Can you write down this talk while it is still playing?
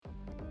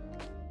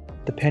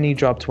the penny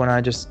dropped when I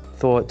just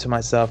thought to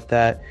myself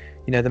that,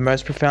 the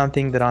most profound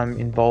thing that I'm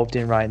involved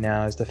in right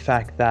now is the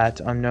fact that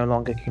I'm no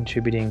longer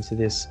contributing to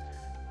this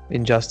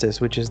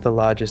injustice, which is the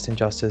largest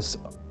injustice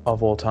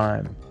of all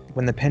time.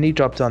 When the penny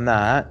dropped on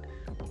that,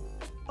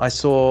 I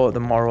saw the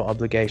moral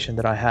obligation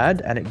that I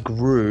had, and it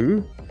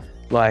grew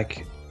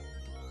like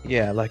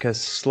a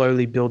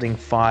slowly building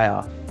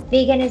fire.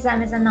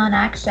 Veganism is a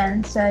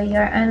non-action, so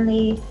you're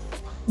only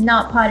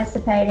not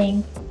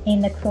participating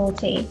in the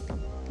cruelty,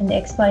 in the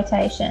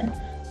exploitation.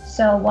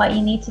 So what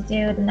you need to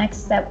do, the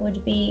next step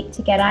would be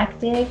to get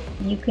active.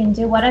 You can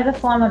do whatever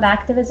form of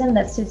activism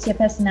that suits your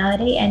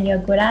personality and you're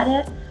good at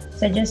it.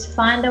 So just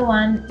find the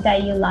one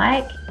that you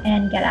like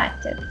and get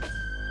active.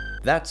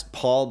 That's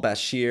Paul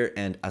Bashir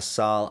and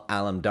Asal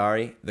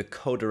Alamdari, the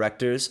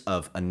co-directors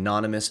of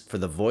Anonymous for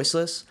the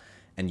Voiceless,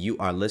 and you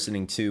are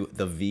listening to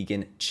the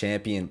Vegan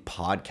Champion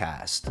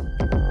Podcast.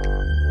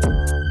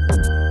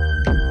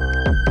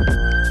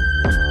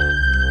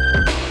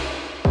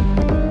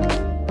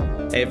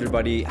 Hey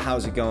everybody,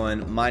 how's it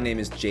going? My name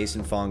is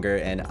Jason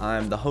Fonger and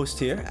I'm the host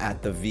here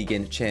at the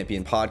Vegan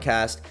Champion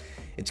Podcast.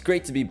 It's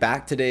great to be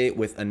back today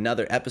with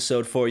another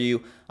episode for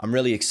you. I'm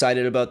really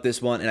excited about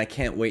this one and I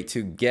can't wait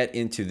to get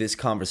into this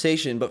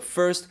conversation. But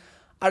first,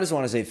 I just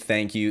want to say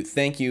thank you.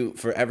 Thank you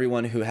for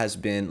everyone who has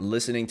been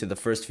listening to the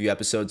first few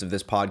episodes of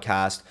this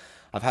podcast.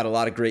 I've had a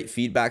lot of great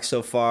feedback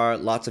so far.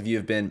 Lots of you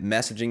have been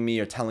messaging me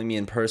or telling me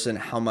in person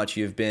how much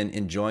you've been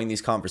enjoying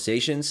these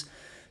conversations.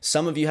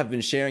 Some of you have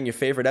been sharing your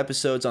favorite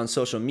episodes on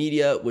social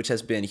media, which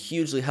has been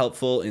hugely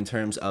helpful in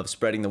terms of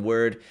spreading the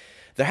word.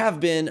 There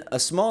have been a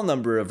small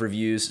number of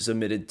reviews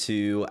submitted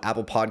to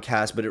Apple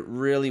Podcasts, but it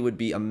really would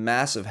be a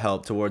massive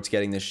help towards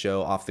getting this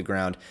show off the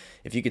ground.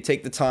 If you could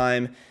take the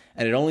time,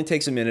 and it only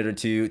takes a minute or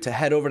two, to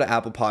head over to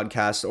Apple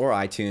Podcasts or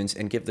iTunes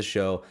and give the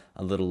show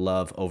a little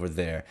love over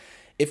there.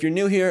 If you're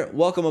new here,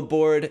 welcome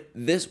aboard.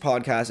 This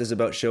podcast is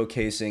about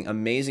showcasing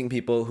amazing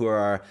people who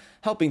are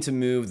helping to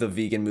move the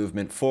vegan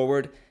movement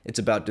forward. It's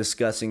about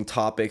discussing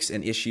topics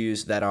and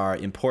issues that are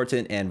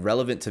important and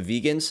relevant to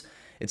vegans.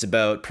 It's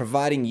about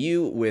providing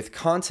you with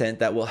content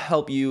that will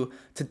help you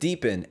to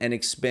deepen and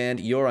expand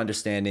your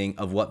understanding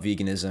of what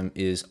veganism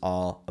is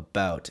all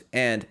about.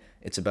 And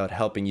it's about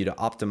helping you to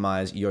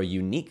optimize your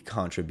unique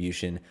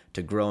contribution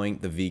to growing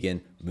the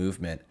vegan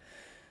movement.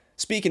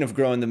 Speaking of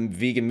growing the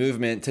vegan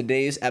movement,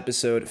 today's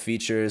episode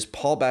features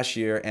Paul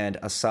Bashir and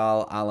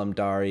Asal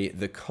Alamdari,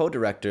 the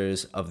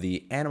co-directors of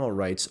the animal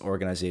rights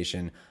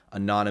organization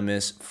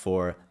Anonymous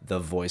for the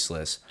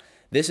Voiceless.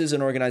 This is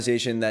an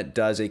organization that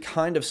does a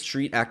kind of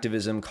street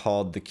activism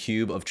called the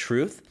Cube of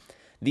Truth.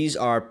 These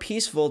are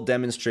peaceful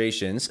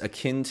demonstrations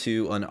akin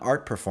to an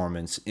art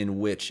performance in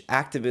which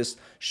activists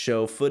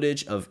show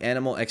footage of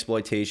animal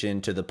exploitation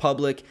to the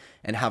public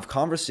and have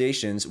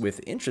conversations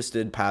with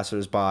interested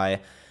passersby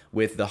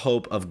with the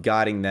hope of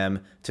guiding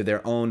them to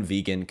their own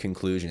vegan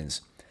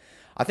conclusions.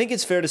 I think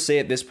it's fair to say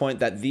at this point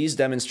that these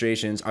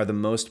demonstrations are the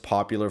most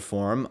popular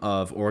form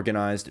of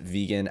organized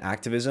vegan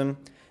activism.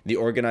 The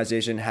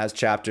organization has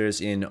chapters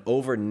in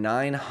over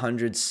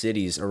 900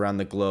 cities around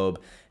the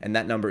globe, and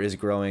that number is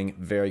growing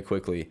very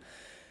quickly.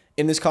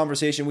 In this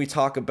conversation, we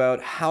talk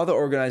about how the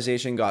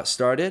organization got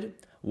started,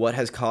 what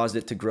has caused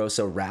it to grow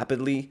so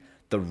rapidly,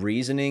 the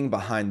reasoning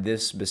behind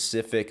this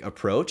specific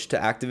approach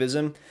to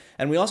activism,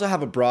 and we also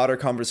have a broader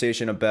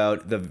conversation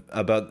about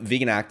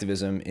vegan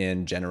activism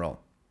in general.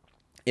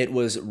 It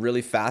was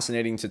really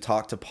fascinating to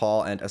talk to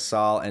Paul and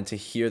Asal and to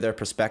hear their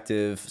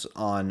perspectives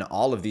on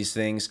all of these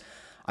things.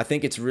 I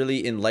think it's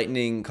really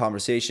enlightening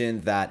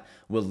conversation that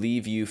will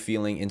leave you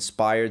feeling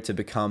inspired to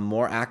become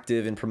more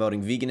active in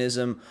promoting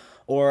veganism,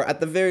 or at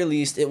the very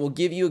least, it will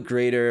give you a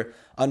greater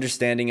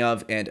understanding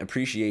of and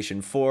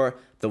appreciation for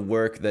the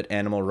work that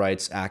animal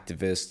rights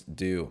activists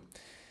do.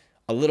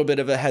 A little bit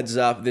of a heads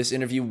up, this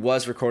interview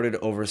was recorded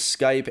over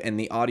Skype and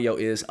the audio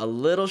is a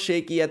little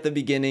shaky at the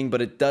beginning,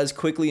 but it does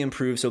quickly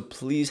improve, so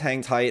please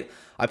hang tight.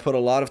 I put a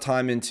lot of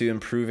time into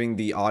improving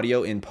the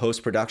audio in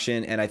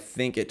post-production and I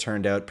think it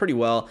turned out pretty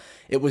well.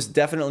 It was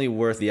definitely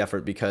worth the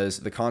effort because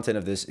the content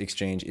of this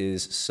exchange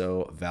is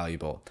so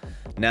valuable.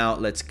 Now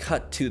let's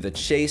cut to the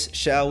chase,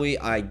 shall we?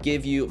 I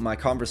give you my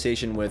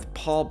conversation with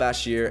Paul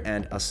Bashir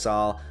and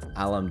Asal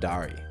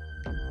Alamdari.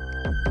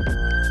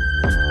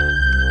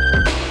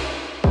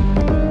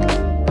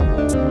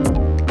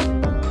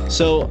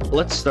 So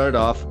let's start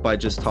off by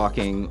just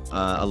talking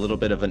a little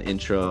bit of an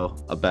intro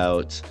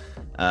about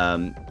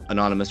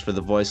Anonymous for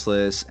the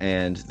Voiceless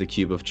and the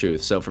Cube of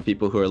Truth. So for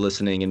people who are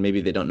listening and maybe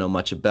they don't know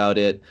much about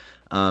it,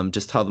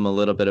 just tell them a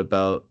little bit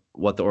about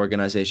what the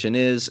organization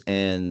is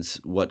and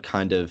what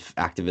kind of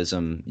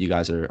activism you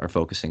guys are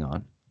focusing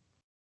on.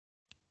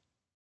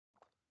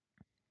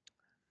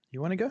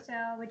 You want to go?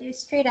 So we do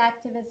street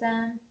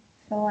activism.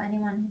 For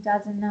anyone who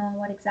doesn't know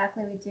what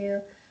exactly we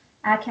do,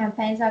 our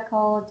campaigns are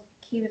called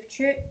Cube of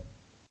Truth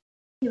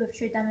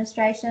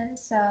demonstrations.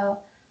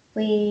 So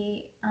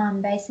we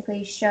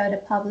basically show the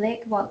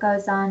public what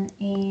goes on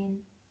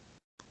in,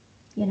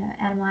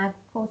 animal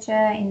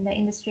agriculture, in the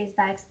industries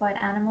that exploit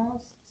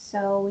animals.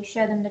 So we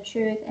show them the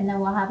truth and then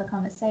we'll have a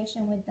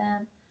conversation with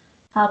them.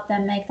 help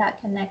them make that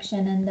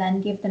connection and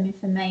then give them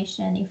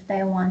information if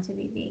they want to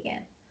be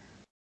vegan.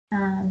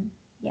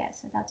 Yeah,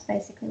 so that's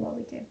basically what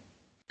we do.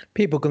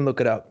 People can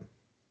look it up.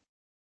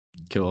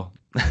 Cool.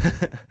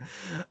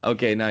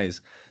 Okay,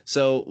 nice.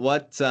 So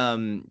what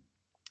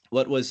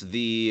was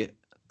the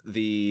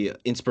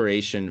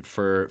inspiration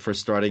for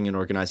starting an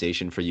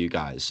organization for you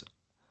guys?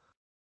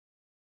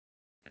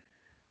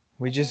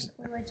 We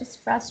were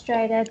just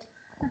frustrated.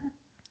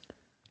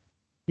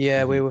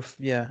 Yeah,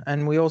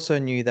 and we also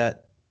knew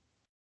that.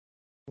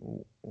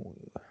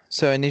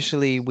 So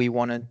initially, we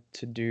wanted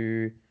to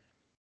do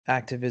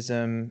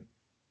activism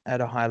at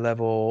a high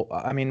level.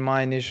 I mean,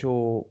 my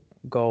initial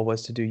goal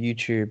was to do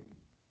YouTube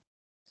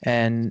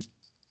and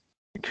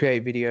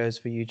create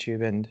videos for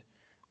YouTube. And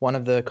one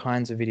of the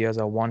kinds of videos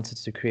I wanted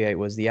to create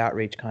was the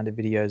outreach kind of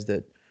videos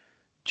that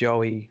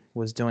Joey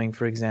was doing,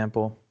 for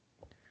example.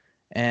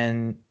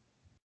 And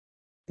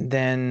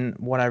then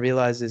what I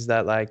realized is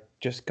that like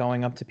just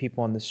going up to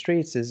people on the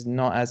streets is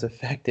not as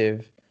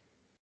effective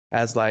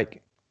as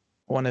like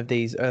one of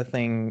these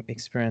earthling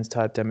experience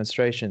type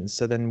demonstrations.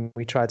 So then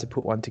we tried to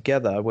put one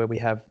together where we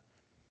have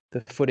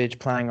the footage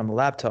playing on the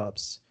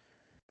laptops.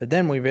 But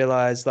then we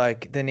realized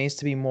like there needs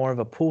to be more of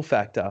a pull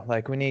factor.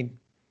 Like we need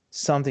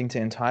something to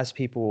entice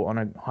people on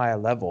a higher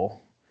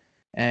level.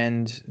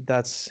 And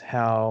that's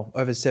how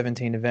over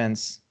 17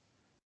 events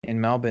in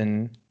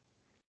Melbourne,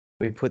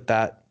 we put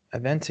that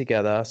event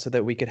together so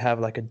that we could have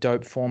like a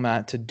dope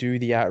format to do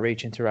the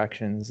outreach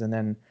interactions. And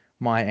then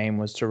my aim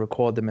was to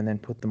record them and then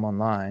put them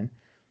online.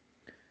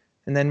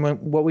 And then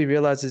what we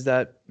realized is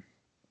that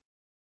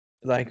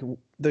like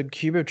the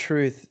Cube of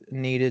Truth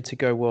needed to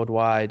go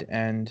worldwide,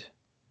 and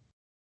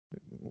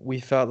we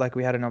felt like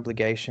we had an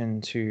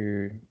obligation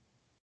to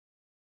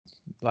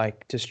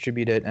like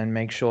distribute it and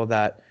make sure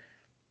that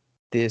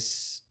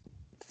this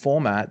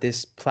format,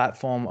 this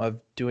platform of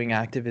doing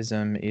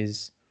activism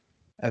is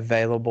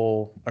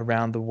available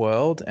around the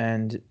world,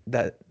 and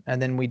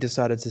then we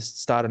decided to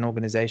start an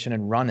organization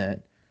and run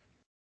it.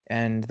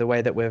 And the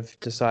way that we've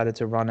decided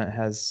to run it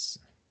has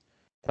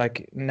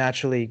like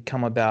naturally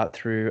come about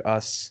through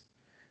us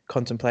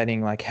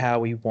contemplating like how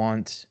we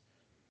want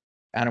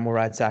animal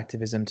rights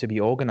activism to be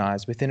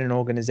organized within an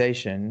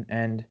organization.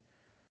 And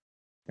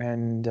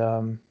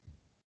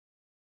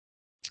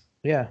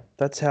yeah,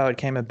 that's how it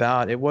came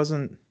about. It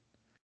wasn't,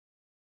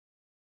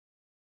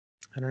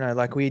 I don't know,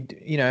 like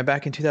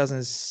back in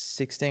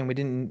 2016, we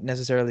didn't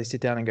necessarily sit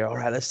down and go, all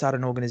right, let's start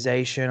an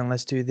organization and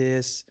let's do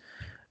this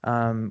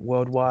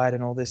worldwide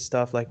and all this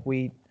stuff. Like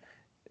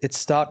it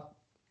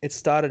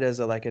started as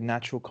a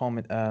natural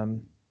comment,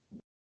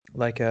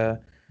 like a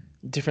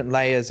different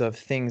layers of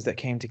things that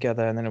came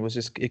together, and then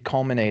it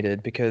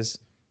culminated because,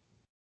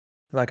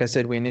 like I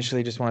said, we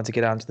initially just wanted to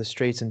get out into the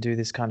streets and do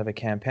this kind of a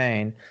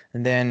campaign,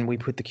 and then we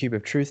put the Cube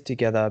of Truth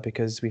together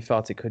because we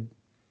felt it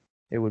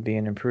would be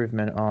an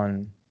improvement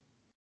on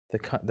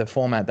the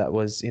format that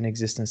was in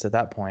existence at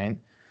that point.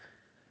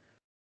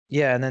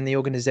 Yeah, and then the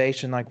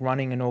organization, like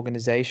running an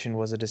organization,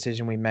 was a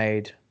decision we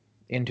made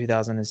in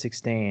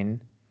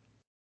 2016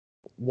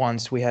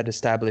 once we had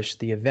established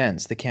the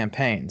events, the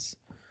campaigns.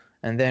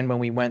 And then when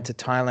we went to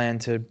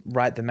Thailand to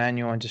write the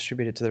manual and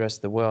distribute it to the rest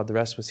of the world, the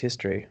rest was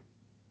history.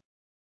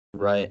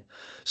 Right.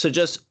 So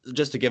just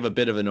to give a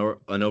bit of an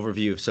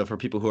overview, so for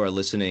people who are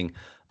listening,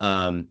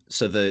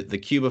 so the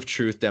Cube of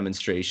Truth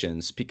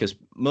demonstrations, because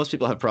most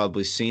people have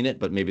probably seen it,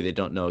 but maybe they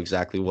don't know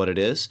exactly what it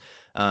is.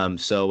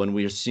 So when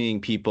we are seeing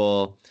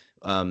people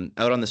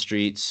out on the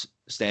streets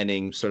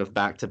standing sort of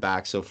back to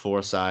back, so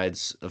four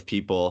sides of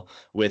people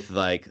with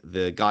like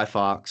the Guy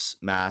Fawkes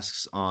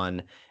masks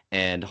on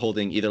and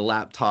holding either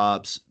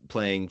laptops,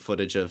 playing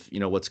footage of,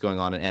 what's going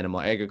on in animal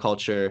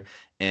agriculture,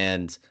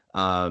 and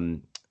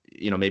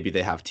maybe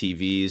they have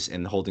TVs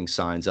and holding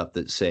signs up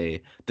that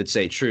say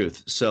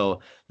truth. So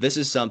this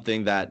is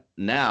something that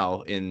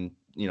now we're in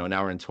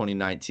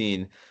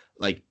 2019,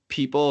 like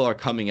people are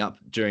coming up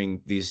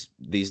during these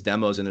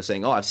demos and they're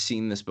saying, oh, I've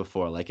seen this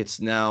before. Like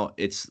it's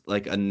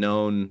like a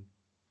known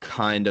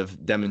kind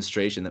of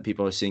demonstration that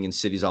people are seeing in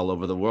cities all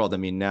over the world. I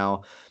mean,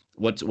 now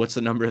what's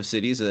the number of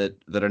cities that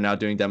are now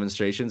doing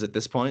demonstrations at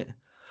this point?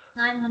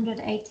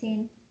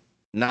 918.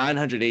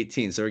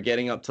 918. So we're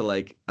getting up to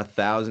like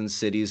 1,000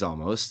 cities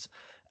almost.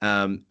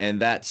 And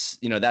that's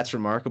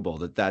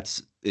remarkable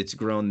it's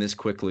grown this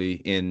quickly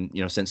in,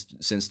 since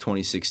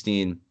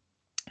 2016.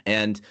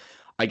 And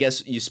I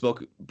guess you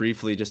spoke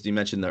briefly, you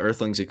mentioned the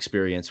Earthlings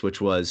experience, which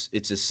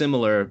it's a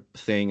similar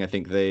thing. I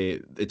think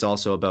it's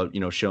also about,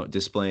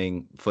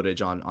 displaying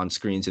footage on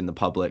screens in the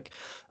public,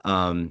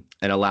 and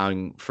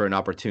allowing for an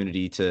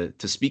opportunity to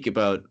speak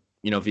about,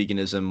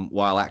 veganism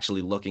while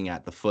actually looking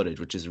at the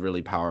footage, which is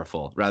really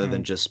powerful, rather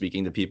than just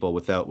speaking to people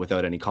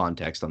without any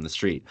context on the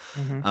street.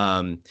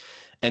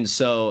 And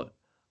so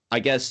I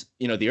guess,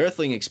 the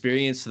Earthling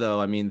experience, though,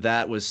 I mean,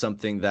 that was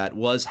something that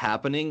was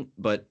happening,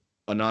 but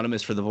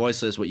Anonymous, for the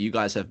Voiceless, what you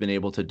guys have been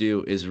able to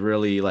do is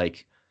really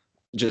like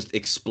just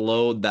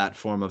explode that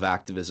form of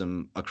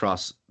activism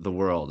across the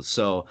world.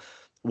 So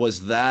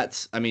was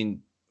that, I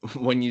mean,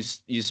 when you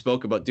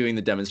spoke about doing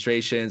the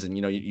demonstrations, and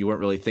you weren't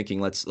really thinking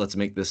let's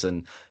make this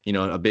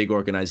a big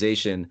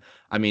organization.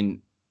 I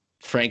mean,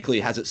 frankly,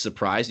 has it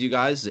surprised you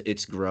guys,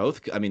 its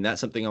growth? I mean,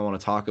 that's something I want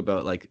to talk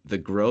about. Like, the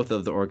growth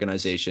of the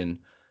organization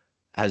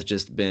has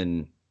just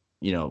been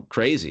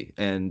crazy.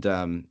 And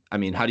I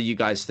mean, how do you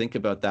guys think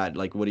about that?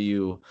 Like, what do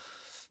you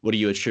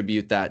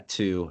attribute that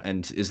to?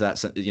 And is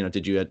that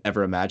did you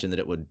ever imagine that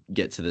it would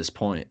get to this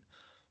point?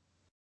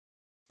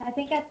 I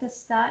think at the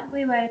start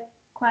we were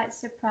quite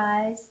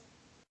surprised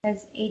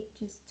because it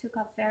just took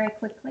off very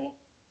quickly.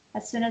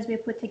 As soon as we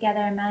put together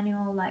a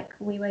manual, like,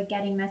 we were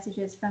getting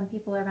messages from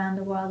people around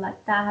the world.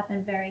 Like, that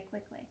happened very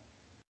quickly.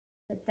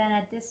 But then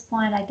at this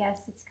point, I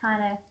guess it's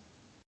kind of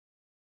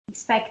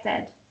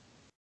expected.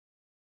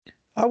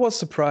 I was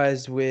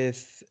surprised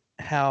with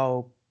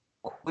how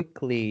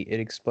quickly it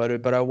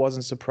exploded, but I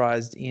wasn't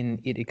surprised in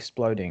it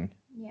exploding.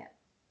 Yeah.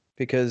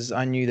 Because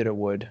I knew that it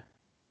would.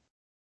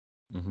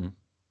 Mm-hmm.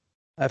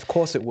 Of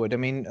course it would. I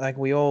mean, like,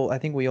 I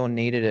think we all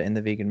needed it in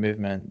the vegan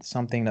movement,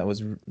 something that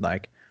was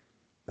like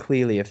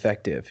clearly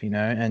effective,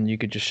 and you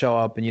could just show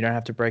up and you don't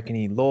have to break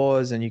any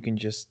laws, and you can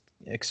just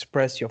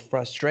express your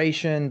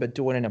frustration, but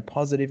do it in a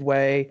positive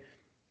way,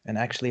 and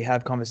actually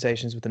have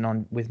conversations with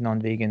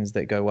non-vegans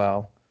that go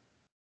well.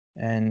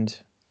 And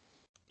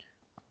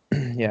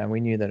yeah, we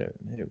knew that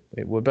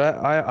it would, but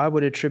I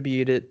would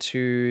attribute it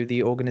to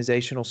the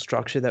organizational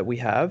structure that we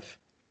have,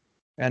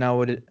 and I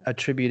would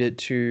attribute it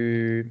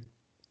to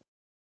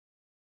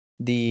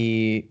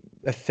the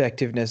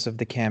effectiveness of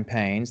the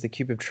campaigns. The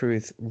Cube of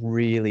Truth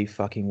really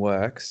fucking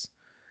works.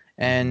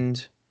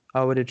 And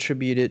I would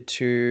attribute it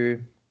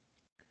to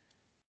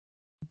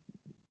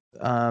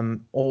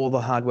all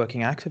the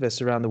hardworking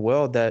activists around the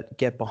world that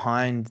get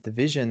behind the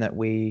vision that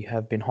we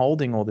have been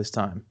holding all this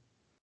time.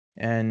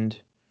 And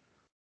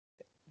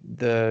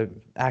the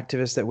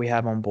activists that we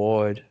have on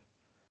board,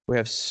 we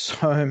have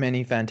so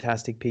many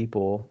fantastic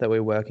people that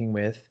we're working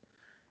with.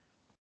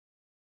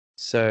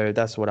 So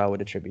that's what I would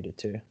attribute it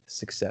to,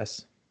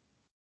 success.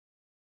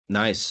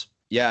 Nice.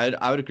 Yeah,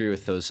 I would agree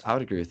with those. I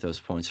would agree with those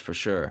points for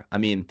sure. I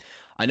mean,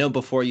 I know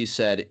before you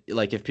said,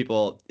 like, if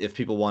people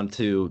want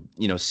to,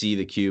 see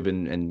the cube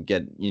and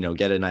get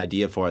an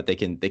idea for it, they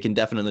can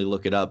definitely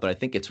look it up. But I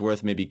think it's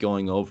worth maybe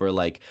going over,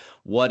 like,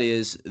 what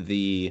is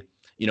the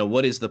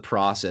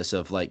process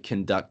of, like,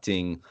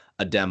 conducting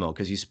a demo?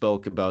 Because you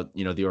spoke about,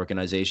 the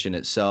organization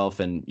itself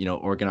and,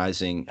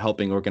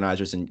 helping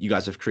organizers, and you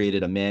guys have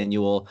created a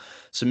manual.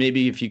 So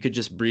maybe if you could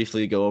just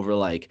briefly go over,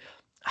 like,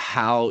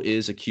 how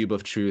is a Cube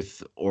of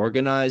Truth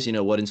organized?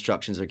 What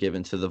instructions are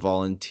given to the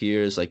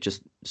volunteers? Like,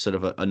 just sort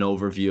of an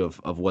overview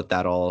of what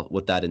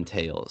that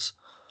entails.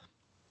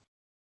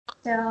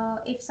 So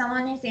if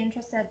someone is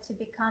interested to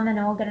become an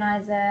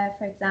organizer,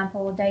 for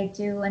example, they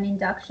do an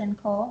induction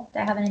call.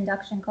 They have an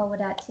induction call with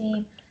our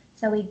team.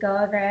 So we go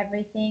over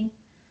everything.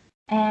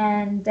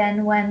 And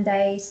then when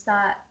they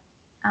start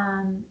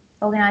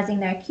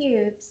organizing their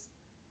cubes,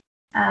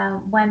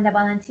 when the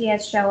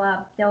volunteers show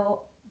up,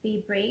 they'll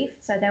be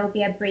briefed. So there will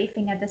be a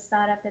briefing at the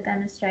start of the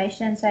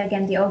demonstration. So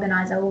again, the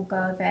organizer will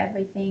go over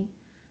everything.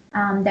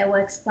 They will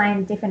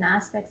explain different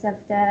aspects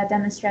of the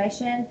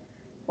demonstration.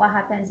 What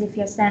happens if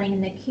you're standing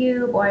in the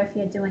cube or if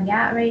you're doing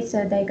outreach.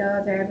 So they go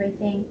over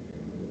everything.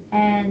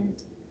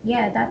 And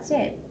yeah, that's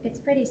it. It's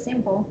pretty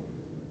simple.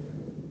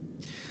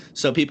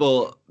 So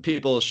people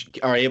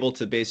are able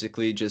to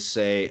basically just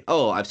say,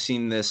 "Oh, I've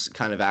seen this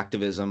kind of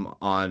activism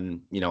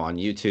on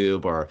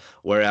YouTube or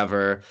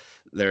wherever."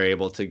 They're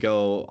able to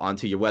go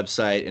onto your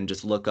website and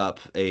just look up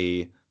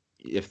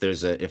if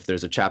there's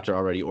a chapter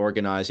already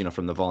organized,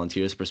 from the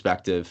volunteers'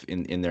 perspective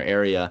in their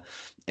area,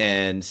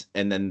 and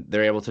then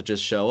they're able to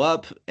just show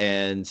up,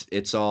 and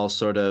it's all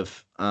sort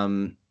of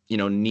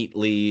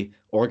neatly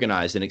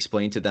organized and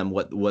explained to them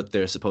what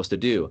they're supposed to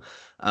do.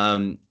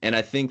 And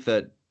I think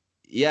that,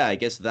 yeah, I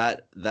guess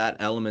that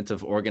element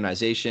of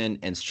organization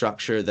and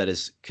structure that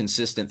is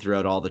consistent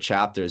throughout all the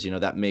chapters,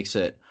 that makes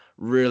it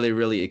really,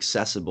 really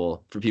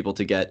accessible for people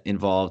to get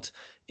involved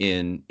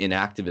in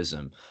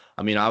activism.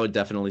 I mean, I would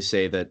definitely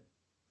say that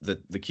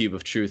the Cube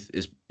of Truth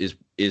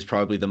is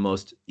probably the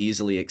most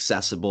easily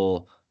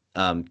accessible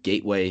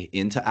gateway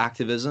into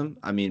activism.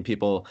 I mean,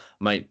 people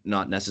might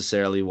not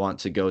necessarily want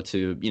to go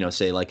to,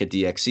 say, like a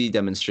DXC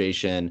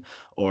demonstration,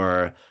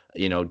 or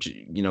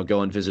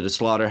go and visit a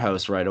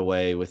slaughterhouse right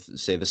away with,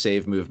 say, the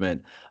Save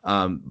movement.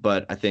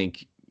 But I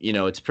think,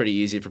 it's pretty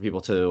easy for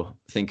people to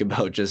think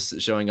about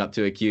just showing up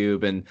to a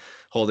cube and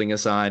holding a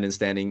sign and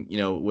standing,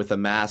 with a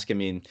mask. I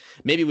mean,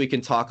 maybe we can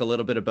talk a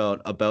little bit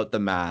about the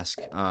mask,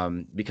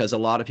 because a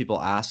lot of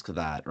people ask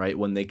that, right?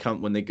 When they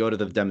go to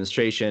the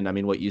demonstration. I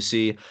mean, what you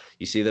see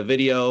the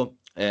video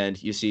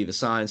and you see the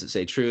signs that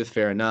say truth,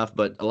 fair enough.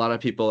 But a lot of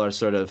people are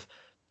sort of,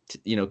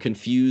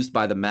 confused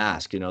by the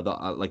mask.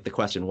 Like the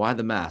question, why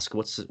the mask?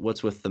 What's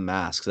with the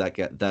mask?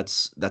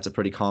 That's a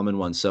pretty common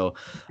one. So,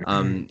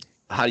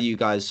 how do you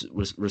guys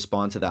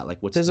respond to that?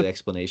 Like, what's the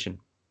explanation?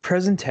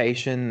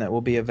 Presentation that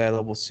will be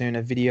available soon,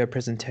 a video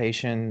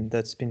presentation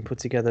that's been put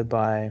together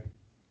by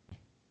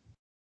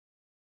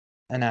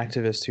an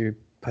activist who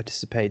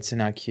participates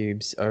in our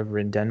cubes over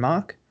in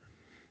Denmark,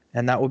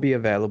 and that will be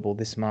available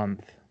this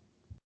month.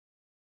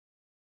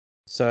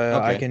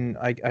 So Okay.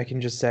 I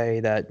can just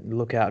say that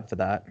look out for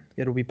that.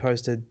 It'll be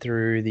posted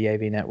through the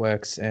AV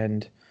networks,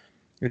 and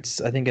it's,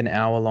 I think, an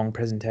hour-long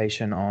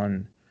presentation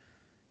on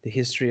the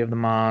history of the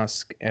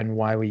mask and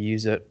why we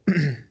use it.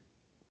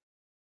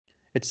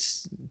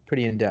 It's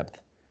pretty in-depth.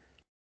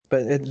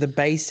 But the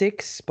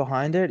basics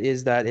behind it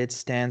is that it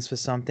stands for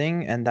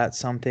something, and that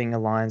something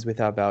aligns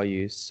with our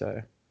values.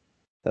 So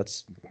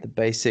that's the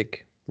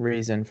basic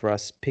reason for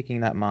us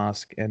picking that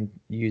mask and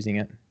using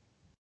it.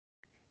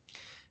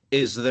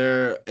 Is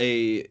there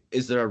a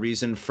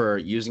reason for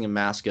using a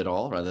mask at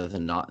all rather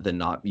than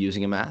not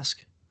using a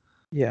mask?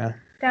 Yeah.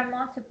 There are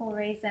multiple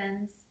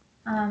reasons.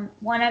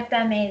 One of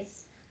them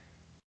is,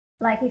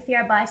 like, if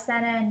you're a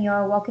bystander and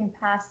you're walking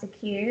past the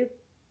cube,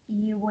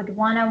 you would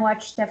want to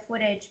watch the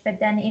footage, but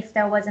then if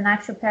there was an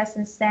actual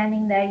person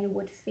standing there, you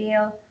would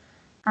feel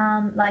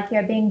like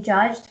you're being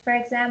judged, for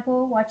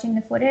example, watching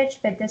the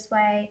footage. But this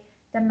way,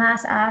 the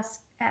mask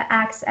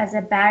acts as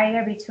a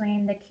barrier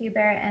between the cuber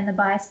and the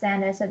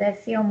bystander, so they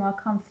feel more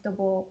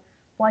comfortable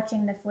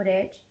watching the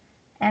footage.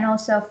 And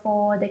also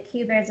for the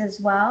cubers as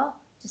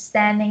well, just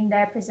standing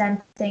there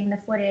presenting the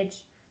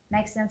footage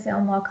makes them feel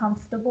more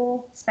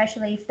comfortable,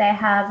 especially if they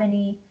have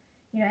any,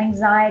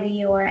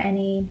 anxiety or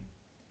any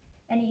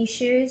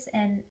issues,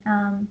 and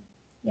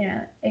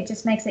it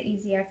just makes it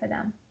easier for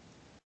them.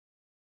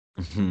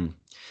 Mm-hmm.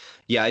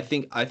 Yeah, I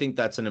think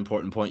that's an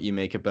important point you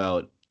make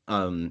about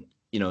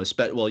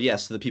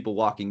yes, the people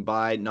walking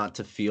by, not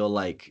to feel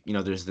like,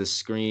 there's this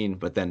screen,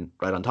 but then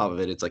right on top of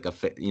it, it's like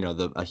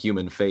a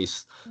human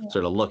face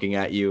sort of looking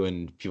at you,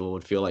 and people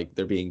would feel like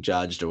they're being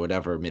judged or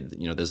whatever. I mean,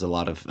 there's a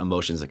lot of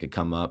emotions that could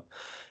come up.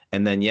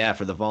 And then, yeah,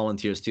 for the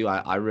volunteers too,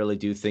 I really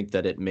do think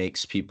that it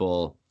makes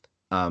people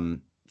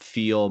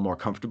feel more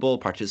comfortable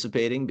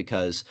participating,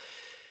 because,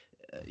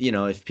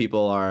 if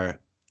people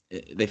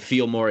they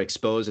feel more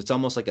exposed, it's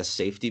almost like a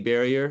safety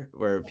barrier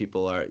where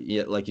people are,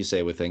 like you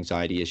say, with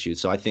anxiety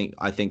issues. So I think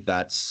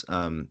that's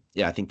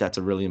I think that's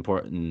a really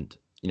important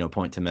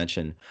point to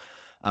mention.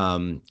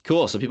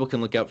 Cool. So people can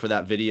look out for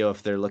that video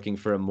if they're looking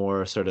for a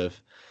more sort of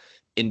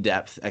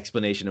in-depth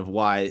explanation of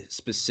why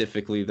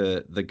specifically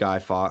the Guy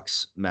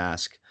Fawkes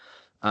mask.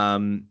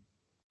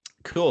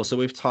 Cool. So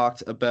we've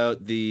talked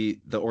about the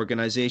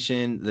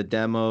organization, the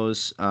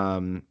demos,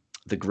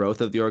 the growth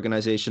of the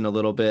organization a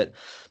little bit.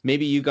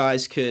 Maybe you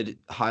guys could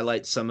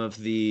highlight some of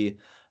the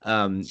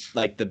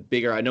like the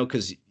bigger, I know,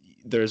 because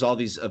there's all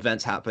these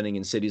events happening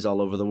in cities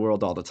all over the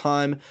world all the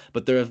time,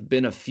 but there have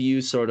been a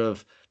few sort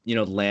of,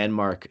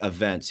 landmark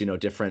events,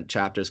 different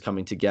chapters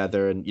coming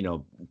together, and,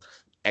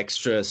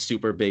 extra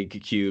super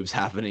big cubes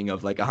happening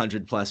of like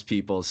 100 plus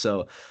people.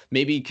 So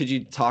maybe could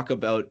you talk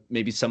about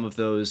maybe some of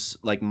those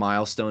like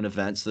milestone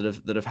events that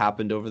have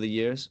happened over the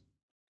years?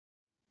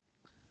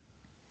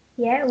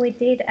 Yeah, we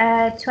did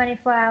a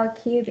 24-hour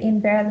cube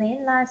in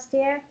Berlin last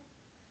year.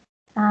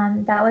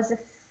 That was the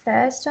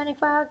first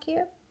 24-hour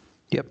cube.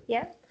 Yep.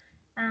 Yeah.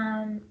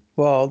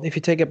 Well, if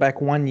you take it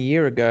back 1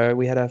 year ago,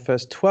 we had our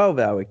first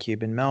 12-hour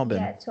cube in Melbourne.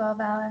 Yeah,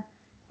 12-hour.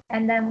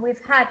 And then we've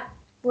had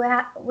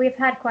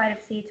quite a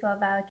few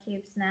 12-hour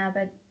cubes now,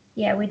 but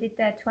yeah, we did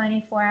the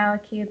 24-hour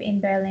cube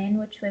in Berlin,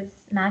 which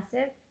was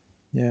massive.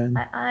 Yeah.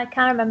 I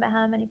can't remember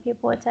how many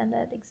people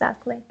attended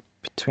exactly.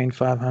 Between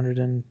 500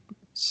 and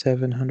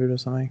 700 or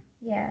something.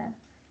 Yeah.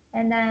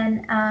 And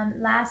then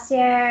last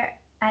year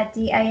at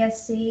the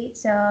ASC,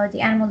 so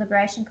the Animal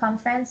Liberation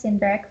Conference in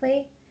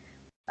Berkeley,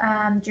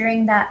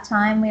 during that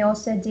time, we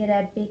also did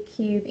a big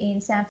cube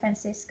in San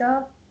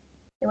Francisco.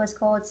 It was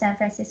called San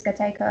Francisco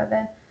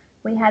Takeover.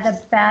 We had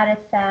about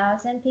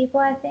 1,000 people,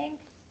 I think.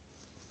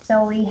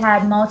 So we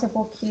had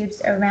multiple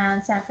cubes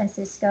around San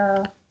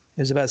Francisco.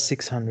 It was about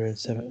 600,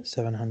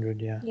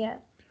 700, yeah. Yeah.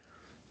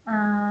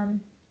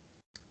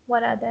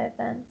 What other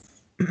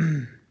events?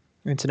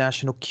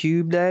 International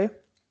Cube Day.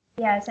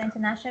 Yeah, so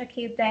International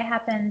Cube Day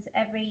happens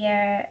every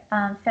year,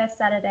 first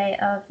Saturday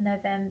of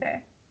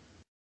November.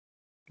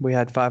 We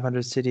had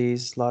 500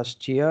 cities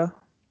last year,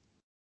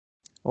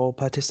 all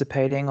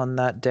participating on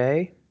that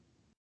day.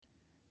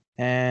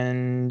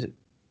 And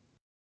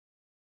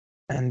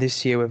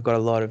this year we've got a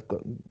lot of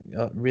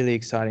really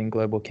exciting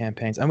global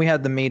campaigns. And we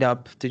had the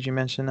meetup. Did you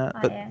mention that?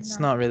 But yeah, it's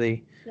no. not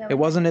really. Yeah, it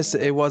wasn't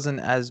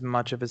as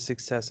much of a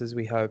success as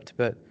we hoped.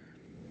 But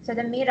so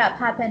the meetup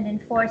happened in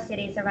 4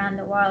 cities around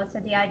the world.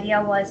 So the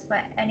idea was for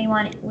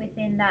anyone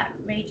within that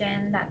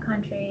region, that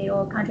country,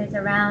 or countries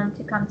around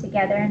to come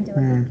together and do a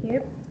big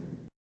cube.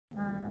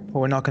 But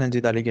we're not going to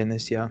do that again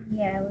this year.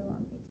 Yeah, we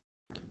won't be.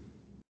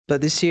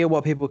 But this year,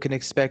 what people can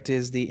expect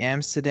is the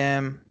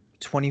Amsterdam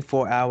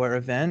 24-hour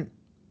event,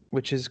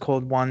 which is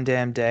called One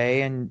Damn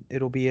Day, and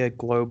it'll be a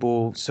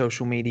global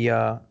social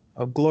media,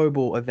 a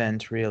global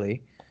event,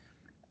 really.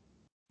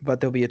 But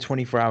there'll be a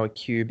 24-hour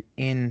cube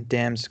in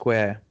Dam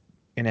Square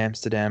in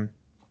Amsterdam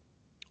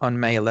on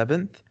May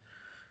 11th.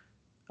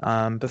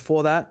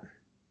 Before that,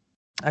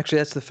 actually,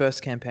 that's the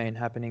first campaign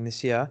happening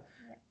this year.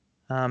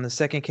 The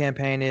second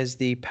campaign is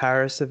the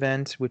Paris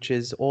event, which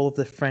is all of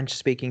the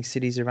French-speaking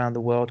cities around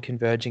the world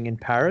converging in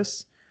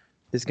Paris.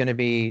 There's going to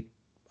be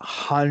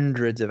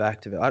hundreds of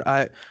activists.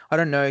 I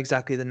don't know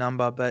exactly the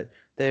number, but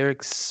they're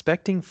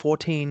expecting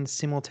 14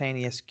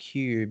 simultaneous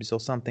cubes or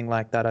something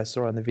like that. I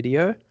saw on the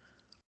video.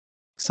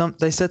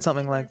 They said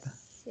something like that.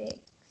 6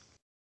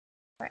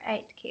 or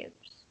 8 cubes.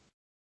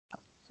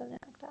 Something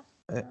like that.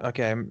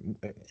 Okay,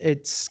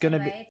 it's gonna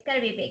Anyway, it's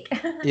gonna be big.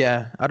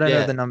 Yeah, I don't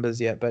know the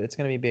numbers yet, but it's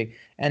gonna be big.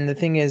 And the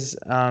thing is,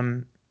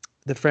 the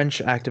French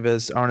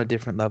activists are on a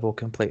different level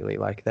completely.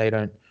 Like they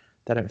don't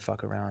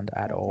fuck around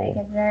at all.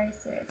 Take it very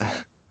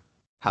seriously.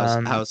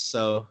 How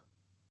so?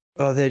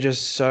 Oh, they're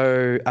just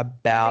so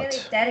about.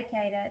 Really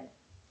dedicated,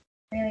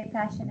 really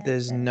passionate.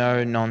 There's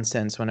no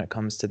nonsense when it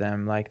comes to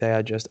them. Like they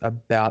are just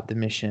about the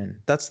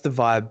mission. That's the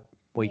vibe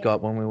we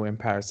got when we were in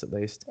Paris, at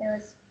least.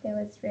 It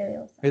was really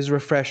awesome. It was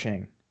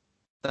refreshing.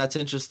 That's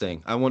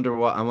interesting. I wonder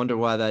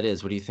why that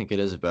is. What do you think it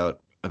is about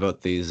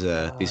these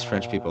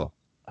French people?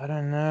 I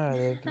don't know.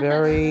 They're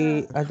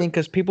very. I think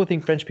because people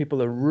think French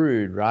people are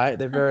rude, right?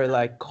 They're very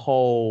like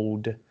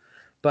cold.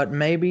 But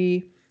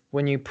maybe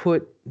when you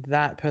put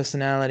that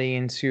personality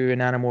into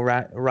an animal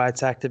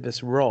rights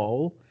activist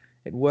role,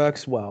 it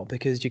works well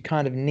because you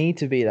kind of need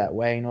to be that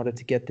way in order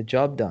to get the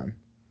job done.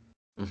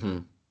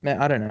 Mm-hmm.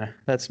 I don't know.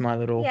 That's my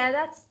little.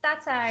 Yeah,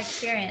 that's our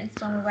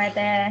experience when we were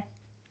there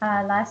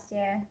last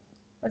year.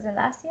 Was it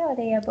last year or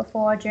the year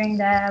before during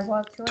the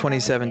World Tour?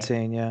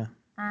 2017, yeah.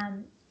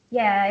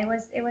 Yeah, it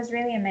was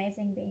really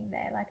amazing being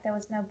there. Like there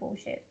was no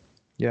bullshit.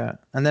 Yeah.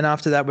 And then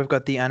after that, we've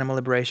got the Animal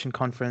Liberation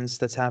Conference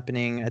that's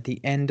happening at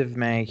the end of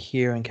May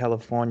here in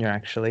California,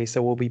 actually.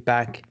 So we'll be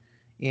back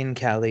in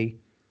Cali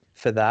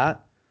for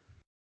that.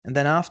 And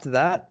then after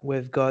that,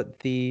 we've got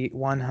the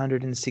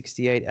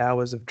 168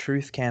 Hours of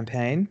Truth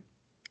campaign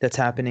that's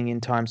happening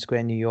in Times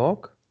Square, New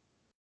York.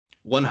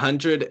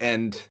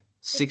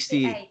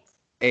 168.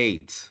 So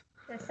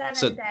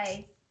 7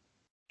 days.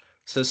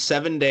 So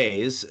 7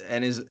 days,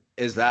 and is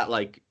that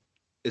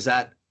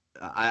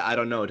I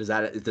don't know. Does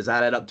that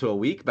add up to a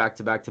week back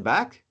to back to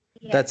back?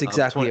 Yeah. That's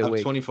exactly a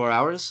week. 24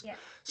 hours. Yeah.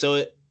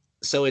 So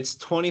it's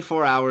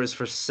 24 hours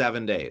for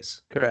 7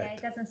 days. Correct. Yeah,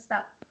 it doesn't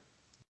stop.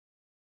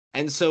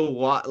 And so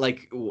what?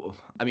 Like,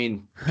 I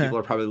mean, people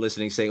are probably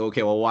listening, saying,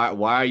 "Okay, well,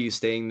 why are you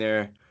staying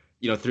there?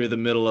 Through the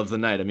middle of the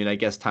night?" I mean, I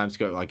guess Times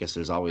Square. I guess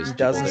there's always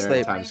people there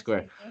at Times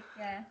Square.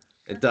 Yeah.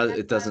 It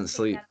doesn't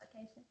sleep.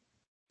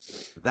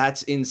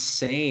 That's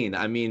insane.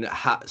 I mean,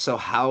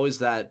 how is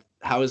that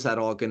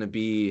all going to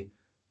be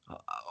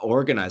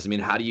organized? I mean,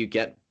 how do you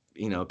get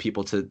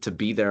people to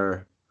be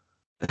there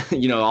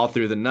all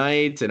through the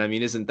night? And I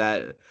mean, isn't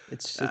that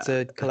it's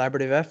a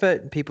collaborative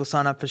effort. People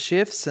sign up for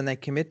shifts and they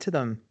commit to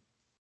them.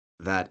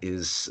 That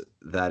is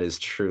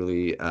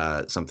truly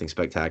something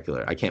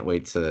spectacular. I can't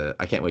wait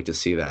to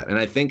see that. And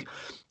I think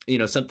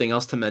something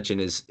else to mention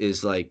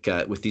is like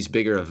with these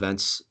bigger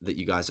events that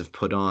you guys have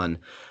put on,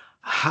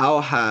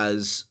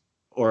 has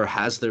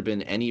there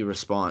been any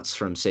response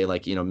from, say,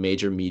 like,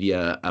 major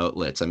media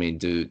outlets? I mean,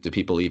 do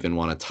people even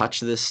want to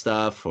touch this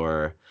stuff?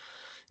 Or,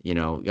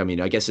 I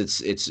mean, I guess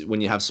it's when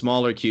you have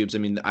smaller cubes. I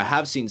mean, I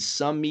have seen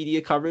some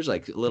media coverage,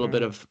 like a little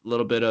bit of,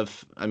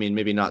 I mean,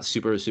 maybe not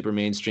super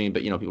mainstream,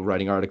 but, people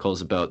writing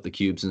articles about the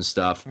cubes and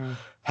stuff.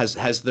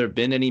 Has there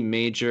been any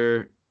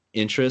major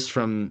interest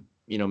from,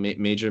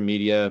 major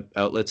media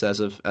outlets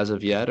as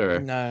of yet? Or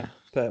no,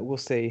 but we'll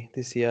see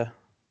this year.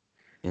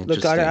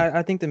 Look,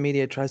 I think the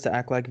media tries to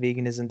act like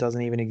veganism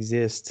doesn't even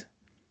exist,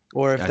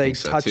 or if they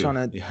touch on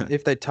it,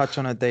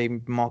 they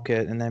mock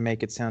it and they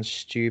make it sound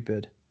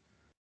stupid.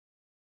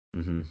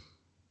 Mm-hmm.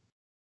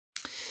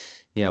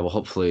 Yeah, well,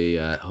 hopefully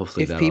that'll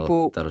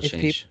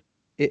change.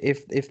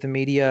 If the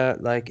media,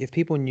 like, if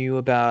people knew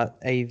about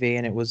AV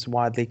and it was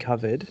widely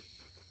covered,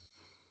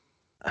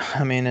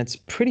 I mean, it's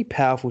pretty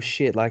powerful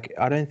shit. Like,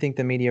 I don't think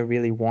the media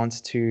really wants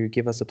to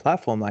give us a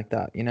platform like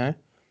that,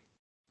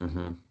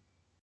 Mm-hmm.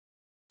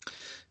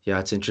 Yeah,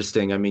 it's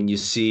interesting. I mean, you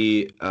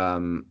see,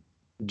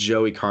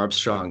 Joey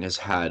Carbstrong has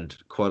had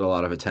quite a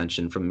lot of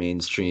attention from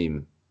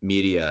mainstream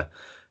media,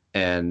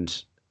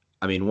 and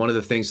I mean, one of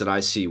the things that I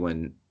see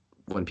when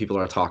people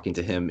are talking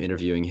to him,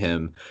 interviewing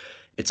him,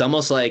 it's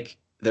almost like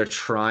they're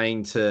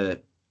trying to,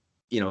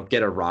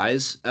 get a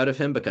rise out of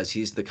him, because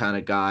he's the kind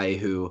of guy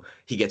who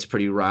he gets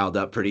pretty riled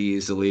up pretty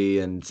easily,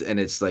 and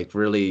it's like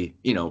really,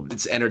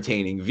 it's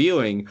entertaining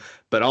viewing,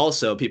 but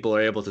also people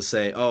are able to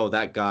say, oh,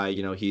 that guy,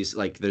 he's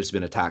like, there's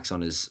been attacks on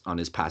his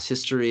past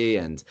history,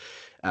 and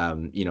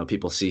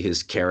people see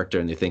his character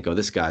and they think, oh,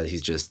 this guy,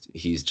 he's just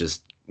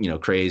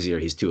crazy, or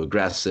he's too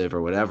aggressive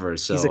or whatever.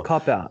 So he's a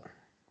cop out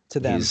to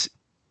them.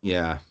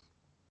 Yeah.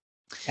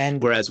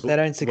 And whereas they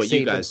don't succeed. What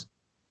you guys.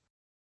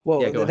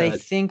 Well, yeah, they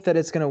think that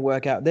it's going to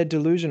work out. They're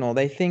delusional.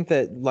 They think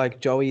that, like,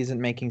 Joey isn't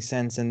making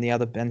sense and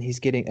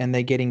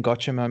they're getting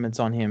gotcha moments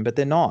on him, but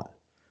they're not.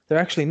 They're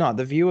actually not.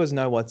 The viewers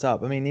know what's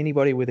up. I mean,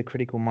 anybody with a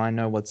critical mind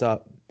know what's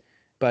up.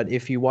 But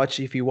if you watch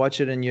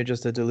it and you're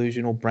just a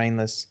delusional,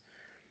 brainless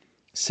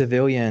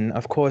civilian,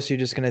 of course you're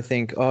just going to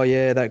think, oh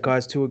yeah, that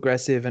guy's too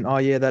aggressive, and oh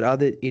yeah, that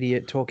other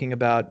idiot talking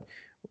about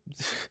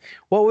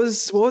what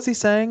was he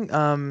saying?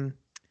 Talking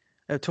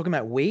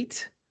about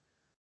wheat.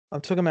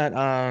 I'm talking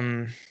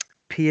about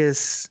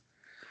Piers.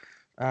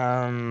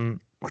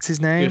 What's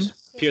his name?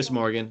 Pierce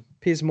Morgan.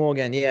 Piers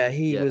Morgan. Yeah,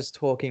 he Yeah. was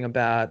talking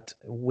about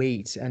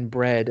wheat and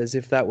bread as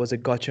if that was a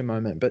gotcha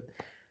moment. But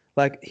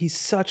like, he's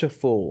such a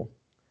fool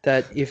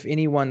that if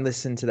anyone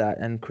listened to that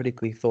and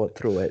critically thought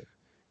through it,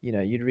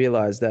 you'd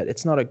realize that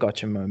it's not a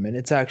gotcha moment.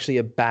 It's actually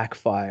a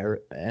backfire,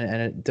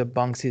 and it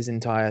debunks his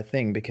entire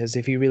thing. Because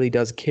if he really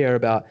does care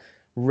about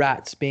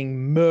rats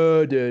being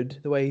murdered,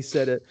 the way he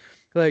said it,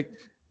 like,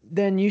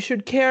 then you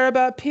should care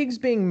about pigs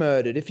being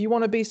murdered. If you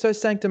want to be so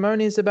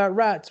sanctimonious about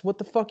rats, what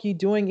the fuck are you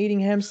doing eating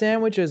ham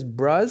sandwiches,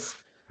 bruz?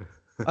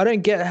 I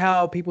don't get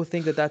how people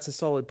think that that's a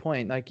solid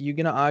point. Like, you're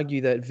going to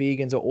argue that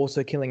vegans are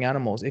also killing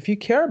animals. If you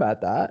care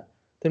about that,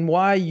 then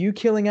why are you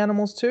killing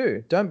animals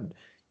too?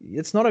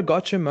 It's not a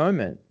gotcha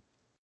moment.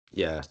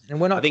 Yeah. And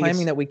we're I not think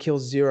claiming that we kill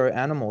zero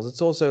animals.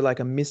 It's also like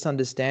a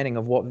misunderstanding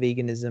of what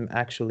veganism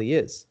actually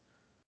is.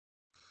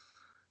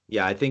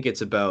 Yeah, I think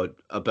it's about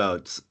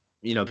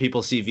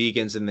people see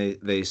vegans and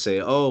they say,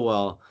 oh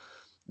well,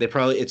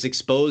 it's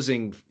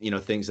exposing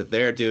things that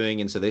they're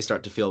doing, and so they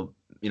start to feel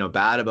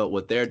bad about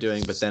what they're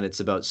doing. But then it's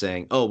about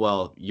saying, oh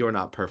well, you're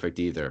not perfect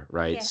either,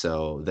 right? Yeah.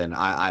 So then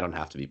I don't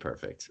have to be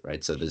perfect,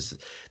 right? So there's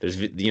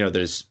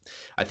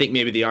I think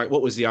maybe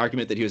what was the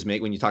argument that he was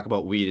making when you talk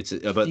about weed? It's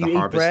about Do the you eat bread?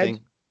 harvesting.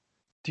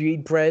 Do you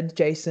eat bread,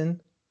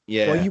 Jason?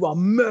 Well, Yeah, you are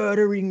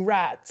murdering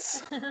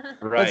rats.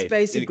 That's right.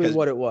 basically Because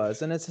what it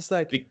was. And it's just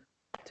like,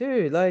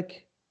 dude,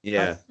 like,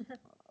 yeah,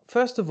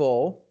 first of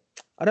all,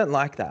 I don't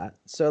like that.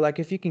 So, like,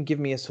 if you can give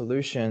me a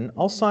solution,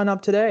 I'll sign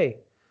up today.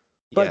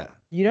 yeah, But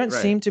you don't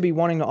right. seem to be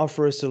wanting to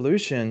offer a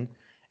solution.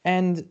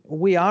 And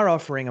we are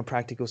offering a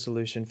practical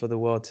solution for the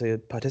world to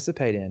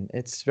participate in.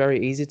 It's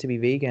very easy to be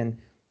vegan.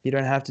 You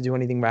don't have to do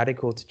anything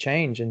radical to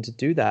change and to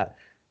do that.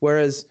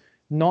 Whereas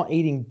not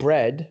eating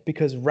bread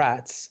because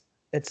rats,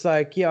 it's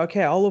like, yeah,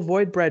 okay, I'll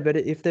avoid bread. But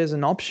if there's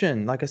an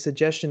option, like a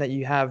suggestion that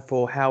you have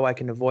for how I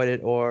can avoid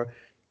it, or,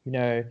 you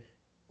know,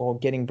 or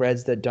getting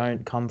breads that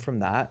don't come from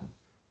that,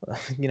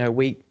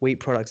 wheat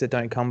products that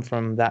don't come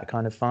from that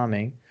kind of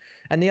farming.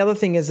 And the other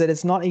thing is that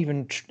it's not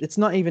even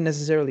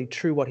necessarily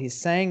true what he's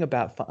saying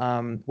about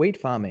wheat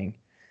farming.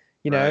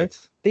 You know,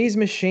 Right. these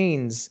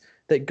machines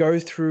that go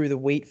through the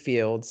wheat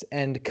fields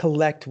and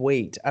collect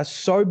wheat are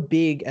so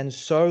big and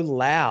so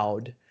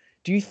loud.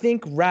 Do you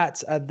think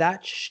rats are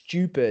that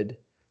stupid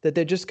that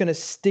they're just going to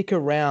stick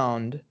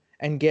around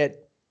and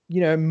get,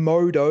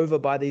 mowed over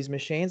by these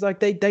machines? Like,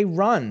 they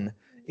run.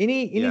 Yeah.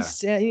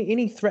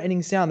 Any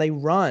threatening sound, they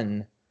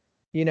run,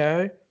 you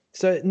know?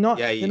 So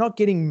Yeah. they're not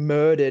getting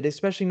murdered,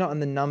 especially not in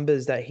the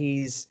numbers that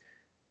it's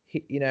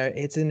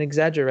an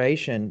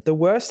exaggeration. The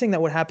worst thing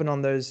that would happen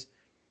on those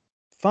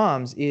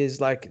farms is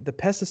like the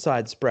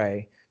pesticide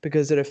spray,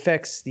 because it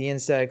affects the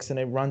insects and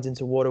it runs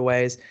into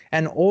waterways.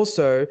 And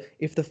also,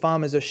 if the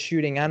farmers are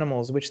shooting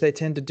animals, which they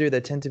tend to do,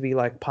 they tend to be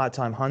like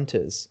part-time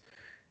hunters.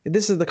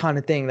 This is the kind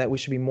of thing that we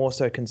should be more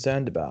so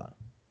concerned about.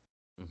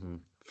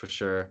 For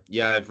sure.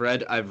 Yeah, I've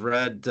read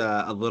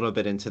a little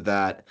bit into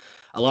that.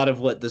 A lot of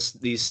what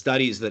these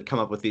studies that come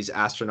up with these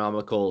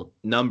astronomical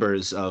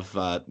numbers of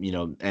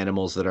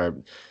animals that are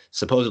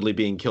supposedly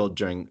being killed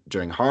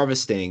during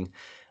harvesting.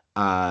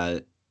 Uh,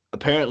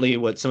 Apparently,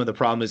 what some of the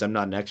problem is, I'm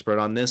not an expert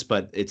on this,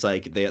 but it's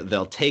like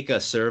they'll take a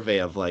survey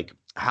of like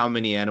how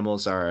many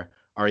animals are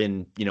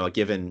in a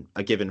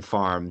given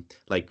farm,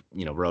 like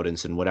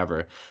rodents and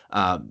whatever,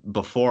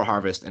 before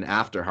harvest and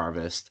after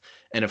harvest.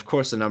 And of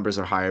course, the numbers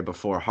are higher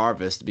before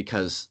harvest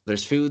because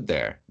there's food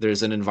there.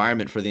 There's an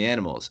environment for the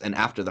animals. And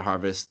after the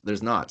harvest,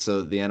 there's not.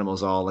 So the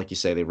animals all, like you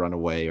say, they run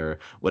away or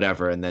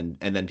whatever. And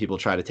then people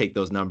try to take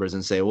those numbers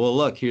and say, well,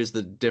 look, here's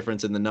the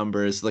difference in the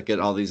numbers. Look at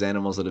all these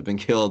animals that have been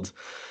killed.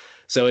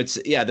 So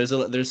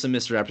there's some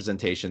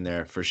misrepresentation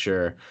there for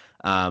sure.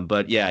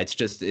 But yeah, it's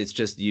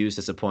just used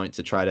as a point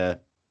to try to,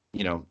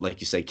 like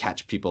you say,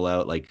 catch people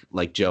out,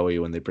 like Joey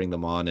when they bring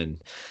them on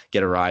and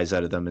get a rise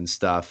out of them and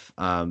stuff.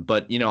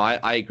 But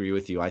I agree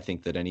with you. I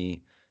think that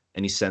any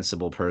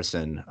sensible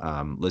person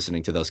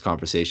listening to those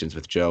conversations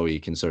with Joey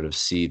can sort of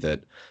see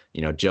that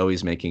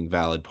Joey's making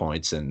valid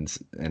points, and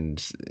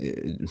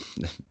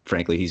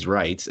frankly he's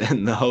right,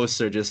 and the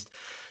hosts are just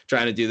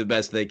trying to do the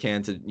best they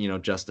can to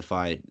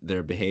justify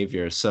their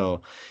behavior.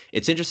 So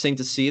it's interesting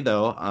to see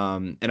though,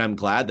 and I'm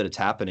glad that it's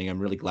happening. I'm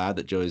really glad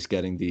that Joey's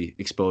getting the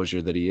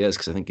exposure that he is,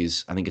 because I think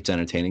it's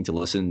entertaining to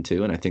listen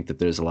to, and I think that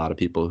there's a lot of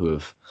people who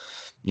have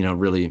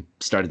really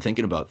started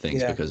thinking about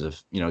things Yeah. because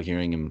of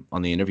hearing him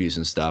on the interviews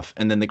and stuff.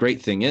 And then the great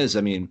thing is,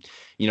 I mean,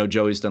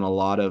 Joey's done a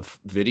lot of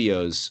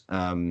videos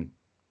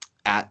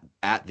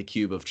at the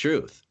Cube of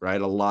Truth,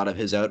 right? A lot of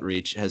his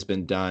outreach has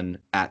been done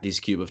at these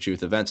Cube of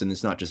Truth events, and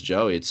it's not just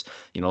Joey. It's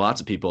lots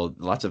of people,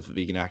 lots of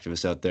vegan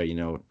activists out there.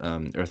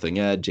 Earthling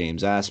Ed,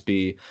 James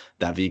Aspie,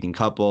 that vegan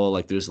couple.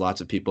 Like, there's lots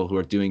of people who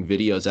are doing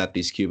videos at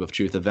these Cube of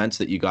Truth events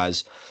that you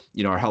guys,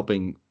 are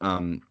helping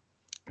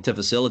to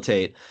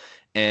facilitate.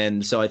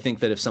 And so I think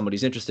that if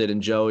somebody's interested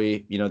in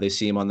Joey, they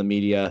see him on the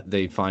media,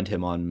 they find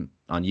him on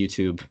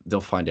YouTube,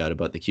 they'll find out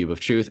about the Cube of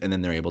Truth, and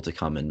then they're able to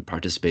come and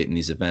participate in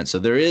these events. So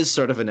there is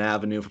sort of an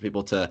avenue for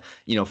people to,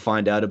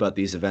 find out about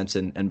these events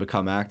and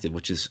become active,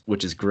 which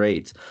is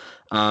great.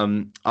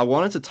 I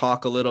wanted to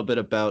talk a little bit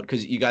about,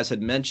 because you guys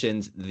had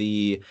mentioned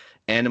the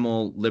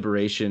Animal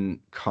Liberation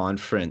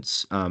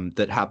Conference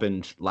that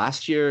happened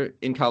last year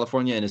in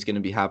California and is going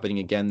to be happening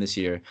again this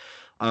year.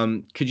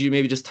 Could you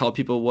maybe just tell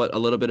people a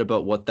little bit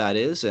about what that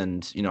is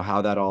and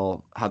how that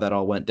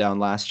all went down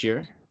last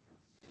year?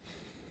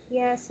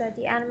 Yeah, so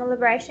the Animal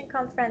Liberation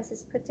Conference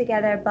is put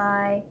together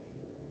by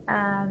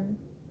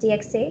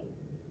DXC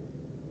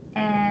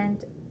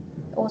and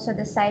also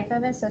the Save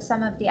Movement. So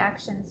some of the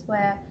actions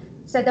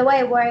so the way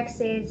it works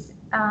is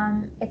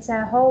it's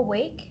a whole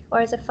week,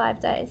 or is it 5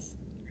 days?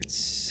 It's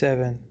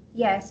 7.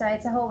 Yeah, so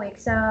it's a whole week.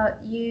 So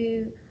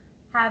you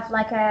have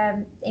like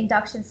a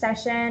induction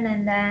session,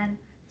 and then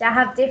they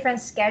have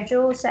different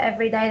schedules. So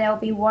every day there will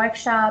be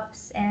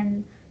workshops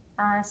and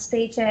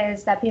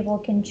speeches that people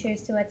can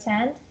choose to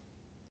attend.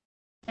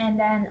 And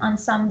then on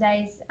some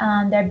days,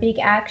 there are big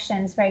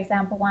actions. For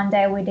example, one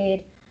day we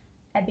did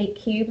a big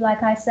cube,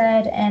 like I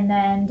said, and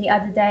then the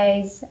other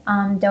days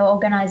they'll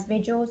organize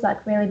vigils,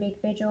 like really big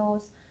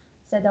vigils.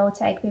 So they'll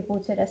take people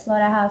to the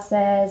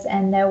slaughterhouses,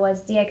 and there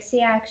was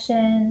DXC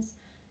actions.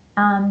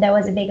 There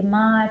was a big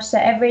march. So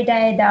every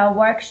day there are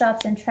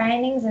workshops and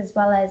trainings as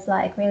well as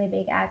like really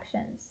big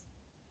actions.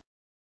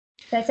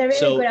 So it's a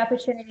really good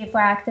opportunity for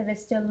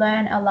activists to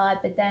learn a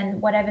lot, but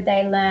then whatever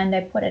they learn,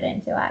 they put it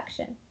into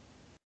action.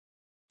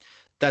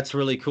 That's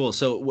really cool.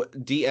 So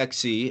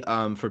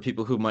DXE, for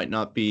people who might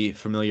not be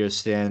familiar,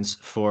 stands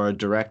for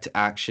Direct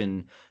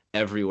Action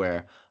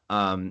Everywhere.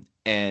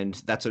 And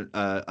that's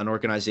an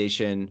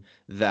organization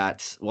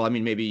that, well, I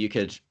mean, maybe you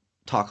could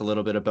talk a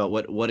little bit about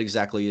what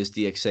exactly is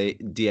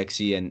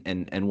DXE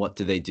and what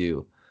do they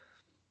do?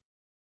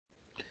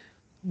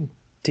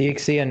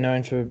 DXE are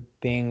known for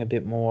being a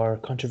bit more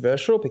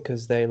controversial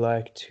because they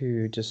like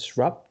to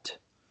disrupt,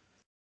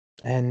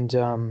 and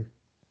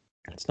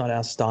it's not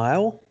our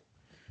style.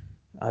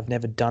 I've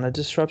never done a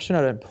disruption.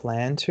 I don't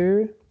plan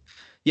to.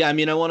 Yeah, I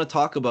mean, I want to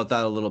talk about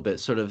that a little bit,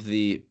 sort of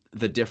the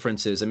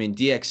differences. I mean,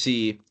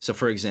 DXC, so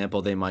for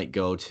example, they might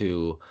go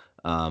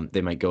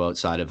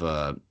outside of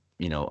a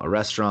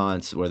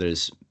restaurant where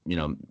there's,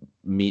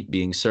 meat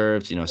being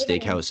served,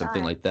 steakhouse,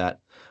 something like that.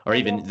 Or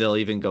they'll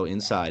even go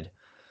inside.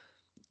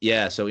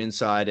 Yeah, so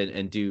inside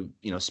and do,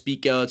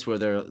 speak outs where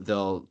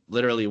they'll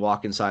literally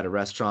walk inside a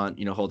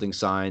restaurant, holding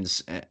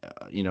signs,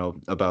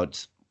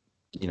 about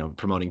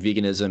promoting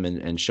veganism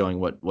and showing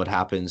what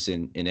happens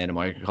in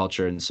animal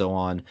agriculture and so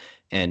on,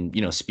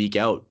 and speak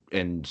out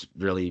and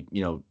really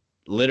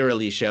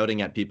literally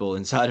shouting at people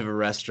inside of a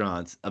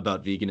restaurant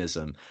about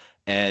veganism.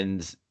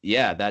 And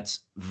yeah,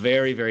 that's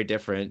very, very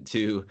different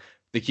to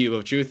the Cube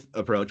of Truth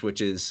approach, which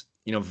is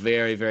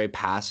very, very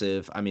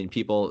passive. I mean,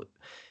 people,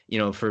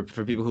 for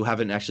people who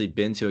haven't actually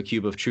been to a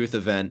Cube of Truth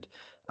event,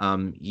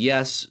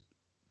 yes,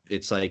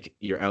 it's like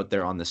you're out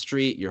there on the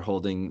street, you're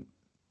holding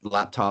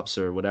laptops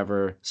or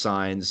whatever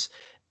signs,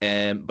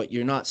 but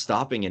you're not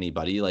stopping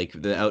anybody. Like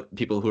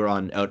people who are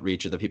on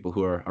outreach are the people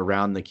who are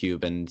around the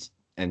cube and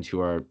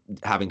who are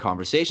having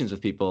conversations with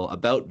people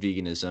about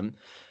veganism.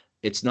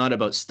 It's not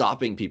about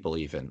stopping people.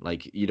 Even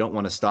like you don't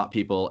want to stop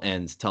people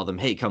and tell them,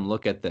 hey, come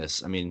look at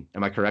this. I mean,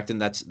 am I correct? And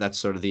that's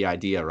sort of the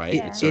idea, right?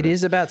 Yeah. It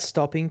is about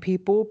stopping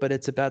people, but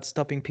it's about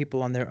stopping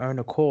people on their own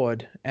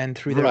accord and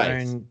through their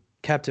own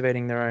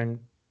captivating their own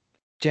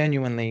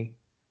genuinely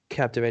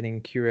captivating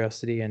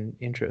curiosity and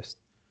interest.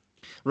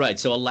 Right.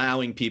 So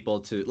allowing people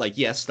to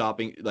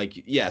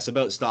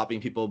about stopping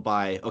people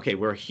by, okay,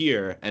 we're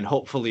here, and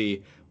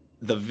hopefully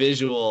the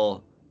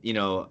visual,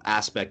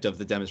 aspect of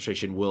the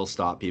demonstration will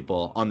stop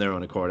people on their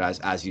own accord,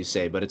 as you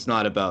say, but it's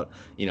not about,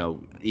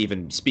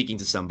 even speaking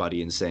to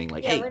somebody and saying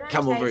like, hey,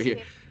 come over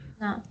here.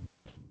 No.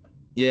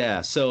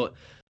 Yeah. So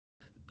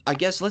I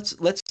guess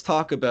let's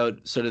talk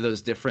about sort of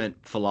those different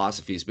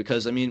philosophies,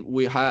 because I mean,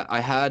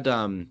 I had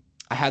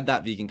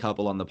that vegan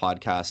couple on the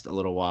podcast a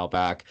little while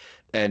back,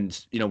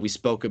 and we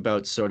spoke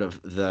about sort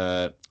of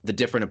the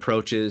different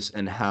approaches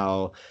and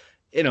how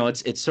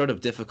it's sort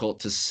of difficult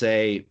to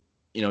say,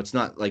 it's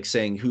not like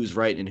saying who's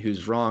right and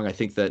who's wrong. I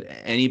think that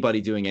anybody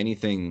doing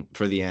anything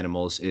for the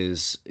animals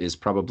is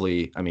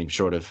probably, I mean,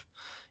 short of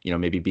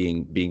maybe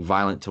being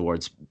violent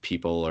towards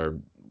people, or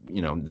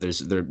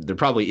there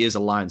probably is a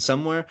line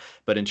somewhere,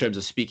 but in terms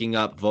of speaking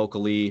up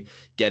vocally,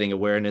 getting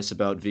awareness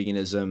about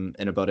veganism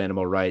and about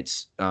animal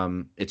rights,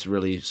 it's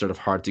really sort of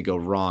hard to go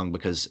wrong,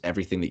 because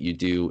everything that you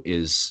do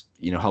is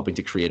helping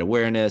to create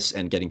awareness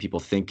and getting people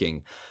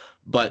thinking.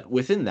 But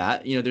within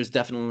that,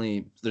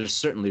 there's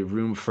certainly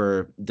room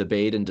for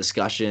debate and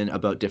discussion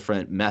about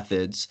different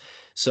methods.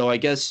 So I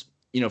guess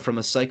from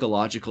a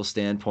psychological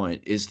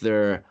standpoint, is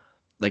there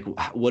like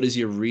what is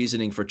your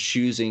reasoning for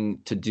choosing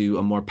to do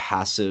a more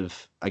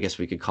passive, I guess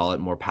we could call it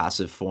more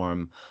passive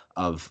form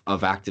of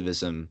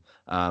activism?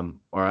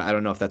 Or I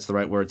don't know if that's the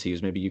right word to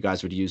use. Maybe you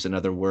guys would use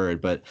another word,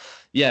 but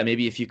yeah,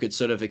 maybe if you could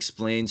sort of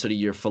explain sort of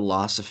your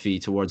philosophy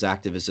towards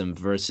activism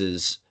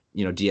versus,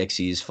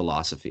 DXE's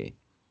philosophy.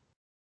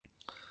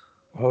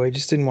 Oh, he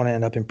just didn't want to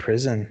end up in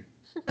prison.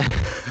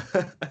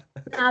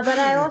 No, but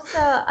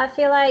I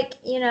feel like,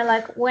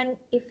 like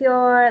if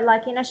you're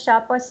like in a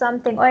shop or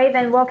something, or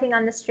even walking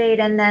on the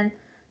street and then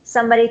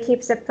somebody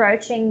keeps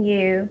approaching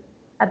you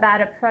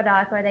about a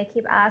product, or they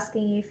keep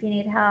asking you if you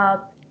need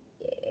help,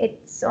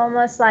 it's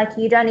almost like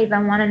you don't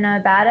even want to know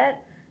about it.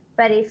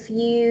 But if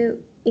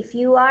you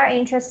are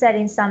interested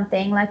in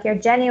something, like you're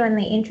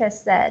genuinely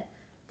interested,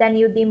 then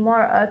you'd be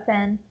more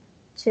open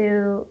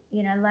to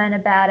learn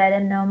about it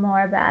and know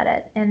more about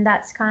it. And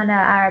that's kind of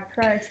our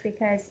approach,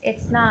 because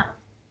it's not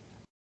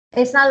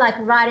like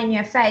right in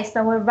your face,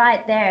 but we're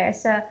right there.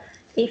 So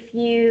if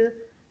you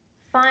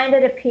find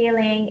it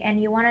appealing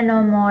and you want to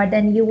know more,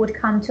 then you would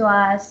come to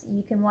us.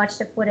 You can watch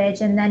the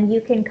footage, and then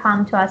you can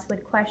come to us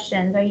with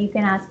questions, or you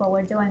can ask what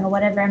we're doing or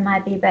whatever it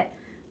might be. But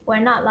we're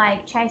not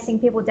like chasing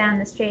people down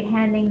the street,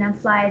 handing them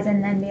flyers,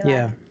 and then be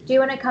like, do you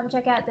want to come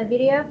check out the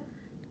video?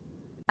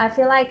 I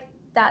feel like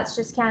that's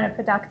just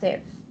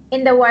counterproductive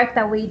in the work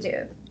that we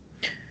do.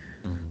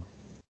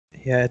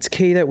 Yeah, it's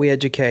key that we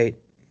educate.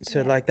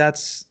 So like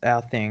that's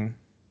our thing,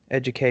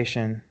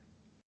 education.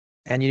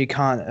 And you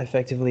can't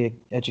effectively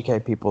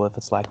educate people if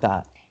it's like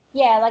that.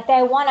 Yeah, like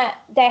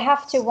they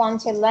have to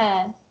want to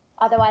learn.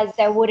 Otherwise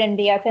they wouldn't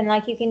be open.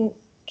 Like you can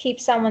keep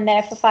someone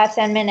there for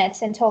 5-10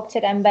 minutes and talk to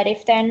them, but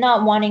if they're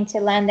not wanting to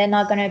learn, they're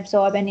not going to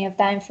absorb any of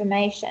that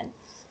information.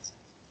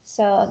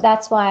 So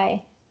that's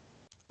why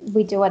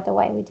we do it the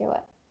way we do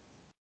it.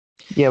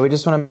 Yeah, we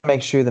just want to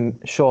make sure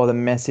the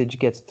message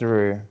gets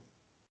through.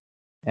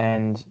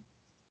 And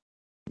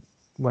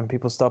when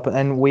people stop,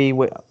 and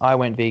I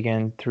went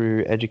vegan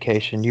through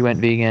education. You went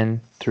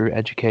vegan through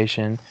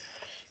education.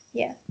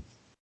 Yeah.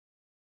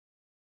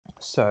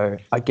 So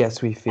I guess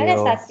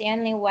that's the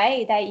only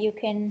way that you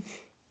can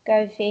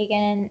go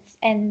vegan,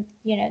 and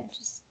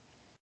just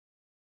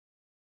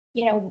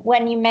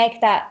when you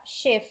make that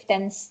shift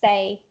and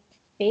stay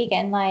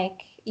vegan,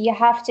 like you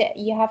have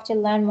to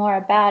learn more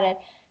about it,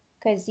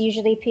 because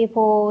usually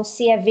people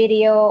see a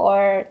video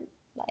or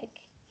like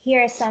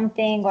hear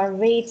something or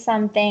read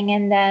something,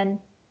 and then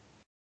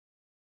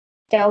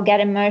they'll get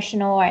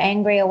emotional or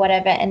angry or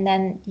whatever, and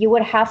then you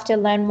would have to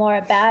learn more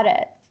about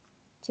it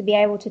to be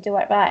able to do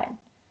it right.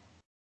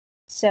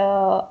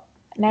 So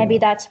maybe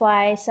that's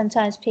why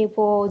sometimes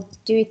people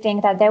do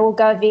think that they will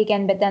go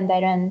vegan, but then they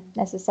don't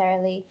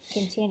necessarily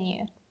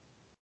continue,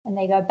 and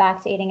they go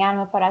back to eating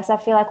animal products. I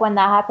feel like when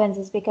that happens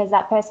is because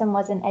that person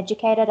wasn't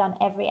educated on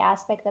every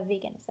aspect of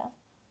veganism.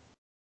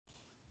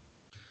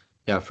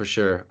 Yeah, for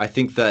sure. I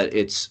think that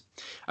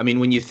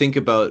when you think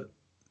about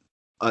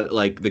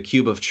like the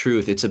cube of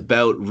truth, it's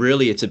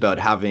about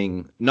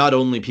having not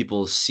only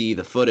people see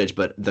the footage,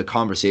 but the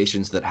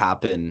conversations that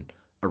happen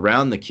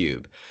around the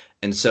cube.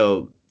 And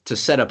so to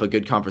set up a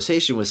good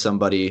conversation with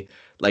somebody,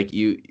 like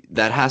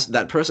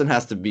that person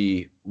has to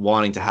be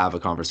wanting to have a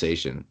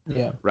conversation,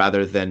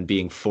 rather than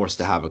being forced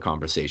to have a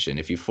conversation.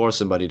 If you force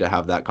somebody to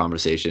have that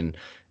conversation,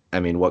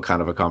 what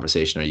kind of a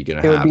conversation are you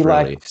going to have? It would be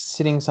really? like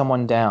sitting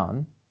someone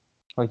down,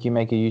 like you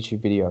make a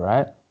YouTube video,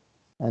 right?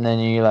 And then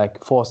you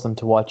like force them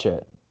to watch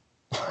it.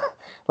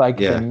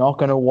 They're not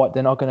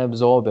gonna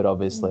absorb it,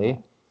 obviously.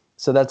 Mm-hmm.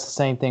 So that's the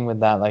same thing with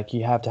that. Like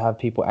you have to have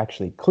people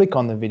actually click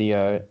on the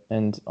video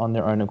and on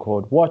their own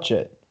accord watch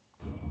it.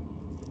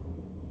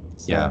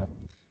 So.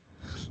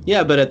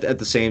 Yeah, but at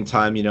the same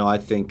time, I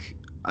think,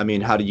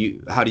 how do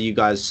you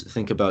guys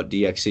think about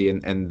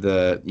DXE and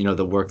the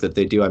the work that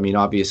they do?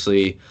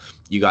 Obviously,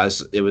 you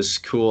guys, it was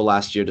cool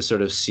last year to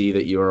sort of see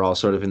that you were all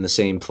sort of in the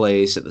same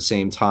place at the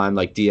same time,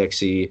 like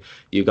DXE,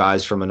 you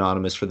guys from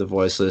Anonymous for the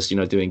Voiceless,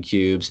 doing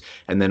cubes,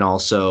 and then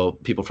also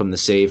people from the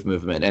Save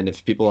movement. And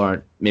if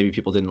maybe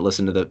people didn't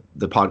listen to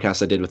the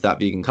podcast I did with that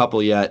vegan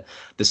couple yet,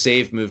 the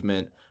Save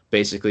movement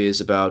basically is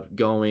about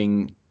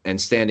going and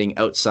standing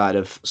outside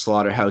of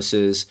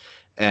slaughterhouses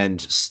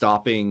and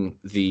stopping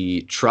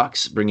the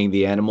trucks bringing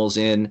the animals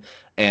in,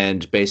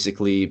 and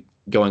basically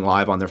going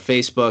live on their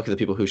Facebook, the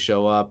people who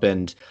show up,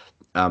 and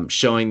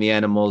showing the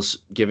animals,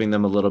 giving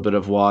them a little bit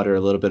of water, a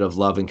little bit of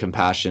love and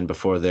compassion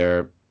before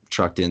they're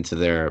trucked into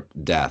their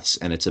deaths.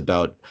 And it's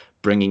about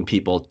bringing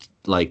people,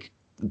 like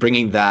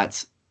bringing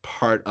that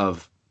part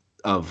of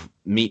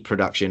meat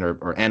production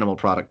or animal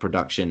product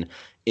production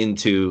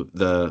into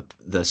the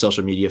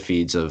social media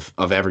feeds of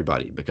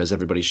everybody, because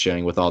everybody's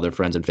sharing with all their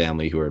friends and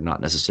family who are not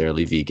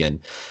necessarily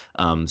vegan.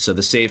 So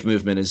the Save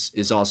movement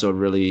is also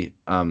really,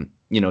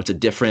 it's a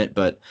different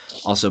but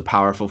also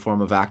powerful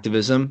form of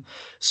activism.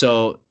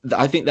 So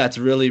I think that's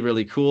really,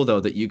 really cool,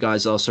 though, that you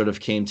guys all sort of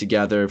came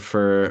together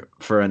for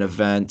an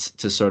event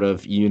to sort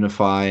of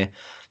unify.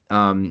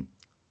 And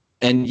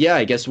yeah,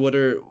 I guess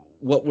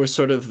what were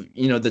sort of,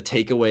 the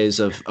takeaways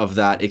of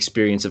that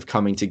experience of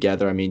coming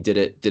together? Did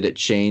it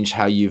change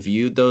how you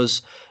viewed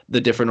those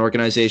the different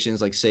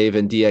organizations like Save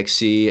and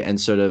DXC, and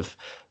sort of,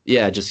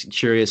 yeah, just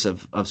curious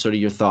of sort of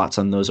your thoughts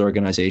on those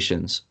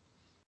organizations.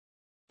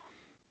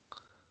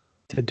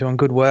 They're doing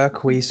good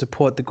work. We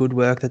support the good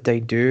work that they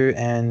do,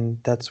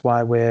 and that's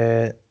why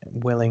we're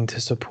willing to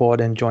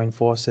support and join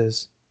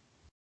forces.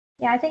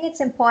 Yeah, I think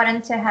it's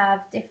important to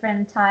have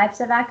different types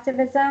of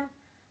activism.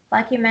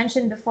 Like you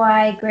mentioned before,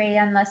 I agree,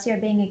 unless you're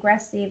being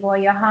aggressive or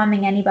you're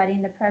harming anybody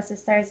in the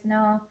process, there's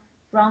no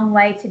wrong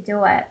way to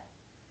do it.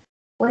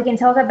 We can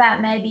talk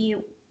about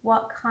maybe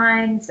what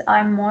kinds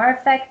are more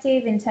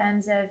effective in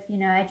terms of,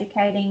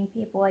 educating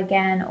people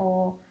again,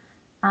 or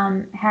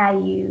how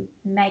you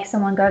make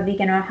someone go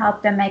vegan or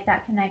help them make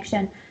that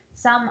connection.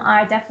 Some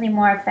are definitely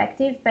more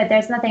effective, but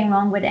there's nothing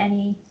wrong with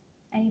any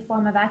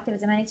form of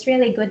activism. And it's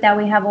really good that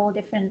we have all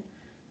different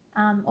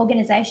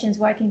organizations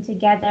working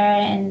together.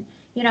 And,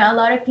 a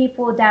lot of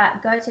people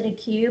that go to the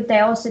Cube, they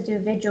also do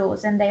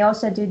vigils, and they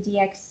also do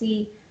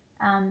DXC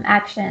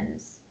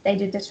actions. They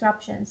do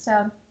disruptions.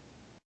 So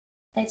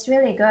it's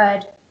really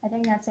good. I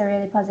think that's a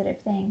really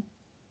positive thing.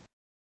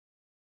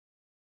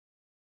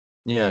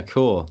 Yeah,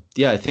 cool.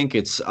 Yeah, I think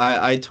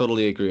I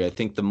totally agree. I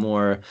think the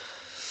more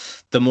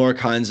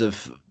kinds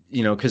of,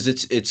 because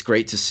it's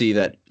great to see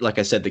that, like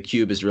I said, the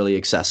Cube is really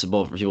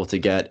accessible for people to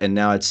get, and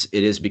now it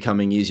is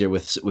becoming easier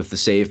with the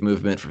Save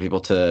movement for people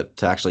to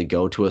actually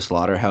go to a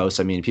slaughterhouse.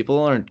 I mean,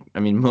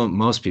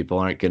 most people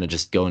aren't going to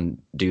just go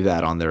and do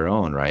that on their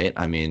own, right?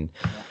 I mean,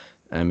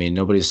 well,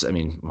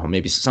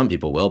 maybe some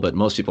people will, but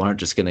most people aren't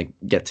just going to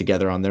get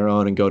together on their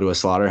own and go to a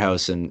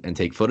slaughterhouse and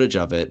take footage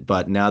of it.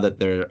 But now that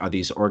there are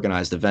these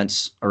organized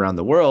events around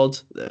the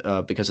world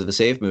because of the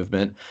Save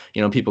movement,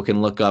 people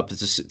can look up to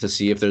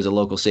see if there's a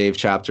local Save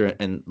chapter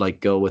and like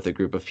go with a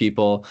group of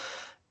people.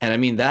 And I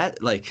mean,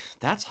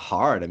 that's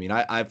hard. I mean,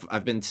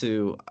 I've been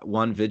to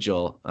one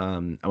vigil.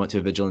 I went to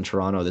a vigil in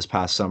Toronto this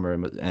past summer,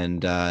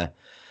 and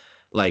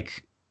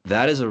like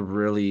that is a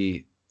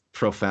really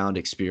profound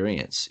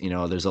experience.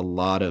 There's a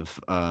lot of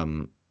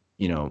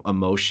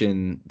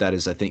emotion that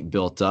is, I think,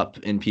 built up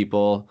in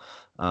people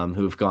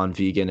who've gone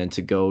vegan, and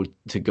to go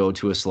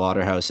to a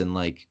slaughterhouse and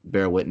like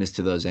bear witness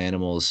to those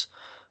animals.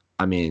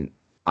 I mean,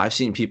 I've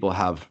seen people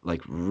have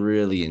like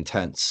really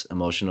intense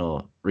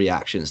emotional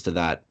reactions to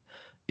that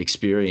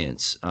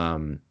experience.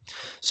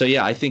 So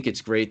yeah, I think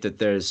it's great that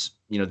there's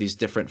these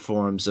different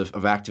forms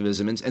of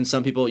activism, and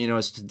some people,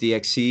 as to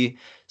DXC,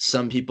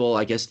 some people,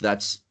 I guess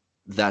that's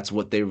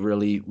what they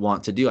really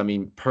want to do. I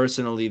mean,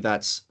 personally,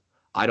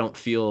 I don't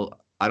feel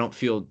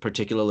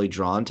particularly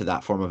drawn to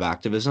that form of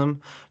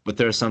activism, but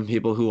there are some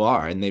people who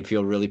are, and they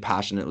feel really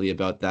passionately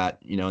about that,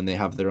 and they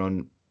have their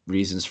own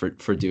reasons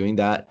for doing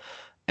that.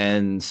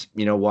 And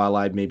while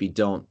I maybe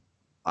don't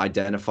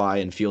identify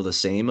and feel the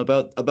same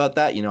about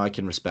that, I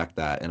can respect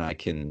that, and I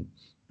can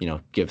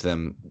give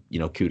them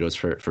kudos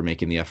for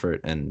making the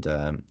effort and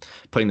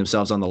putting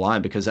themselves on the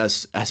line, because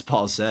as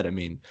Paul said, I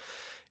mean,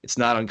 it's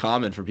not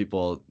uncommon for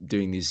people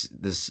doing these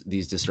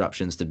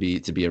disruptions to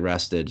be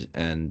arrested,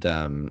 and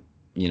to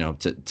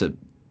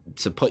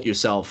put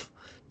yourself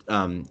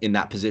in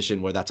that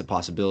position where that's a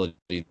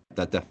possibility,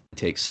 that definitely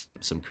takes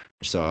some courage.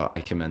 So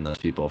I commend those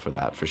people for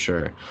that, for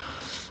sure.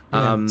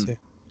 Yeah, me too.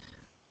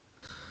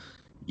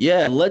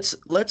 Yeah,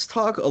 let's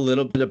talk a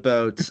little bit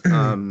about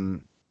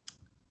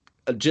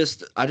I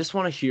just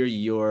want to hear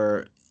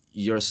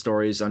your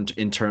stories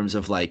in terms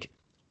of like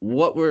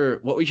what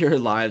were your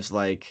lives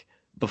like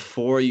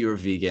before you were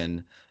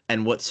vegan,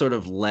 and what sort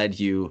of led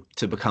you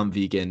to become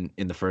vegan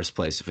in the first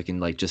place, if we can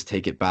like just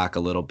take it back a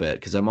little bit,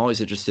 because I'm always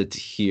interested to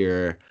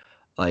hear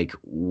like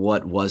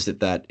what was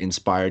it that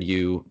inspired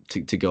you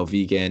to go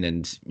vegan,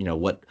 and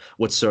what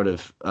sort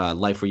of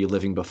life were you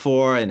living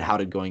before, and how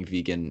did going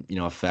vegan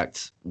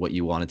affect what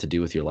you wanted to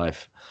do with your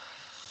life?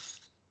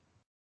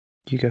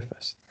 You go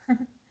first.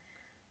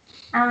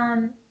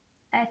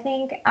 I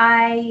think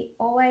I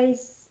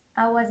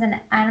was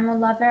an animal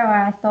lover, or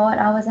I thought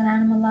I was an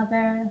animal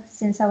lover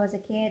since I was a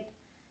kid.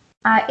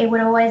 It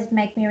would always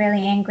make me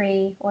really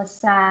angry or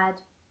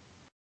sad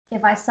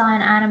if I saw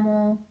an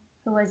animal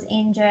who was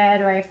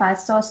injured, or if I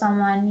saw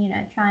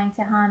someone, trying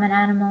to harm an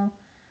animal.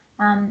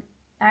 I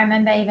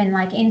remember even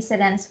like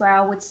incidents where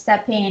I would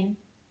step in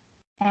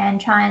and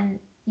try and,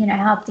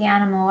 help the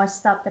animal or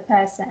stop the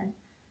person.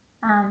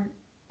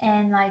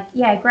 And like,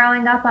 yeah,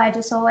 growing up, I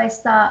just always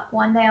thought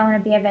one day I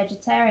want to be a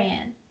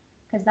vegetarian,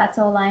 because that's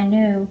all I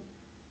knew.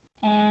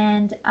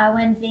 And I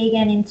went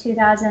vegan in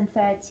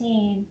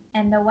 2013,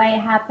 and the way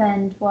it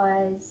happened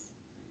was,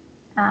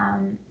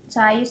 so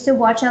I used to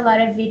watch a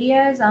lot of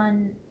videos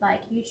on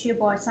like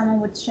YouTube, or someone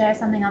would share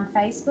something on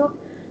Facebook,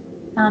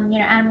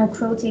 animal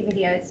cruelty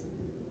videos.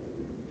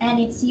 And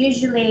it's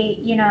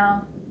usually,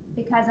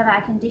 because of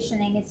our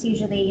conditioning, it's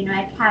usually,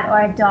 a cat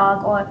or a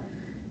dog, or,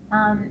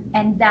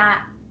 and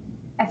that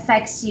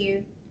affects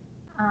you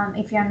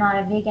if you're not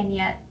a vegan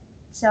yet.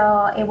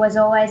 So it was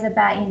always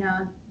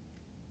about,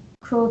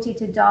 cruelty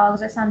to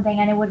dogs or something,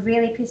 and it would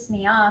really piss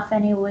me off,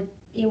 and it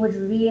would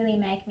really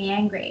make me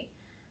angry.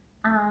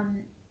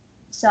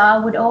 So I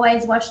would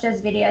always watch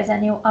those videos,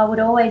 and I would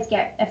always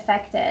get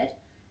affected.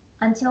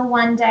 until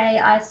one day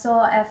I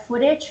saw a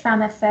footage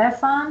from a fur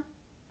farm.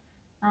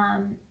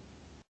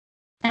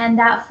 And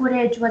that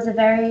footage was a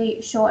very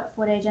short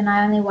footage, and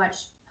I only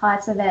watched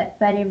parts of it,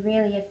 but it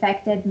really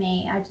affected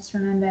me. I just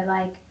remember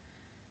like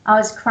I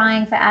was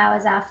crying for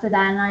hours after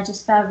that, and I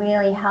just felt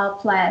really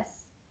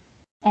helpless.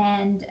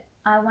 And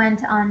I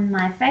went on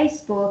my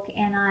Facebook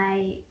and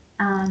I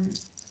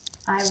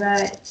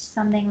wrote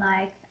something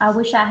like, I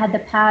wish I had the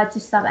power to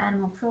stop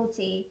animal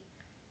cruelty.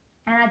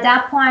 And at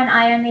that point,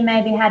 I only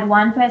maybe had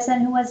one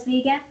person who was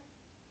vegan.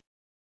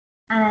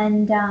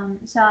 And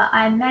so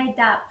I made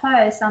that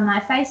post on my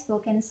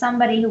Facebook, and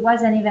somebody who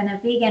wasn't even a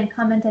vegan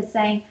commented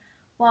saying,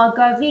 well,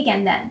 go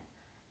vegan then.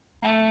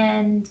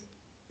 And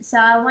so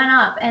I went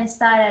up and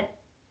started,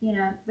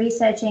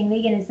 researching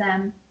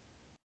veganism.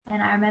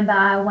 And I remember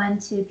I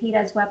went to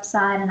Peter's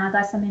website and I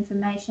got some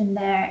information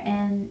there,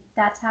 and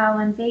that's how I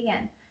went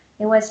vegan.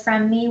 It was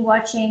from me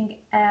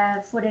watching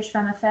footage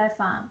from a fur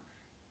farm.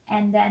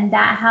 And then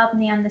that helped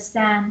me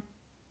understand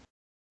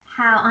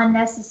how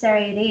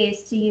unnecessary it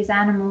is to use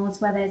animals,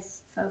 whether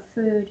it's for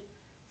food,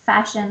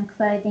 fashion,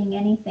 clothing,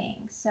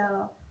 anything.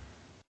 So,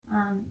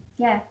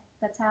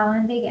 that's how I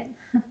went vegan.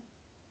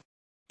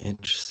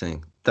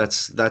 Interesting.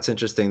 That's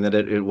interesting that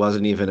it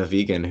wasn't even a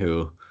vegan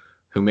who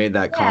made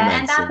that comment. Yeah,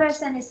 and that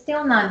person is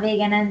still not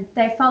vegan, and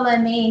they follow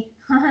me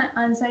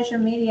on social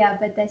media,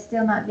 but they're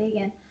still not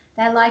vegan.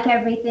 They like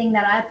everything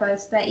that I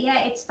post. But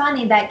yeah, it's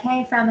funny, that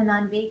came from a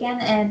non-vegan,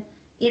 and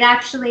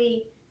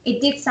it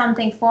did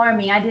something for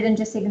me. I didn't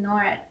just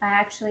ignore it. I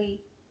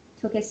actually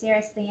took it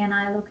seriously and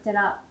I looked it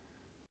up.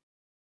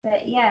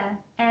 But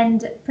yeah,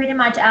 and pretty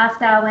much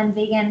after I went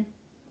vegan,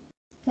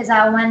 because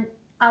I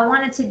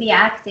wanted to be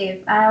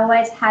active. I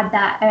always had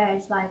that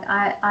urge. Like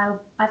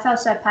I felt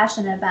so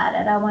passionate about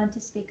it. I wanted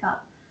to speak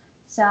up.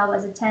 So I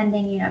was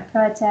attending,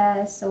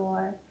 protests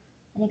or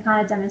any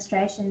kind of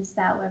demonstrations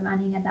that were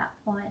running at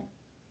that point,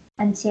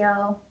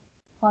 until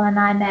Paul and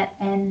I met,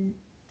 and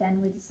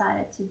then we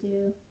decided to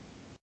do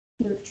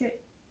Youth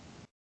Truth.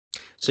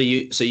 So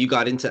you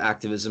got into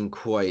activism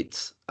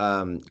quite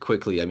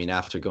quickly. I mean,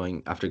 after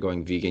going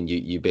vegan,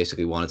 you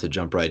basically wanted to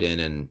jump right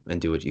in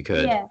and do what you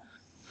could.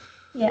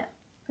 Yeah,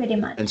 pretty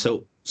much. And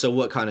so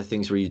what kind of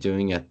things were you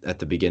doing at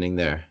the beginning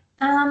there?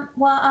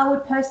 Well, I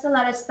would post a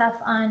lot of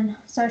stuff on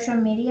social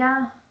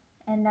media,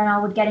 and then I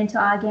would get into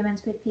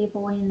arguments with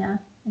people in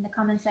the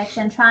comment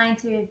section, trying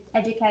to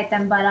educate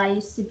them, but I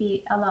used to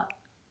be a lot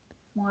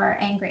more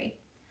angry.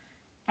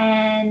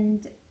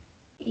 And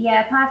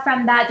yeah, apart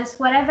from that, just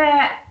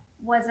whatever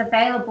was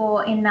available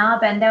in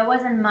Melbourne, there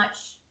wasn't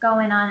much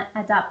going on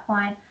at that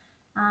point.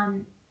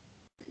 A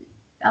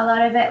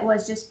lot of it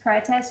was just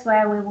protests,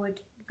 where we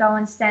would go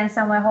and stand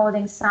somewhere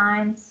holding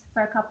signs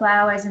for a couple of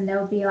hours, and there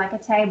would be like a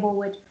table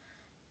with,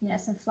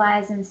 some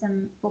flyers and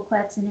some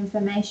booklets and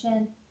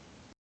information.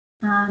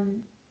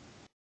 I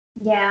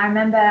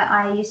remember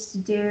I used to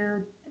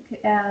do,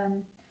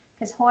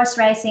 because horse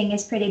racing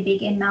is pretty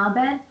big in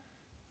Melbourne,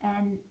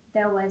 and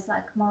there was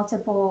like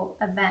multiple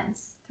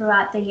events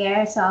throughout the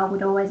year, so I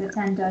would always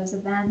attend those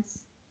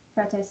events,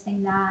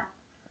 protesting that,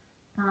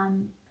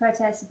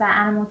 protests about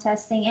animal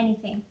testing,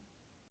 anything,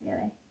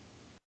 really.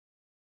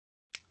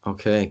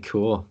 Okay,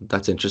 cool.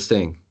 That's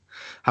interesting.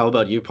 How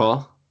about you,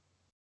 Paul?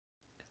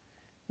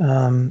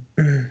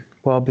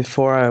 Well,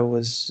 before I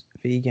was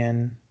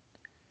vegan,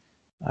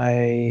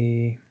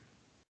 I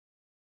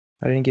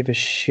didn't give a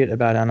shit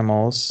about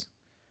animals,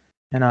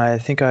 and I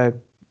think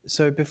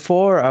so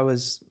before I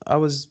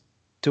was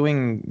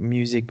doing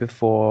music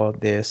before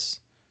this,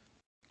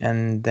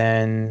 and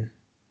then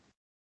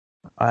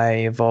I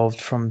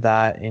evolved from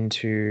that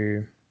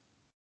into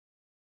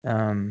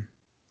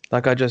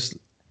like I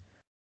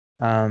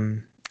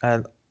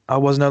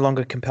was no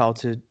longer compelled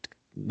to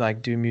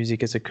like do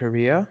music as a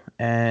career,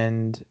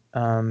 and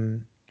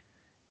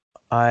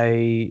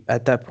I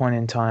at that point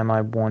in time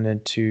I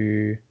wanted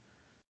to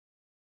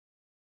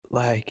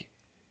like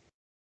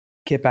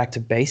get back to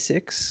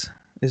basics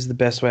is the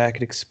best way I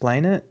could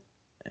explain it.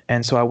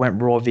 And so I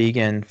went raw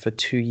vegan for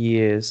 2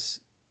 years,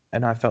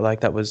 and I felt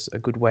like that was a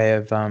good way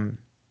of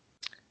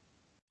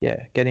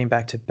getting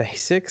back to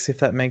basics, if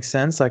that makes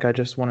sense. Like I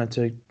just wanted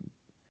to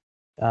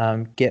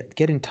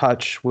get in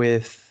touch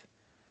with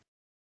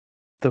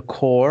the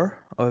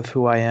core of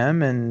who I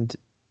am and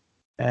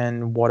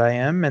what I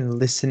am, and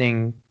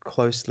listening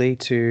closely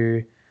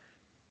to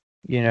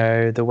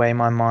the way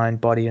my mind,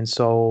 body and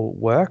soul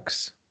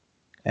works.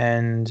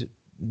 And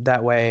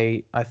that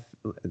way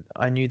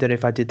I knew that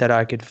if I did that,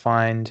 I could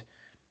find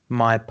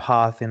my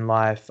path in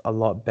life a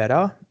lot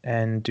better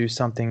and do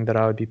something that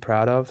I would be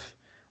proud of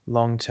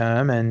long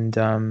term,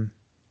 and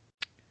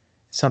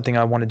something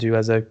I want to do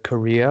as a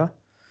career.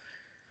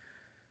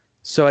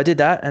 So I did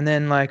that, and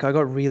then like I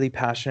got really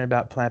passionate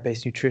about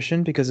plant-based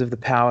nutrition because of the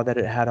power that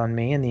it had on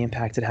me and the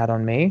impact it had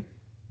on me.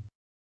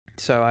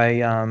 So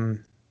I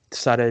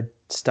started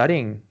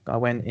studying. I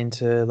went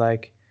into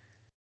like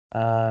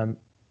I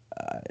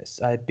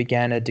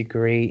began a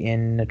degree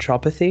in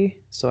naturopathy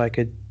so I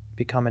could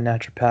become a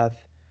naturopath,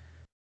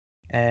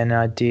 and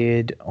I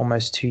did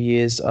almost 2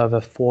 years of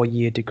a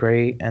 4-year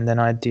degree, and then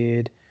I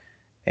did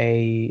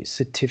a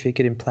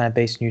certificate in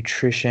plant-based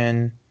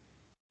nutrition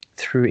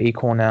through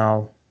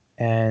eCornell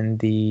and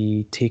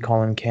the T.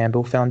 Colin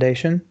Campbell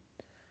Foundation.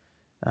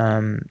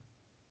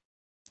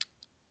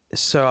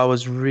 So I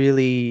was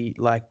really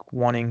like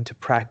wanting to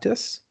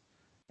practice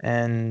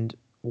and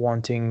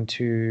wanting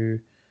to,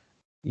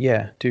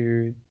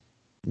 do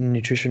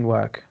nutrition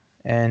work.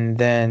 And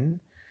then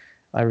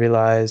I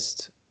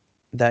realized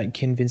that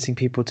convincing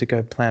people to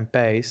go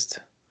plant-based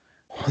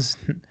was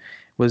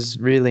was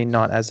really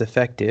not as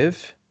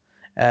effective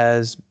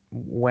as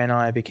when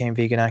I became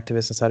vegan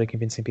activist and started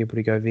convincing people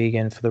to go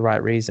vegan for the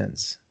right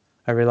reasons.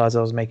 I realized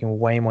I was making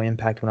way more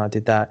impact when I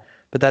did that.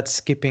 But that's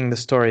skipping the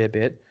story a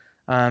bit.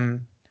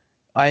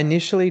 I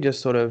initially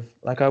just sort of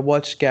like I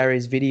watched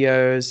Gary's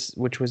videos,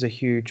 which was a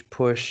huge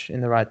push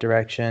in the right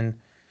direction.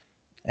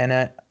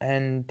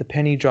 And the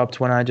penny dropped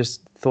when I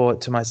just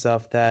thought to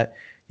myself that,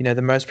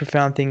 the most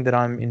profound thing that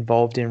I'm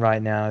involved in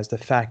right now is the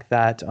fact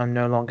that I'm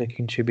no longer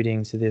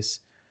contributing to this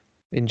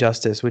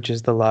injustice, which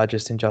is the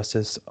largest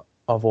injustice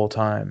of all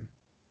time,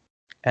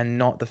 and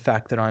not the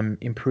fact that I'm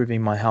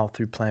improving my health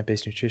through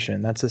plant-based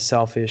nutrition. That's a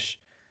selfish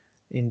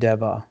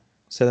endeavor.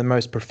 So the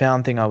most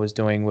profound thing I was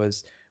doing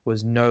was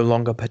no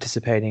longer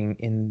participating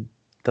in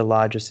the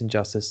largest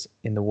injustice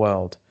in the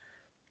world.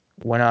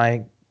 When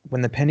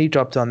the penny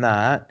dropped on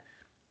that,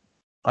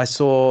 I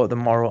saw the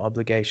moral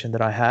obligation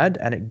that I had,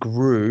 and it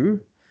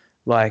grew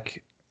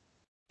like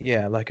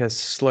a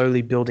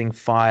slowly building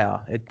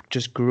fire. It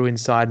just grew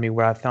inside me,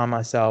 where I found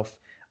myself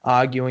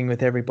arguing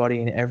with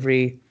everybody in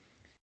every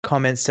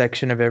comment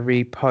section of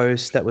every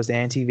post that was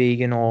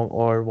anti-vegan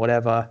or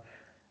whatever,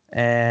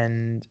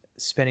 and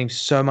spending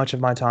so much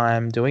of my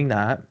time doing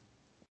that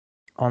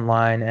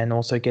online, and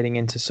also getting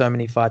into so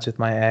many fights with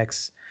my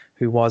ex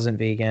who wasn't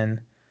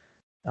vegan.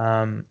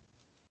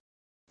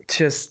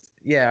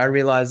 I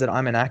realized that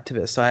I'm an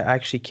activist. I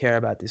actually care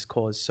about this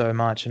cause so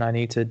much, and I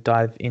need to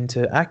dive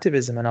into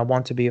activism, and I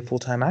want to be a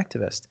full-time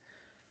activist.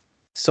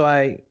 So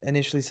I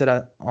initially set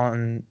out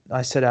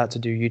to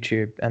do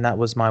YouTube, and that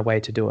was my way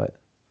to do it.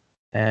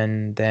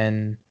 And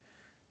then,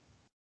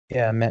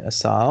 I met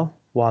Asal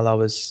while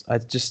I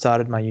just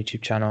started my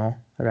YouTube channel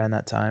around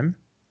that time.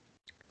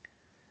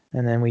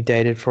 And then we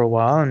dated for a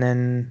while, and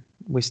then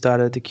we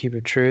started The Cube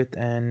of Truth,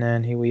 and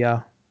then here we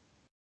are.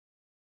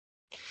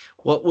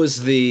 What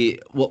was the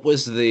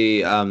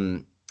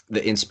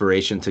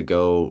inspiration to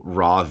go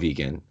raw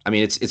vegan? I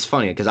mean, it's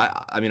funny because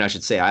I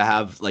should say I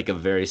have like a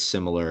very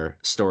similar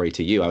story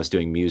to you. I was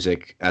doing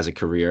music as a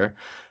career,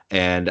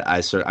 and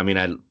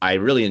I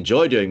really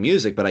enjoy doing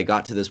music, but I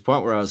got to this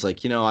point where I was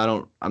like,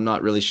 I'm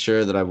not really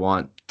sure that I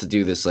want to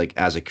do this like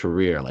as a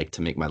career, like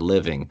to make my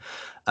living.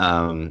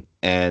 And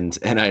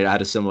I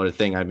had a similar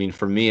thing. I mean,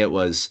 for me, it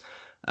was,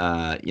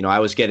 I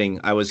was getting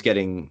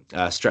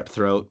strep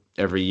throat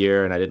every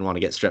year, and I didn't want to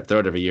get strep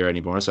throat every year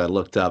anymore. So I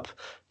looked up,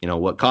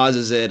 what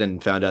causes it,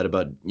 and found out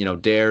about,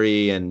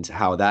 dairy and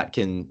how that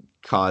can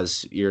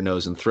cause ear,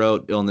 nose, and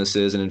throat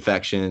illnesses and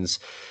infections.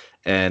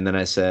 And then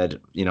I said,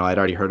 I'd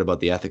already heard about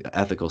the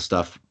ethical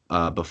stuff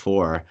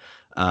before.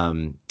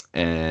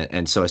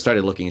 And so I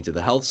started looking into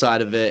the health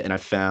side of it, and I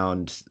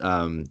found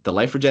the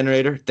Life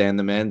Regenerator, Dan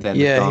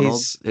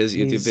McDonald, his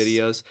YouTube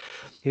videos.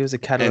 He was a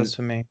catalyst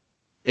for me.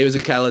 It was a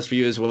catalyst for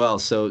you as well.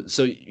 So was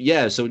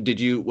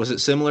it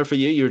similar for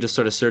you? You were just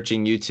sort of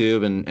searching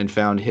YouTube and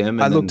found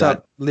him? And I looked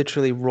up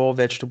literally raw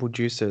vegetable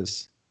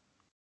juices.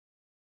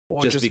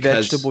 Or just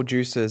vegetable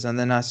juices. And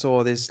then I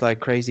saw this like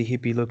crazy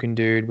hippie looking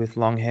dude with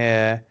long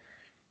hair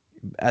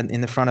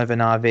in the front of an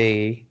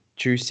RV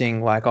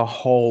juicing like a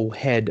whole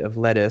head of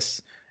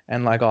lettuce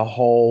and like a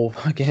whole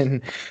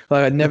fucking,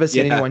 like I'd never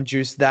seen anyone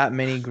juice that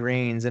many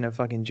greens in a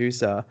fucking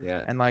juicer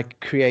and like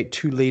create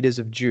 2 liters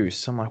of juice.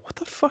 So I'm like, what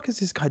the fuck is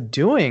this guy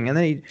doing? And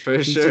then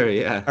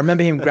I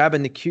remember him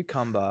grabbing the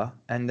cucumber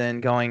and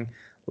then going,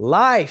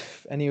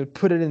 life, and he would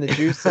put it in the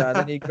juicer, and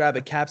then he'd grab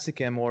a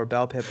capsicum or a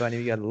bell pepper and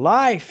he'd go,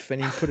 life,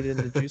 and he'd put it in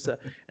the juicer.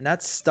 And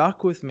that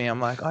stuck with me. I'm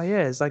like, oh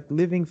yeah, it's like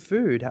living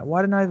food.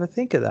 Why didn't I ever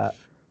think of that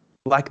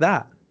like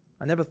that?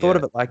 I never thought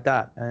of it like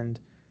that. And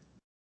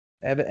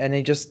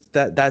he just,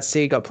 that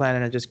seed got planted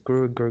and it just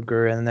grew and grew and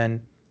grew. And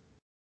then,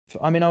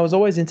 I mean, I was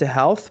always into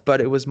health,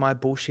 but it was my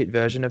bullshit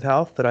version of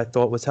health that I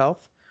thought was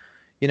health.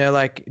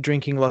 Like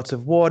drinking lots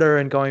of water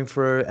and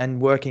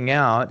and working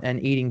out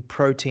and eating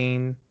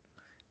protein,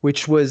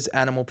 which was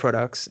animal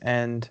products.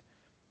 And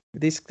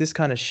this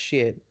kind of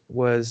shit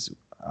was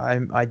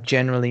I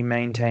generally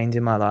maintained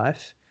in my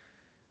life.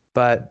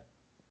 But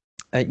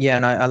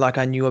and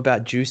I knew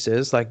about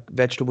juices, like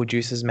vegetable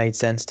juices made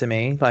sense to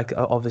me. Like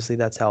obviously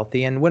that's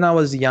healthy. And when I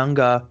was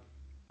younger,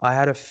 I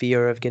had a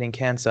fear of getting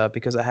cancer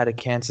because I had a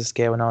cancer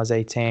scare when I was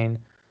 18.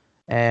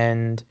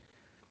 And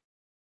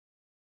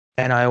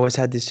I always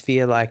had this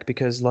fear, like,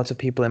 because lots of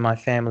people in my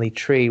family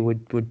tree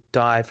would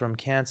die from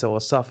cancer or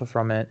suffer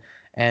from it.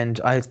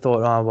 And I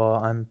thought, oh,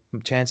 well,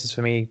 chances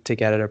for me to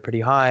get it are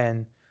pretty high.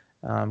 And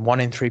 1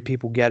 in 3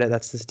 people get it.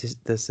 That's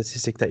the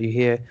statistic that you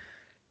hear.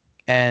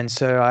 And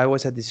so I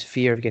always had this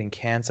fear of getting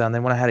cancer. And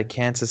then when I had a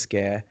cancer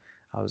scare,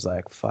 I was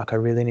like, fuck, I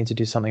really need to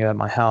do something about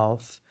my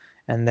health.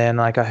 And then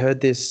like I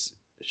heard this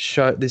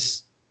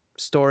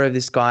story of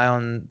this guy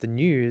on the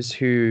news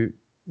who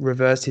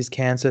reversed his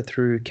cancer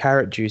through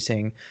carrot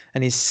juicing,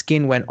 and his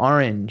skin went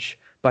orange,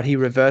 but he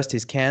reversed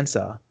his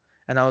cancer.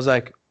 And I was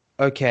like,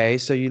 okay,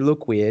 so you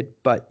look weird,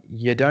 but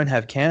you don't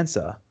have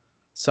cancer.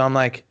 So I'm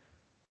like,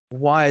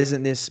 why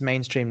isn't this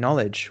mainstream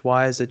knowledge?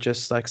 Why is it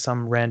just like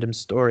some random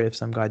story of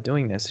some guy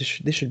doing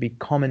this? This should be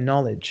common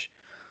knowledge.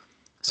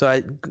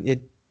 So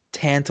it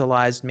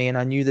tantalized me, and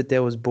I knew that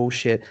there was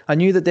bullshit. I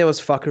knew that there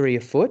was fuckery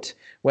afoot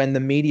when the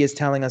media is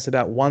telling us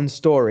about one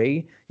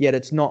story, yet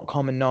it's not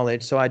common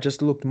knowledge. So I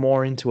just looked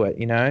more into it,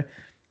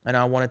 and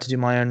I wanted to do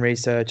my own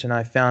research, and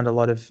I found a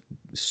lot of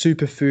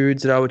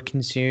superfoods that I would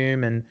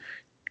consume and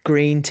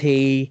green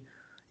tea,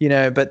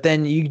 but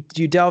then you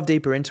delve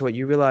deeper into it,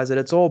 you realize that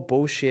it's all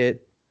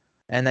bullshit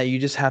and that you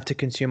just have to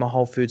consume a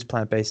whole foods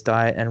plant-based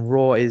diet, and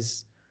raw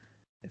is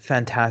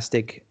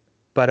fantastic,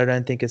 but I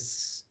don't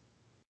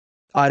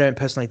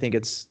personally think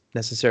it's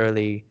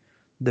necessarily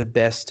the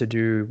best to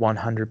do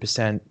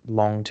 100%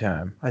 long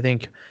term. I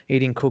think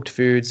eating cooked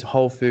foods,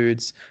 whole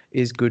foods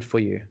is good for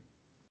you.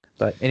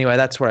 But anyway,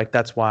 that's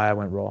why I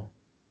went raw.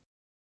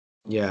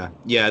 Yeah.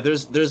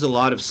 There's a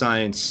lot of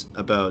science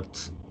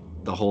about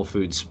the whole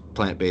foods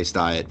plant-based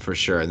diet for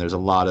sure, and there's a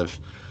lot of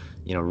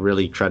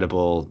really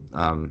credible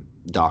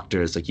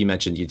doctors. Like you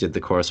mentioned, you did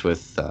the course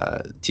with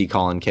T.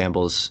 Colin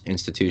Campbell's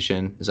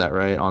institution. Is that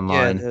right?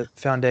 Online? Yeah, the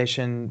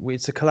foundation.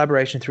 It's a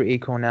collaboration through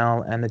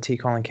eCornell and the T.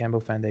 Colin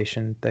Campbell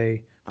Foundation.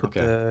 They put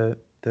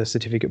the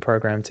certificate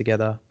program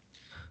together.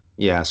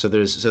 Yeah, so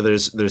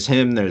there's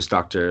him, there's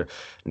Dr.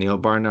 Neil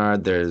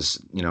Barnard, there's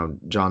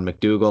John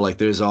McDougall. Like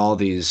there's all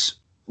these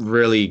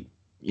really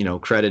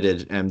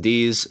credited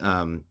MDs,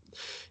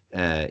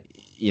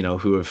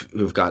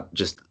 who've got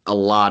just a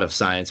lot of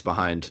science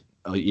behind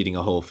eating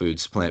a whole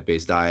foods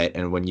plant-based diet.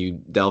 And when you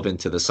delve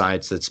into the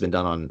science that's been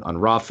done on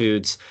raw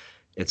foods,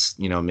 it's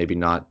maybe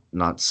not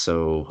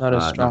so Not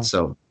as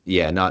strong.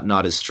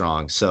 not as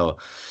strong. So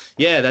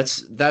yeah,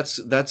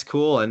 that's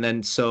cool. And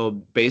then so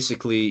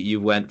basically you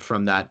went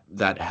from that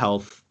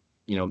health,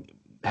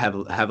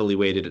 heavily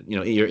weighted,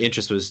 your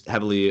interest was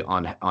heavily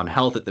on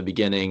health at the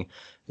beginning.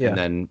 Yeah. And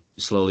then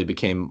slowly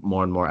became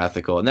more and more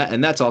ethical.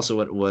 And that's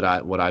also what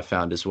I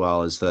found as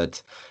well, is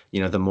that,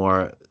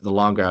 the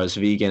longer I was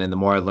vegan and the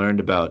more I learned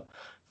about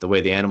the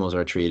way the animals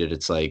are treated,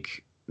 it's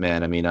like,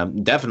 man, I mean,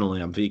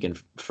 I'm vegan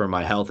for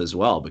my health as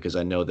well, because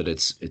I know that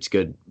it's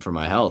good for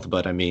my health.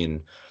 But I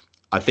mean,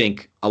 I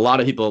think a lot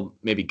of people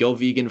maybe go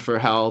vegan for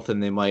health,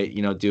 and they might,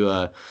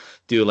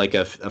 do like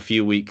a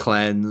few week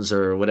cleanse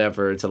or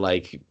whatever to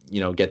like,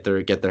 get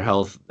their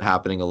health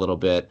happening a little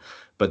bit.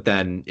 But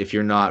then if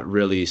you're not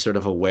really sort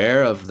of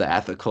aware of the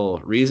ethical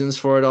reasons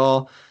for it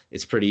all,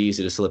 it's pretty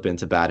easy to slip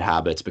into bad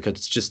habits, because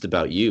it's just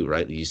about you,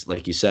 right?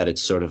 Like you said,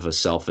 it's sort of a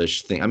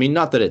selfish thing. I mean,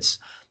 not that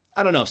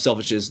I don't know if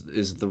selfish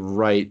is the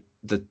right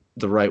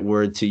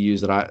word to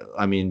use.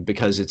 I mean,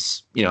 because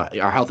it's,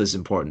 our health is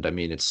important. I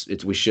mean,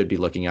 it's we should be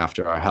looking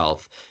after our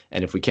health.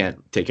 And if we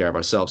can't take care of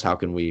ourselves, how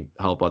can we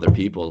help other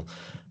people?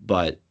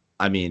 But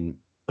I mean,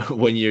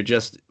 when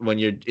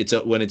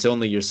it's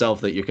only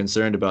yourself that you're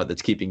concerned about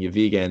that's keeping you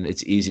vegan,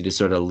 it's easy to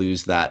sort of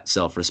lose that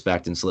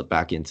self-respect and slip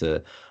back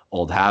into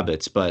old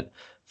habits. But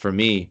for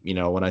me,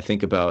 when I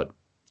think about,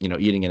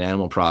 eating an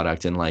animal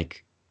product and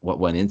like what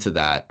went into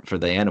that for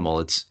the animal,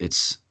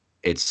 it's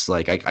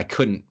like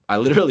I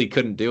literally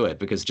couldn't do it,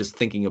 because just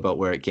thinking about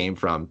where it came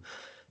from,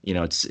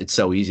 it's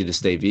so easy to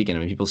stay vegan. I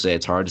mean, people say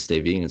it's hard to stay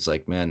vegan. It's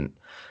like, man,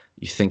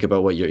 you think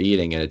about what you're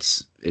eating, and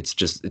it's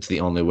the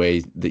only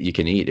way that you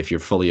can eat if you're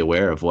fully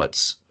aware of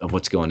what's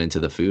going into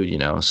the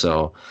food,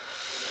 So,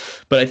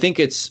 but I think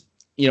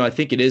I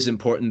think it is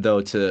important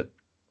though to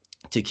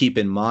keep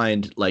in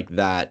mind like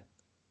that,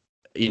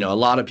 a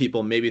lot of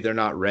people, maybe they're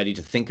not ready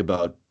to think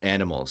about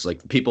animals.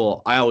 Like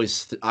people, I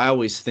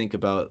always think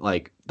about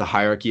like the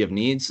hierarchy of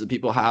needs that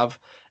people have.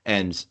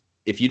 And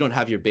if you don't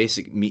have your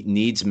basic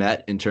needs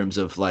met in terms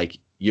of like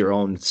your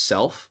own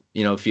self,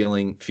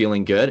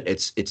 feeling good,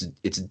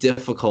 it's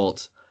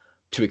difficult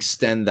to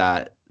extend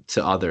that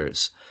to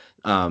others.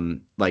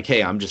 Like,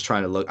 hey, I'm just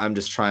trying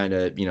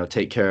to,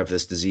 take care of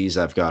this disease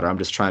I've got, or I'm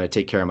just trying to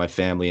take care of my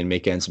family and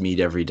make ends meet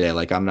every day.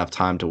 Like I don't have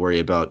time to worry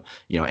about,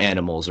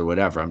 animals or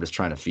whatever. I'm just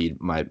trying to feed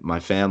my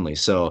family.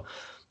 So,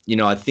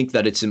 I think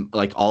that it's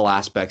like all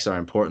aspects are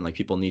important. Like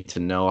people need to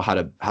know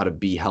how to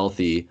be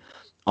healthy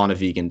on a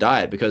vegan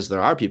diet, because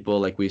there are people,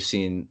 like we've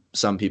seen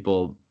some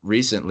people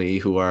recently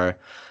who are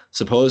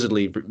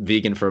supposedly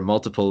vegan for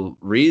multiple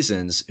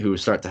reasons, who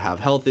start to have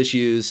health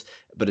issues.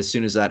 But as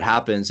soon as that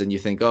happens and you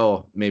think,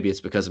 oh, maybe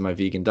it's because of my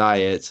vegan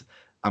diet,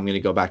 I'm going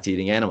to go back to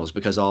eating animals,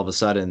 because all of a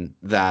sudden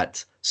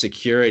that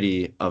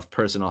security of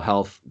personal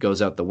health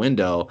goes out the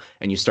window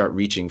and you start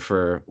reaching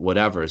for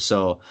whatever.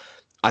 So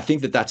I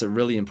think that that's a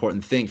really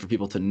important thing for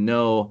people to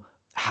know,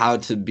 how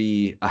to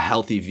be a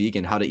healthy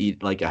vegan, how to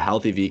eat like a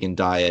healthy vegan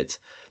diet,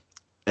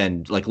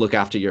 and like look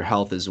after your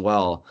health as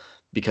well.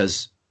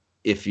 Because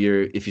if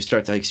you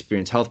start to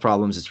experience health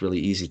problems, it's really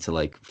easy to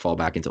like fall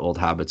back into old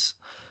habits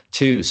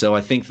too. So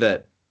I think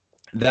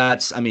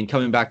that's, I mean,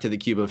 coming back to the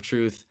Cube of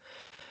Truth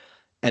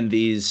and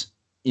these,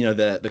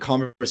 the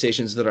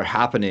conversations that are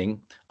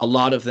happening, a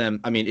lot of them,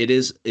 I mean, it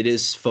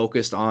is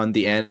focused on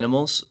the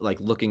animals, like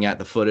looking at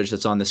the footage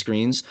that's on the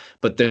screens,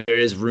 but there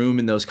is room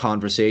in those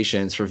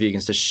conversations for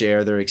vegans to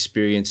share their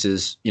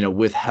experiences,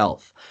 with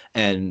health,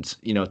 and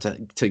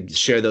to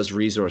share those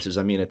resources.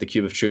 I mean, at the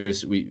Cube of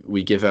Truth,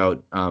 we give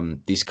out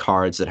these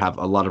cards that have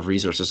a lot of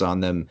resources on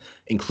them,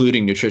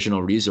 including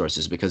nutritional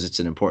resources, because it's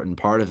an important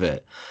part of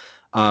it.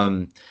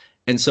 And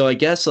so I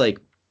guess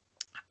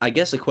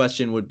a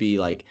question would be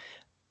like,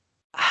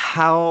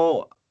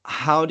 how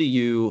do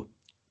you,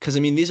 because I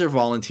mean, these are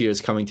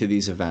volunteers coming to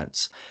these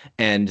events,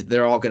 and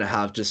they're all going to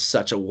have just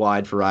such a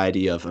wide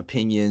variety of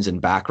opinions and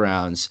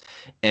backgrounds.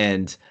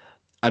 And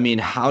I mean,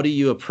 how do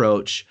you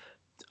approach,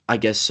 I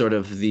guess, sort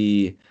of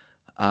the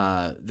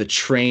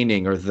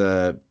training, or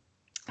the,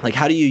 like,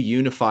 how do you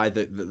unify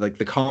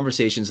the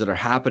conversations that are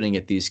happening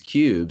at these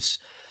cubes?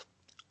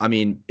 I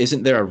mean,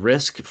 isn't there a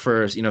risk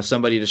for,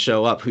 somebody to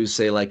show up who's,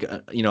 say, like,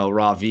 a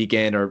raw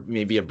vegan, or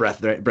maybe a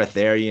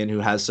breatharian who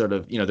has sort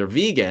of, they're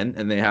vegan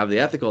and they have the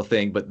ethical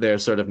thing, but their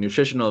sort of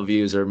nutritional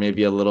views are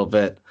maybe a little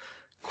bit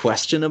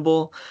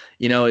questionable?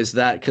 Is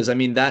that, because I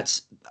mean,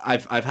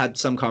 I've had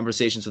some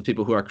conversations with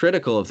people who are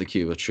critical of the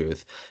Cube of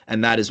Truth,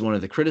 and that is one of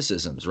the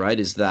criticisms, right?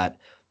 Is that,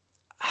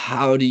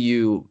 how do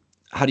you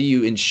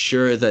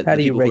ensure that How the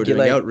do you people who are doing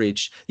regulate?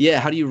 outreach, yeah,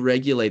 how do you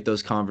regulate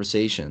those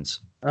conversations?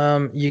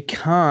 You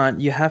can't.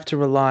 You have to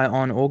rely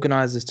on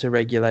organizers to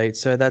regulate.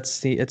 So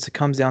it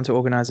comes down to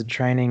organizer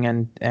training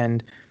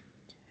and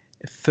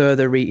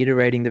further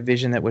reiterating the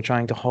vision that we're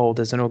trying to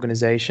hold as an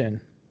organization.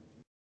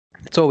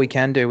 That's all we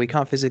can do. We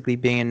can't physically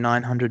be in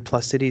 900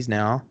 plus cities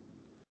now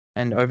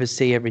and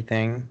oversee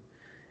everything.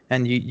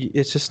 And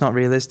it's just not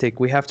realistic.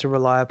 We have to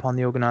rely upon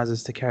the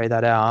organizers to carry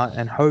that out,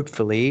 and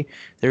hopefully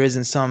there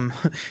isn't some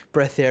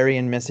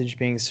breatharian message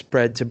being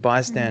spread to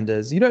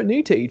bystanders. You don't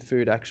need to eat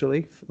food,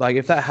 actually. Like,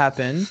 if that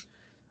happened,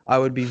 I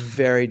would be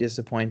very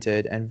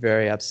disappointed and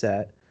very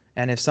upset.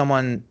 And if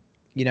someone,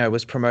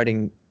 was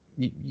promoting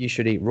you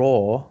should eat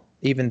raw,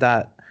 even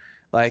that,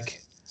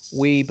 like,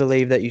 we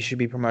believe that you should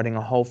be promoting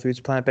a whole foods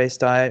plant-based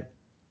diet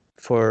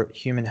for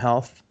human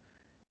health,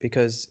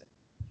 because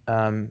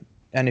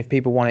and if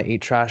people want to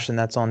eat trash, then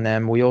that's on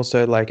them. We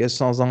also, like, as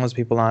long as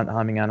people aren't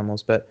harming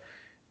animals. But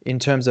in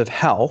terms of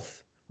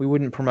health, we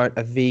wouldn't promote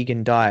a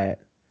vegan diet.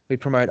 We'd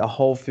promote a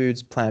whole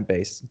foods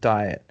plant-based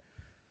diet.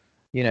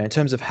 In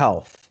terms of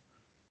health,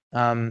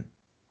 that's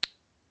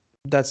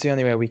the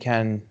only way we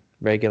can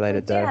regulate We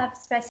it, do though. have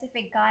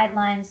specific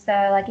guidelines,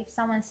 though. Like, if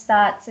someone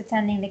starts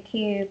attending the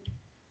Cube,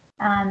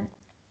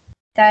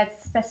 there's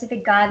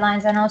specific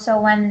guidelines, and also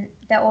when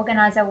the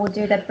organizer will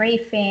do the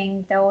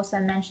briefing, they also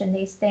mention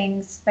these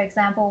things. For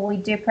example, we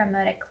do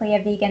promote a clear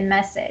vegan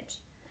message.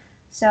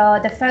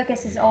 So the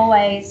focus is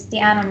always the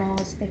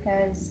animals,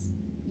 because,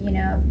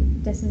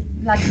 this is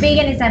like,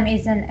 veganism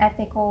is an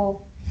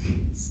ethical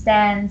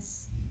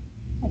stance,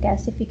 I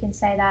guess, if you can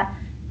say that.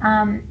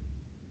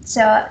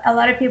 So a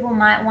lot of people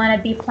might want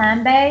to be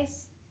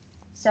plant-based.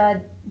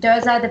 So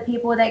those are the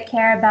people that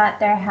care about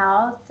their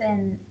health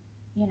and,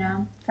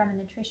 from a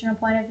nutritional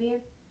point of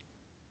view.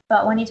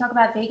 But when you talk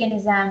about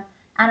veganism,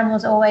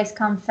 animals always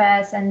come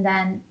first, and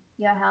then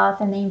your health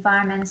and the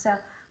environment.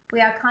 So we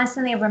are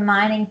constantly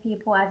reminding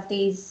people of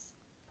these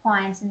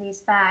points and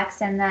these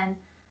facts. And then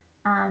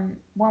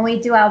when we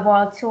do our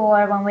world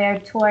tour, when we're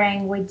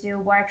touring, we do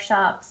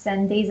workshops,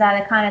 and these are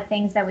the kind of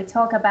things that we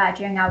talk about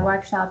during our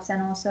workshops.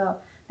 And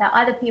also there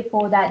are other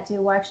people that do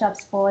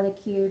workshops for the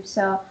Cube.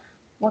 So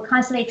we're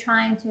constantly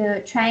trying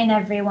to train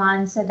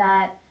everyone, so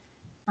that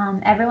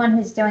everyone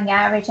who's doing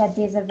outreach at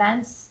these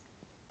events,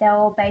 they're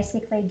all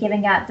basically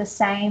giving out the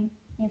same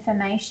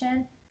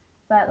information.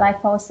 But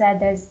like Paul said,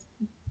 there's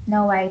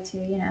no way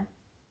to,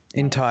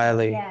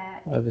 Entirely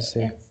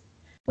oversee.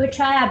 We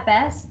try our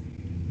best,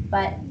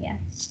 but yeah,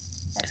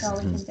 that's all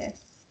we can do.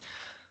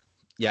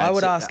 Yeah, I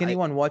would ask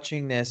anyone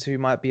watching this who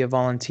might be a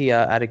volunteer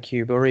at a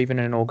Cube, or even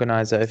an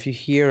organizer, if you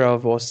hear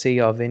of or see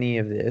of any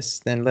of this,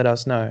 then let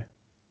us know,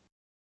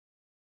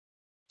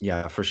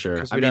 yeah, for sure.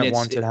 because we don't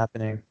want it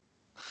happening.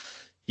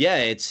 Yeah,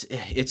 it's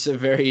a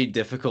very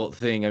difficult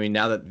thing. I mean,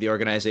 now that the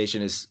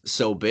organization is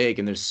so big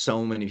and there's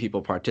so many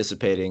people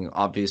participating,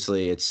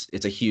 obviously it's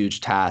a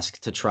huge task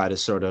to try to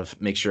sort of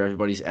make sure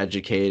everybody's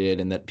educated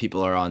and that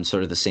people are on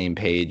sort of the same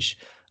page,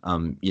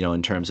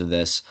 in terms of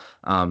this.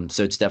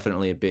 So it's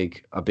definitely a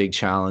big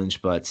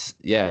challenge. But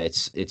yeah,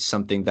 it's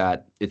something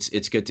that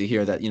it's good to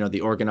hear that,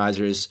 the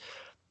organizers,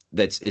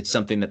 it's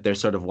something that they're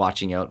sort of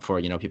watching out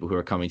for, people who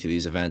are coming to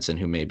these events and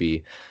who may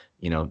be,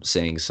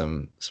 saying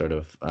some sort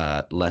of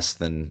less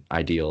than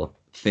ideal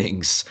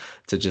things,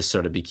 to just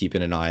sort of be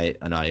keeping an eye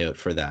out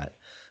for that.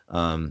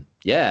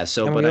 Yeah.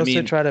 So, And but we I also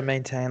mean, try to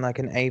maintain like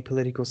an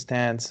apolitical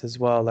stance as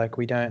well. Like,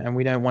 we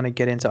don't want to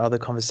get into other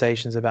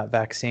conversations about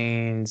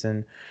vaccines,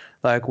 and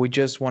like, we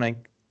just want to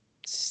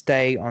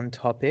stay on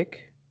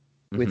topic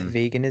with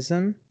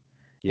veganism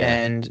Yeah.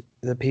 And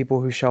the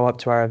people who show up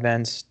to our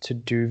events to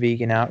do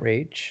vegan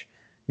outreach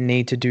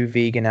need to do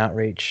vegan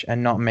outreach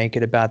and not make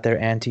it about their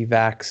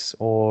anti-vax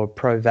or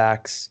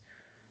pro-vax.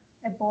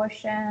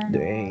 Abortion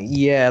or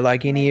Yeah,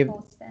 like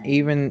political stand.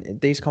 even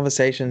these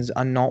conversations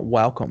are not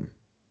welcome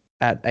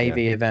at AV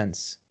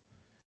events.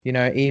 You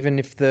know, even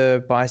if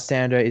the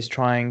bystander is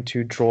trying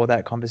to draw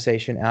that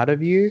conversation out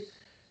of you,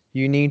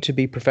 you need to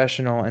be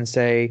professional and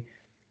say,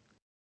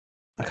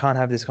 I can't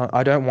have this.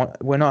 I don't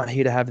want. We're not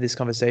here to have this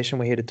conversation.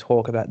 We're here to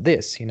talk about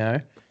this. You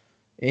know,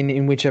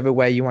 in whichever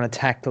way you want to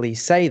tactfully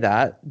say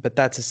that, but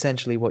that's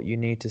essentially what you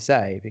need to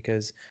say,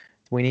 because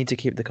we need to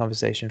keep the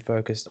conversation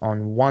focused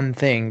on one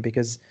thing,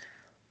 because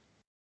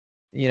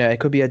you know it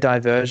could be a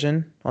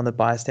diversion on the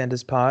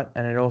bystander's part,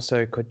 and it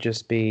also could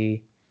just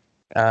be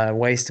a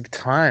waste of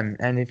time.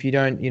 And if you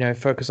don't, you know,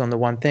 focus on the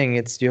one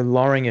thing, you're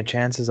lowering your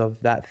chances of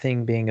that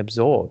thing being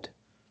absorbed.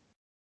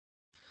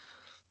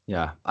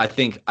 Yeah, I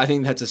think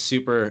that's a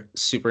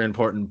super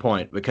important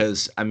point,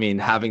 because I mean,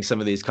 having some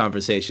of these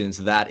conversations,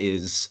 that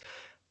is,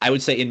 I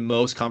would say in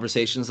most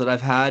conversations that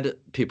I've had,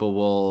 people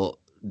will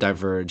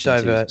diverge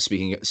into Divert.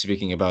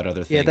 speaking about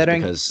other Yeah, they things don't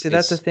because see,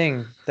 that's the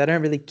thing. They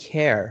don't really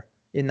care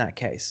in that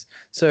case.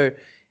 So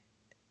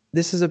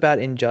this is about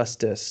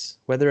injustice,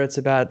 whether it's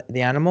about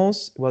the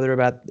animals, whether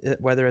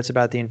it's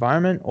about the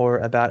environment or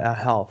about our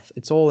health.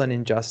 It's all an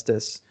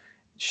injustice.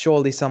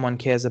 Surely someone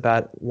cares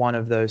about one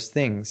of those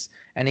things.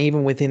 And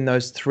even within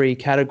those three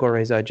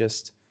categories I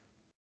just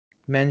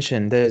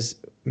mentioned, there's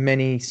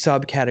many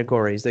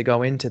subcategories that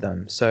go into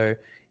them. So,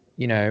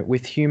 you know,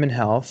 with human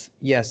health,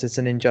 yes, it's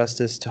an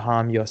injustice to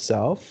harm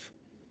yourself.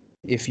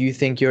 If you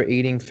think you're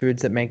eating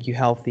foods that make you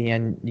healthy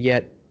and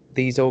yet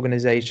these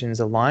organizations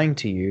are lying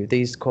to you,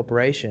 these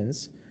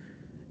corporations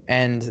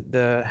and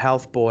the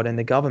health board and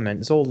the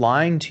government is all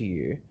lying to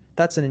you,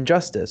 that's an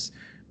injustice.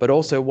 But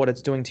also what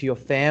it's doing to your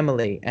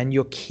family and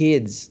your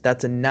kids,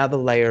 that's another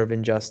layer of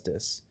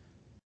injustice,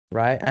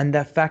 right? And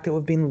the fact that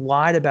we've been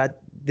lied about,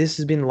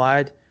 we've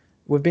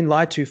been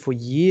lied to for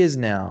years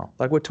now.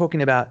 Like we're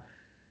talking about,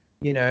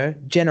 you know,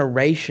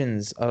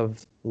 generations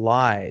of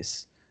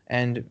lies.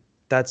 And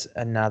that's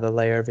another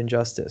layer of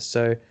injustice.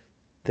 So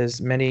there's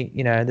many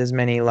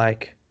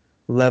like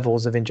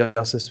levels of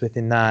injustice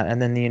within that.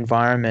 And then the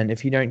environment,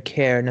 if you don't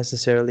care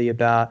necessarily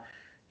about,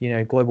 you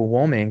know, global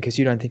warming because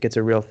you don't think it's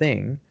a real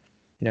thing,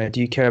 you know,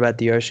 do you care about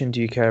the ocean? Do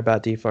you care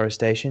about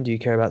deforestation? Do you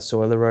care about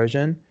soil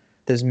erosion?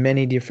 There's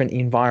many different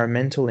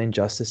environmental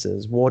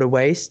injustices. Water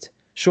waste.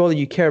 Surely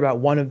you care about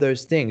one of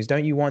those things.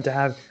 Don't you want to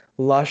have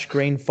lush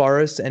green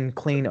forests and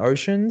clean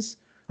oceans?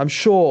 I'm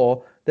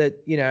sure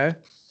that, you know,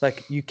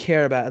 like you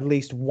care about at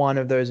least one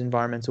of those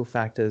environmental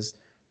factors.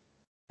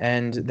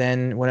 And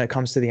then when it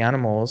comes to the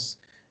animals,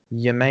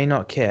 you may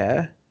not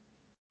care,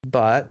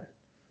 but,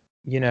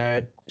 you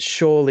know,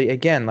 surely,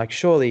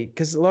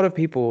 because a lot of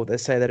people that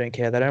say they don't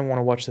care, they don't want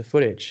to watch the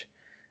footage.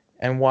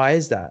 And why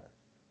is that?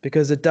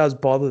 Because it does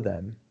bother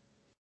them.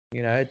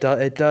 You know,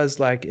 it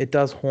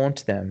does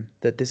haunt them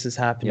that this is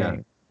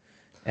happening.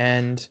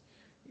 And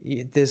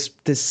there's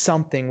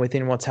something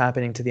within what's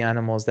happening to the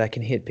animals that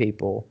can hit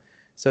people.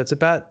 So it's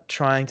about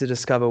trying to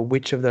discover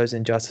which of those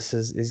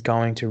injustices is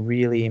going to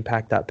really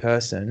impact that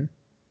person.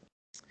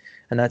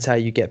 And that's how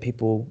you get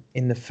people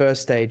in the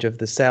first stage of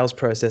the sales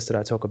process that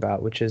I talk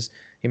about, which is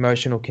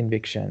emotional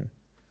conviction.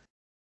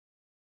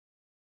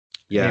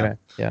 Yeah. Anyway,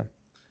 yeah.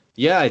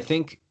 Yeah, I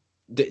think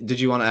did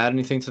you want to add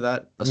anything to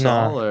that, Asal,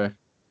 No. or?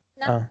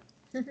 No.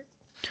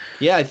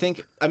 Yeah, I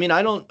think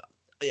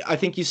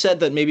you said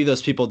that maybe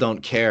those people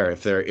don't care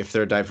if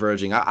they're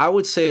diverging. I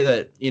would say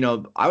that, you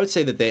know, I would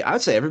say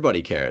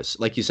everybody cares.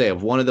 Like you say,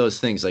 of one of those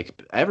things,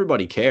 like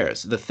everybody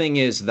cares. The thing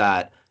is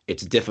that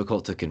it's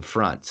difficult to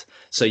confront.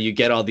 So you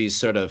get all these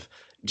sort of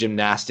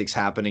gymnastics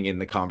happening in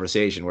the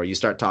conversation where you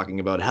start talking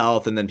about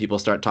health and then people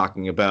start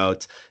talking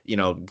about, you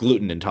know,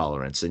 gluten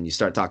intolerance, and you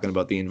start talking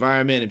about the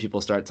environment and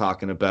people start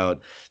talking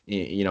about,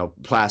 you know,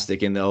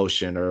 plastic in the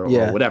ocean or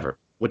whatever,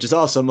 which is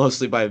also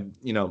mostly by,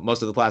 you know,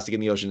 most of the plastic in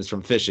the ocean is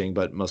from fishing,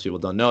 but most people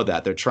don't know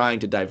that. They're trying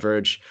to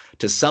diverge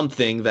to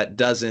something that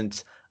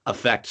doesn't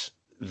affect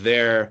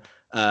their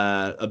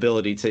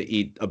ability to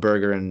eat a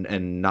burger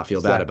and not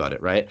feel bad about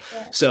it, right?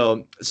 Yeah.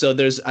 So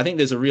I think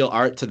there's a real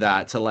art to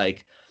that, to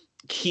like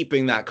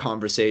keeping that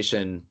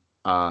conversation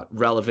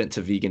relevant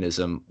to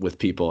veganism with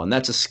people, and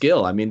that's a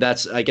skill. I mean,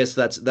 I guess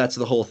that's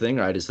the whole thing,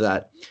 right? Is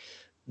that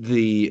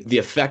the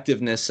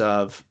effectiveness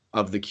of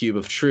the cube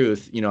of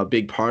truth, you know, a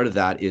big part of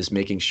that is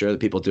making sure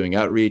that people doing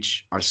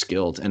outreach are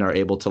skilled and are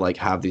able to like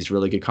have these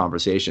really good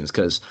conversations.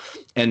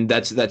 And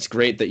that's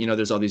great that, you know,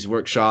 there's all these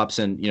workshops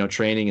and, you know,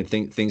 training and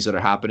things that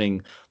are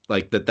happening,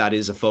 like that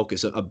is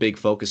a big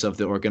focus of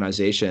the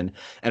organization.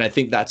 And I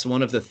think that's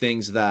one of the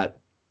things that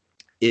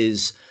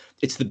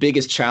it's the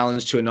biggest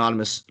challenge to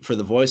Anonymous for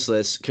the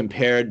Voiceless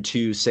compared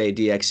to, say,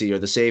 DXE or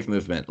the Save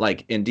movement.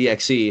 Like in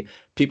DXE,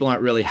 people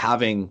aren't really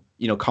having,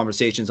 you know,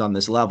 conversations on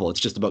this level.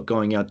 It's just about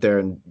going out there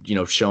and, you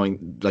know, showing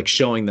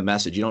the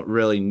message. You don't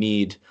really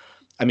need,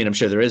 I mean, I'm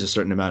sure there is a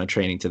certain amount of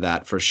training to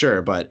that for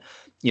sure, but,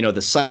 you know,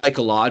 the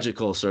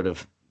psychological sort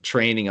of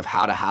training of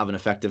how to have an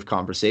effective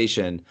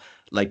conversation,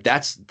 like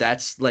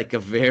that's like a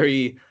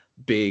very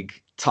big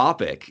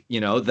topic,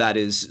 that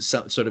is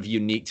sort of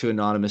unique to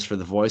Anonymous for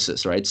the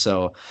Voiceless, right?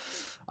 So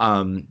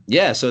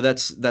yeah, so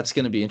that's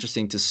going to be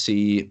interesting to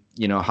see,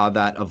 how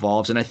that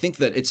evolves. And I think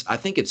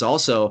it's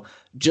also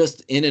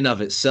just in and of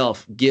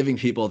itself giving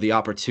people the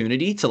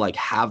opportunity to like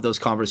have those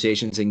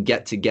conversations and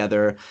get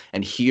together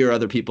and hear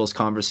other people's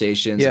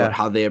conversations about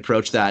how they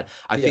approach that.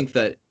 I think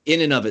that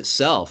in and of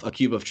itself, a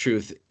Cube of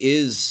Truth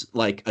is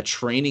like a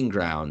training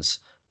grounds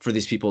for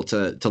these people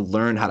to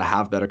learn how to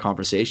have better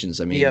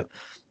conversations. I mean,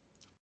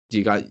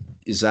 you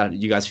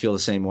guys feel the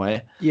same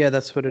way? Yeah,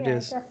 that's what it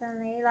is.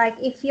 Definitely. Like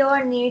if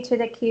you're new to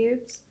the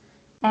cubes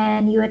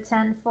and you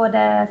attend for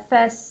the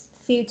first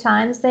few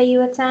times that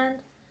you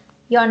attend,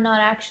 you're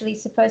not actually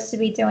supposed to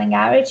be doing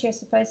outreach. You're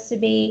supposed to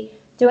be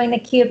doing the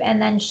cube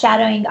and then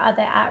shadowing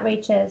other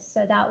outreaches.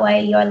 So that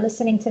way you're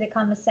listening to the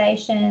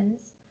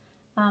conversations,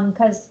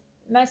 because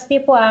most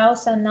people are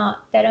also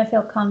they don't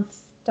feel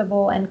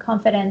comfortable and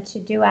confident to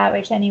do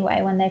outreach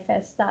anyway when they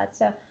first start.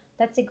 So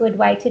that's a good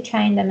way to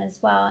train them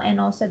as well. And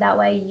also that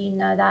way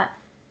that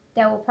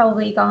they will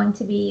probably going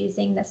to be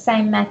using the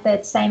same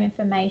method, same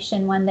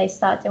information when they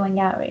start doing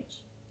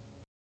outreach.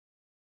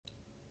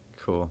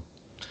 Cool.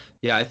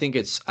 Yeah, I think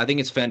it's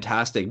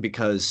fantastic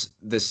because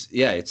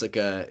it's like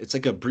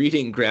a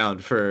breeding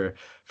ground for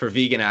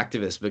vegan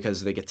activists,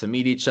 because they get to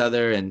meet each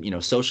other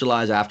and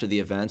socialize after the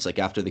events, like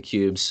after the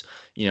cubes.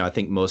 I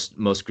think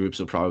most groups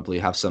will probably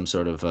have some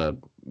sort of a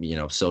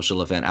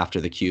social event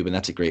after the cube, and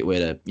that's a great way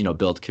to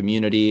build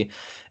community.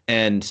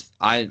 And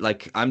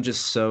I'm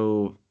just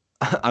so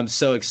I'm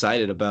so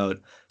excited about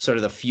sort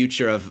of the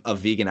future of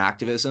vegan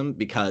activism,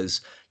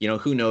 because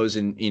who knows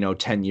in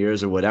 10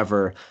 years or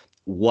whatever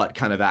what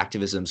kind of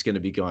activism is going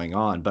to be going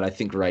on. But I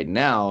think right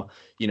now,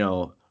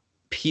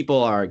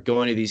 people are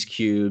going to these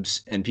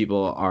cubes and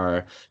people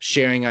are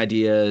sharing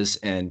ideas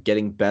and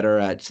getting better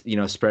at,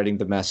 spreading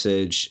the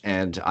message.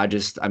 And I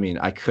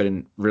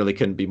couldn't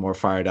be more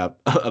fired up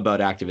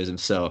about activism.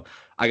 So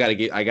I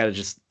gotta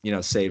just,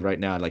 say right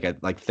now,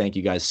 I thank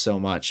you guys so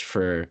much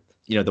for,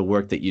 the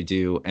work that you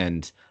do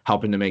and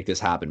helping to make this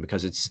happen,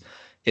 because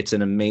it's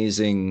an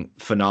amazing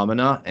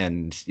phenomena.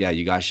 And yeah,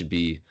 you guys should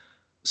be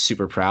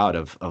super proud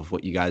of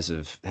what you guys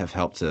have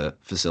helped to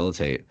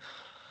facilitate.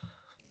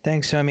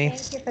 Thanks, homie.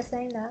 Thank you for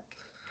saying that.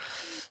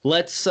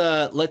 Let's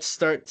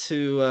start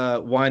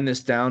to wind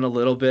this down a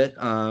little bit.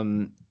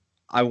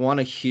 I want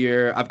to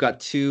hear. I've got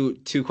two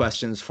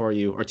questions for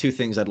you, or two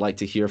things I'd like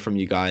to hear from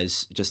you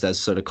guys, just as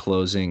sort of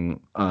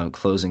closing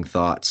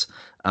thoughts.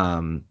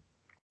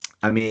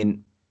 I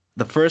mean,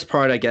 the first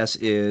part, I guess,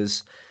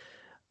 is,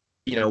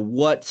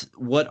 what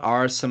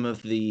are some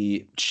of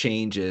the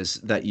changes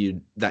that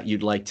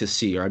you'd like to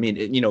see? Or I mean,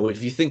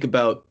 if you think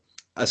about,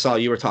 Asal,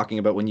 you were talking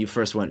about when you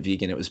first went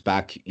vegan, it was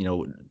back,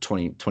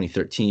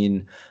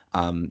 2013.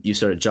 You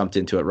sort of jumped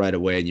into it right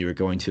away and you were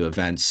going to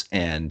events,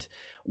 and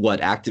what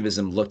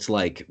activism looked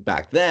like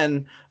back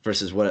then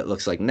versus what it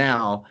looks like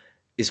now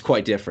is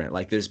quite different.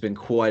 Like there's been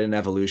quite an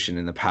evolution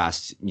in the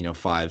past,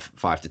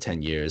 5 to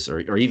 10 years,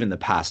 or even the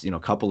past,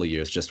 couple of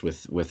years, just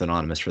with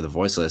Anonymous for the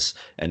Voiceless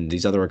and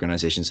these other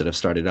organizations that have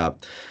started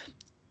up.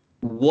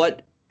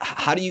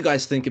 How do you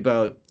guys think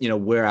about,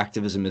 where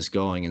activism is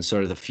going and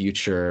sort of the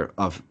future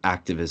of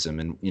activism?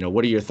 And,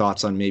 what are your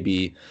thoughts on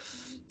maybe,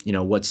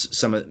 what's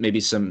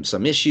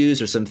some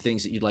issues or some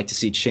things that you'd like to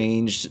see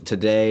changed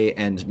today,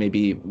 and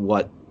maybe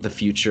what the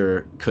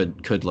future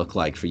could look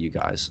like for you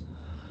guys?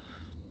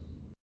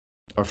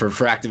 Or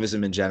for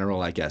activism in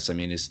general, I guess. I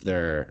mean, is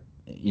there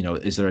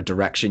a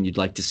direction you'd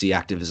like to see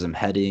activism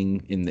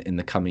heading in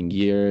the coming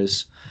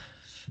years?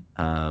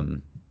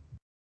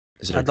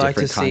 Is there I'd like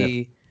to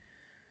see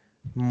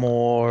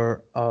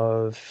more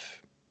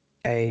of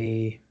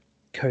a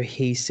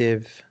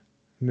cohesive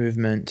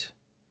movement.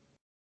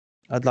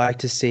 I'd like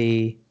to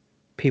see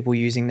people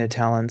using their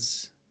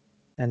talents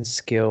and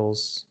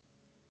skills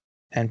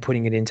and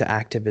putting it into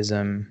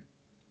activism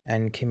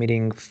and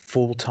committing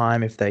full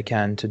time, if they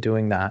can, to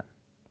doing that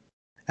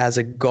as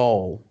a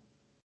goal.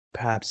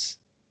 Perhaps,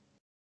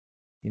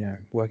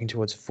 working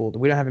towards full.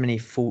 We don't have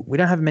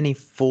many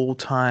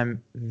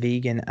full-time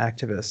vegan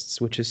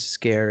activists, which is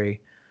scary.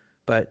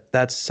 But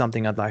that's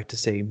something I'd like to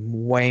see,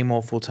 way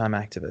more full-time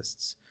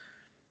activists.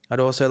 I'd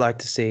also like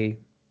to see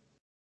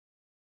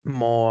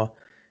more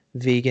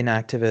vegan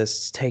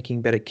activists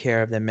taking better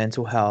care of their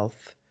mental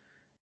health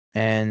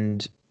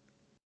and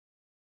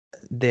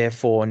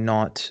therefore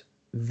not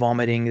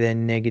vomiting their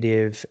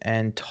negative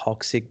and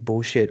toxic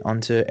bullshit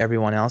onto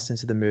everyone else,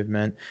 into the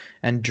movement,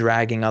 and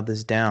dragging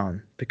others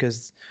down.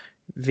 Because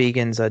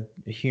vegans are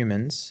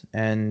humans,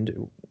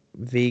 and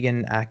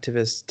vegan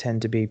activists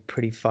tend to be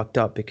pretty fucked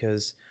up,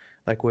 because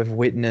we've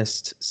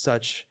witnessed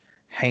such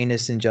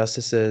heinous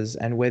injustices,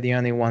 and we're the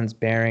only ones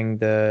bearing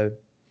the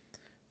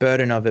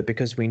burden of it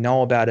because we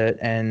know about it.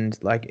 And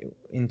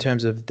in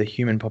terms of the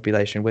human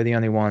population, we're the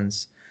only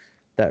ones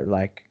that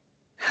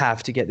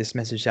have to get this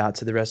message out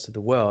to the rest of the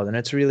world. And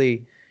it's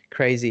really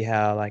crazy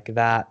how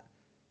that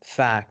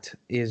fact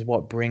is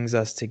what brings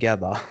us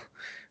together.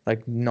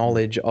 like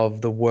knowledge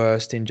of the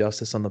worst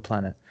injustice on the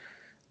planet.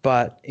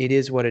 But it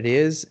is what it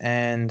is,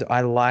 and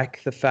I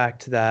like the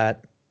fact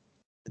that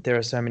there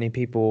are so many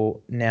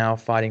people now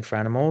fighting for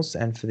animals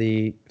and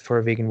for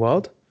a vegan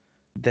world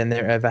than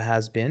there ever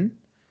has been.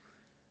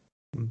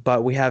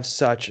 But we have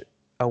such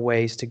a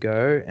ways to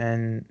go,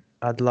 and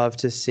I'd love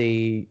to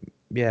see,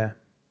 yeah,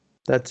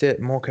 that's it,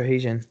 more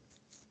cohesion.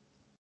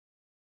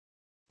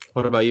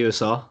 What about you,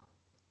 Asal?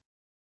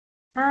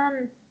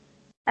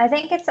 I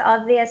think it's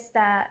obvious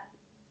that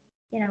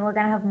we're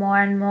gonna have more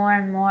and more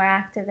and more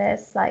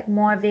activists, like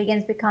more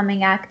vegans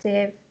becoming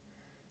active,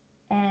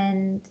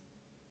 and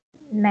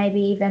maybe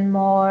even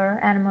more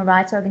animal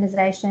rights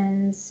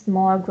organizations,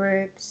 more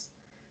groups.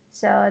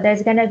 So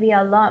there's going to be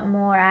a lot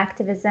more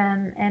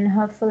activism, and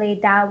hopefully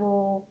that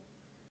will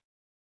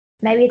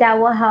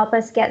help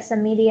us get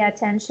some media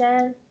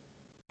attention,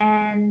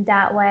 and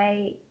that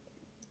way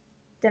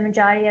the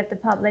majority of the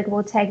public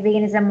will take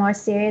veganism more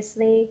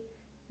seriously.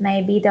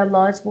 Maybe the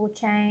laws will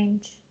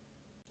change.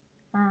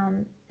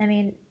 I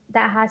mean,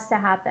 that has to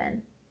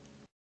happen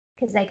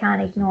because they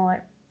can't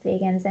ignore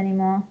vegans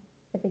anymore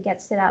if it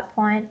gets to that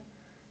point.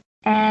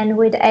 And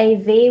with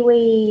AV,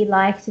 we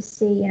like to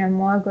see,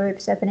 more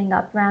groups opening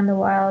up around the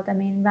world. I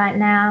mean, right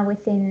now,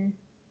 within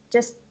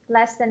just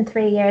less than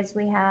 3 years,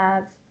 we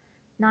have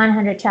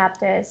 900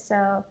 chapters.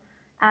 So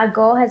our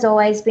goal has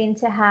always been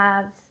to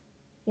have,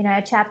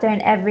 a chapter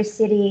in every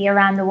city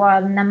around the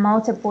world, and then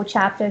multiple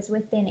chapters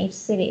within each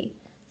city.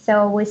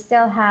 So we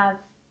still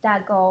have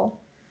that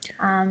goal.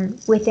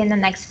 Within the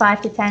next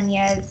 5 to 10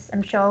 years,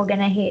 I'm sure we're going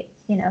to hit,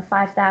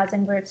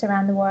 5,000 groups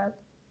around the world,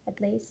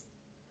 at least.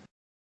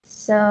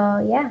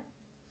 So yeah,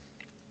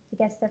 I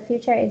guess the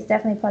future is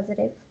definitely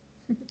positive.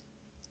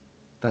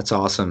 That's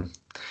awesome.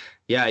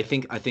 Yeah, I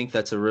think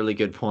that's a really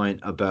good point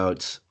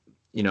about,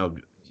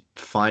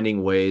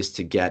 finding ways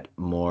to get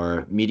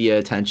more media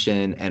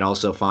attention, and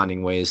also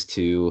finding ways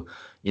to,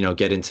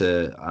 get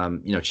into,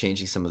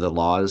 changing some of the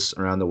laws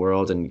around the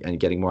world, and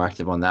getting more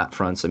active on that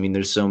front. So, I mean,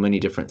 there's so many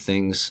different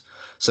things,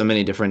 so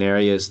many different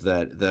areas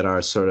that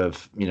are sort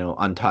of,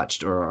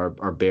 untouched, or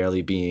are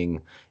barely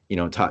being,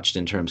 touched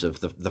in terms of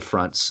the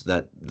fronts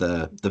that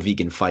the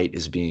vegan fight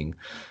is being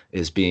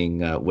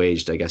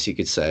waged, I guess you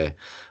could say.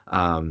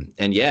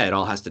 And yeah, it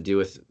all has to do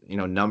with,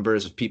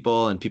 numbers of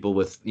people, and people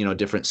with,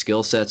 different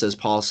skill sets, as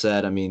Paul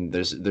said. I mean,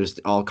 there's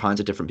all kinds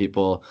of different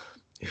people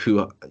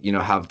who,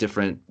 have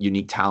different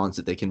unique talents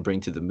that they can bring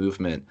to the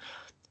movement.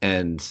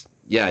 And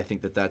yeah, I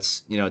think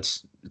that's,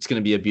 it's going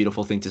to be a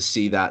beautiful thing to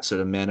see that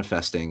sort of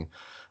manifesting.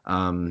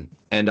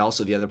 And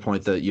also the other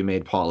point that you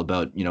made, Paul,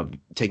 about,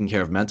 taking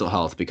care of mental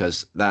health,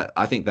 because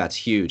I think that's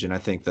huge. And I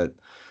think that,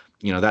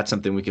 that's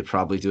something we could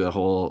probably do a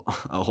whole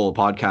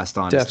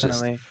podcast on.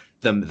 Definitely. It's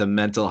just the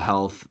mental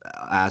health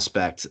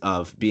aspect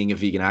of being a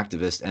vegan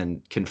activist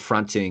and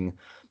confronting,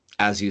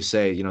 as you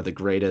say, the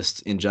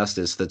greatest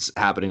injustice that's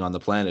happening on the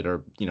planet,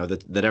 or,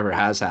 that ever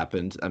has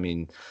happened. I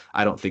mean,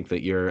 I don't think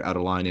that you're out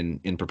of line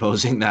in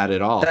proposing that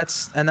at all.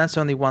 That's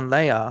only one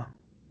layer.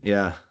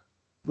 Yeah.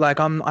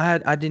 Like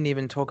I didn't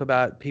even talk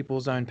about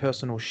people's own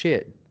personal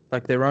shit,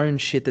 like their own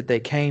shit that they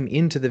came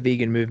into the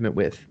vegan movement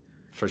with.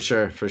 For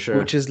sure.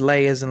 Which is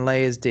layers and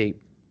layers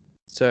deep.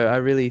 So I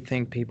really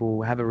think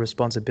people have a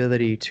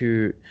responsibility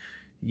to,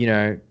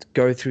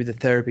 go through the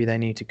therapy they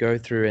need to go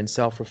through, and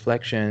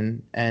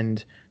self-reflection,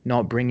 and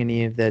not bring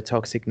any of their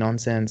toxic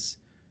nonsense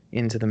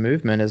into the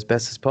movement as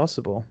best as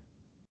possible.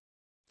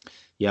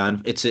 Yeah,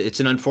 and it's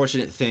an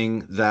unfortunate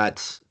thing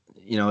that,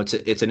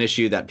 it's an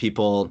issue that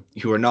people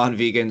who are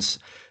non-vegans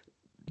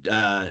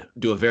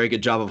do a very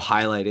good job of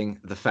highlighting,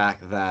 the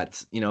fact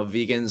that, a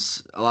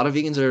lot of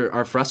vegans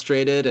are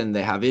frustrated, and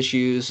they have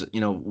issues,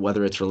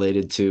 whether it's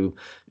related to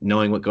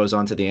knowing what goes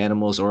on to the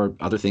animals, or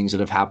other things that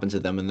have happened to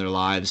them in their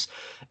lives.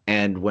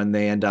 And when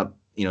they end up,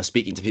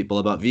 speaking to people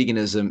about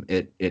veganism,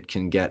 it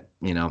can get,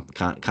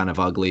 kind of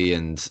ugly,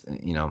 and,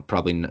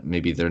 probably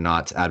maybe they're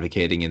not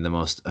advocating in the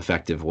most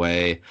effective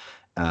way.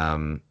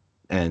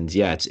 And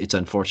yeah, it's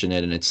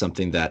unfortunate, and it's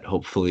something that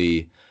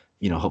hopefully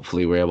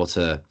we're able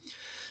to,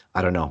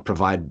 I don't know,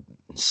 provide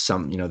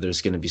some,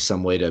 there's going to be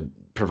some way to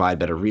provide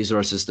better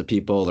resources to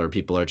people, or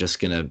people are just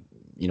going to,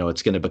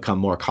 it's going to become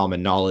more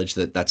common knowledge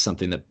that that's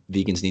something that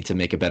vegans need to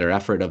make a better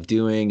effort of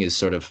doing, is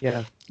sort of,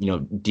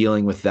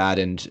 dealing with that,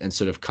 and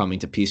sort of coming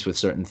to peace with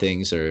certain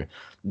things, or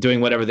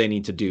doing whatever they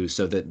need to do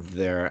so that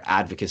their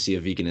advocacy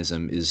of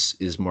veganism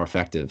is more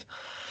effective.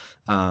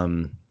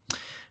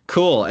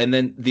 Cool. And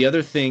then the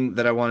other thing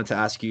that I wanted to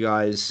ask you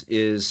guys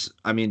is,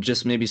 I mean,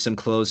 just maybe some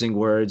closing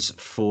words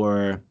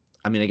for,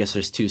 I mean, I guess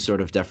there's two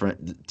sort of different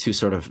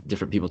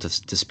people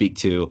to speak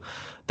to.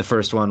 The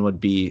first one would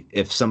be,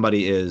 if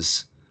somebody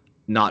is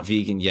not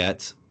vegan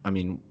yet, I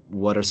mean,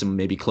 what are some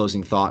maybe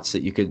closing thoughts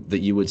that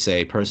you would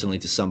say personally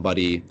to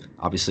somebody?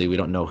 Obviously, we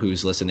don't know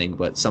who's listening,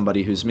 but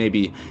somebody who's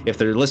maybe, if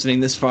they're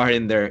listening this far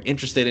and they're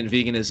interested in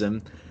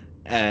veganism,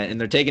 and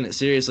they're taking it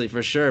seriously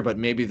for sure, but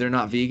maybe they're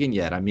not vegan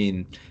yet. I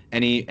mean,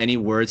 any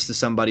words to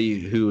somebody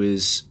who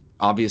is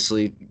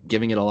obviously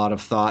giving it a lot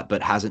of thought,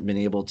 but hasn't been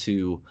able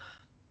to,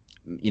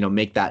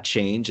 make that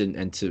change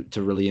and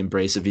to really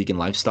embrace a vegan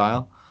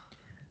lifestyle?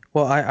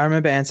 Well, I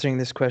remember answering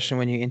this question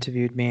when you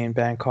interviewed me in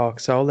Bangkok,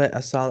 so I'll let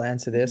Asal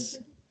answer this.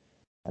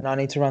 And I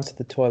need to run to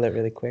the toilet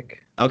really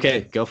quick.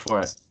 Okay, go for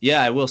it.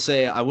 Yeah, I will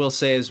say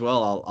as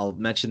well, I'll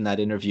mention that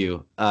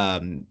interview.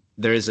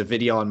 There is a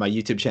video on my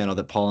YouTube channel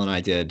that Paul and I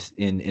did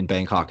in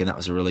Bangkok, and that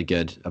was really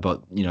good,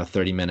 about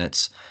 30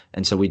 minutes.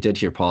 And so we did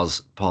hear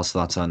Paul's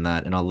thoughts on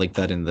that, and I'll link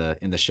that in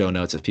the show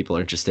notes if people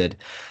are interested.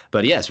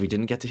 But yes, we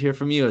didn't get to hear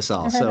from you,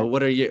 Asal. So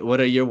what are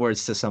your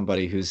words to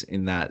somebody who's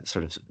in that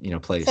sort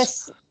of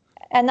place? So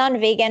a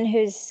non-vegan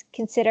who's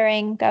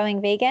considering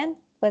going vegan,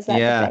 was that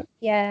Yeah, the place?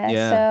 Yeah.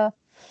 yeah. So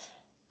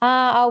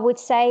I would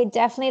say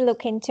definitely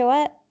look into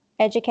it,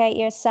 educate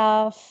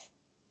yourself,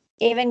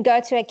 even go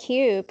to a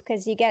cube,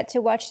 because you get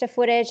to watch the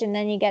footage and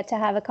then you get to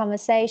have a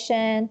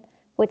conversation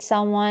with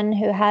someone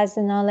who has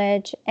the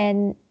knowledge,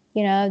 and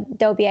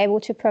they'll be able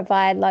to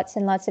provide lots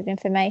and lots of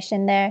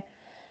information there.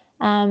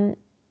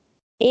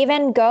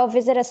 Even go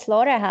visit a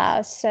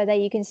slaughterhouse so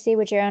that you can see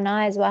with your own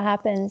eyes what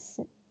happens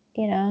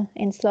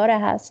in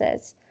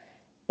slaughterhouses.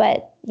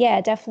 But yeah,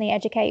 definitely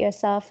educate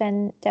yourself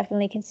and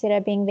definitely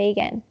consider being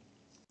vegan.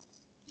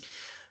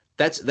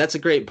 That's a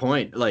great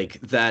point.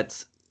 Like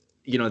that,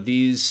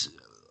 these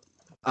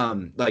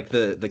like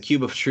the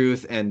Cube of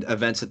Truth and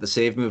events that the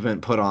Save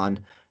Movement put on,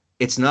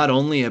 it's not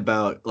only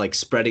about like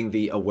spreading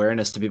the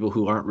awareness to people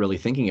who aren't really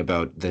thinking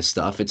about this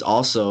stuff. It's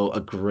also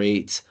a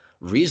great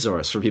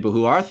resource for people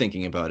who are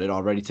thinking about it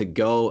already to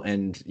go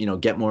and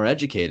get more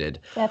educated.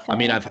 I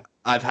mean, Definitely.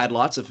 I've had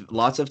lots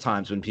of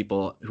times when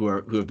people who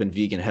have been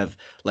vegan have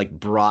like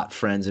brought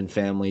friends and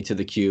family to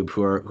the Cube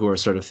who are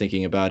sort of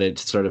thinking about it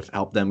to sort of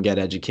help them get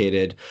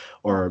educated,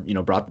 or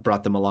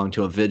brought them along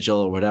to a vigil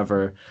or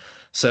whatever.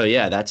 So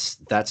yeah, that's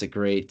a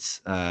great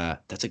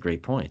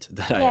point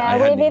that I Yeah,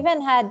 hadn't we've even.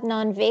 even had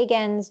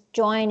non-vegans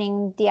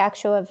joining the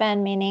actual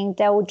event, meaning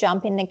they will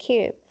jump in the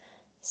queue.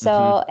 Hmm.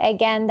 So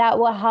again, that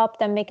will help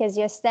them because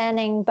you're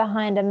standing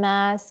behind a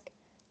mask,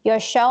 you're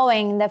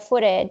showing the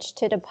footage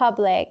to the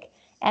public,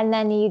 and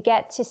then you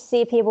get to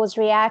see people's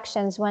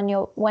reactions when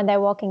they're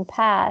walking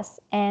past,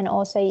 and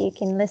also you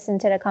can listen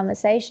to the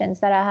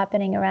conversations that are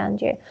happening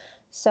around you.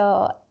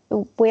 So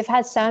we've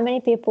had so many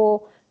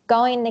people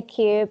go in the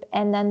cube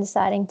and then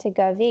deciding to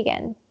go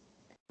vegan.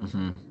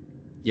 Hmm.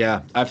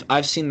 Yeah,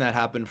 I've seen that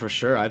happen for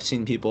sure. I've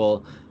seen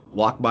people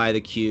walk by the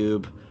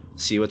Cube,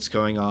 see what's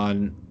going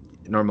on.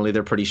 Normally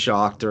they're pretty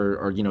shocked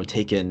or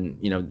taken,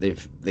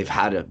 they've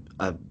had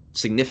a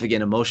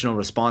significant emotional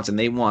response and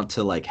they want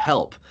to like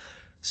help.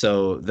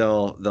 So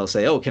they'll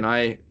say, "Oh, can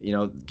I,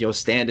 go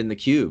stand in the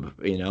Cube?"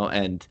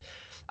 And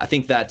I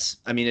think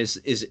I mean,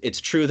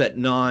 it's true that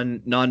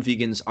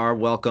non-vegans are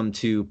welcome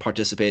to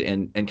participate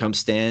and come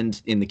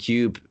stand in the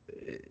Cube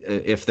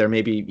if they're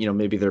maybe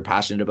they're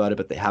passionate about it,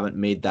 but they haven't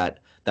made that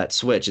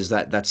switch.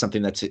 That's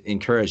something that's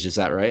encouraged? Is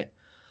that right?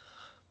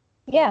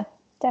 Yeah,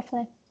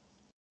 definitely.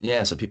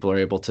 Yeah, so people are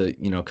able to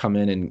come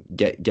in and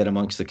get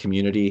amongst the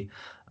community.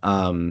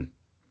 Um,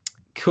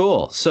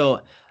 cool.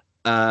 So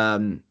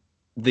um,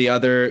 the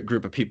other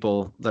group of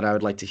people that I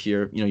would like to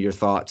hear your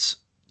thoughts.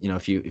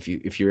 If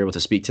you're able to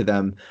speak to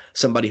them,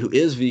 somebody who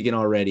is vegan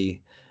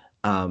already,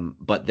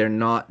 but they're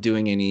not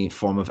doing any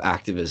form of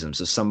activism.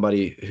 So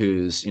somebody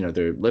who's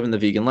they're living the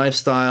vegan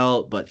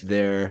lifestyle, but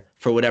they're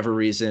for whatever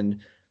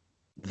reason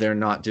they're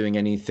not doing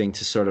anything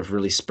to sort of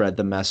really spread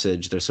the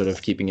message. They're sort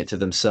of keeping it to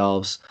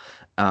themselves,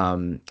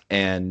 and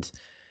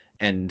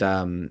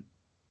maybe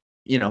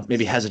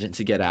hesitant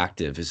to get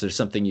active. Is there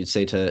something you'd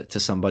say to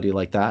somebody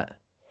like that?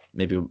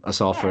 Maybe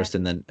us all Yeah, first,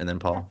 and then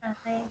Paul.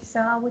 definitely. So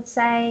I would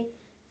say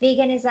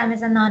veganism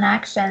is a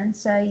non-action.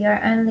 So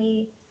you're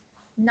only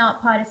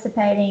not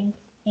participating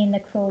in the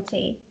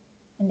cruelty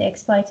and the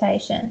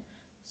exploitation.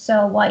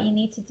 So what you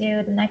need to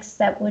do, the next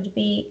step would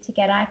be to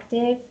get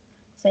active.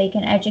 So you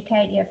can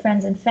educate your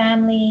friends and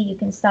family. You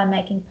can start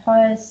making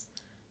posts.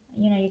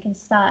 You can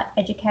start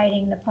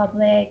educating the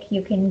public.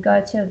 You can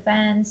go to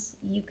events.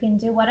 You can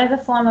do whatever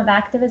form of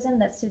activism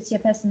that suits your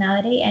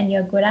personality and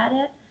you're good at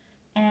it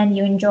and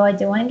you enjoy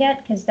doing it,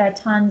 because there are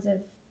tons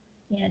of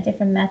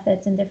different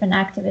methods and different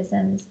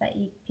activisms that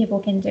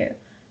people can do.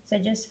 So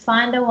just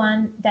find the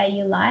one that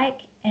you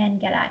like and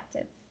get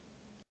active.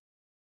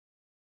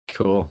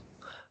 Cool.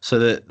 So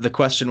the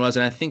question was,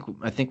 and I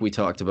think we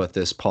talked about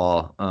this,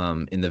 Paul,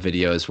 in the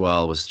video as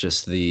well, was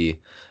just the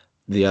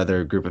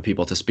other group of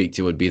people to speak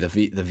to would be the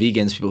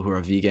vegans, people who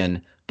are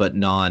vegan but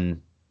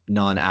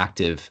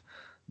non-active.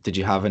 Did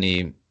you have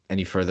any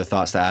further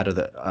thoughts to add,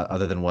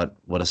 other than what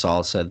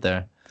Asal said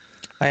there?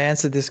 I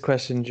answered this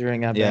question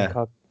during our Yeah.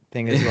 Bangkok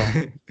thing as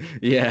well.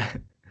 Yeah.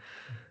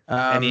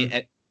 Any Um,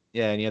 eh,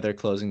 yeah, any other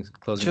closing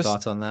just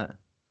thoughts on that?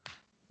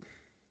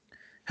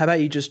 how about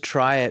you just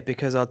try it?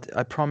 Because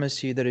I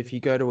promise you that if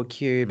you go to a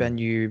cube Mm. and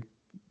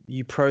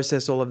you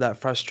process all of that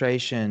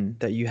frustration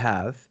that you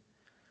have,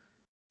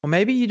 or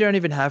maybe you don't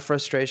even have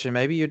frustration.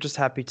 Maybe you're just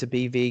happy to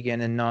be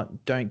vegan and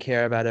don't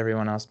care about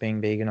everyone else being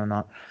vegan or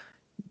not.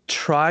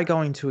 Try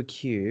going to a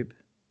cube,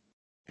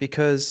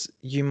 because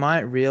you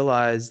might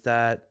realize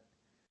that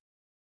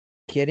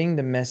getting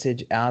the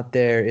message out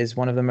there is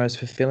one of the most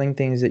fulfilling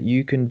things that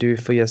you can do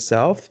for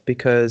yourself,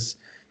 because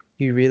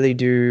you really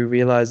do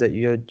realize that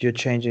you're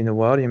changing the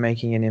world, you're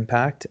making an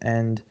impact,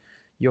 and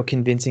you're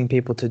convincing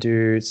people to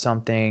do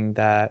something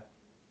that,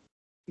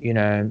 you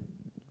know,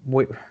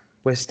 we're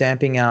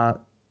stamping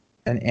out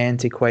an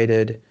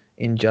antiquated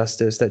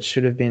injustice that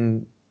should have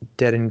been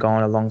dead and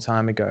gone a long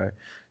time ago.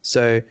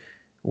 So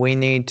we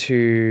need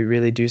to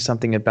really do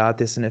something about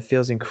this, and it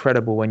feels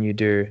incredible when you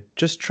do.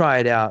 Just try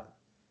it out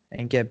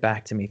and get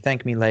back to me.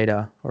 Thank me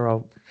later, or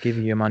I'll give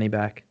you your money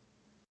back.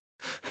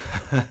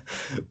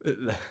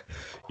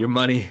 Your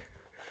money.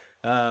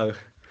 So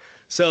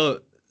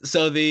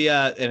the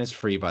and it's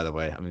free, by the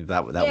way. I mean,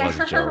 that was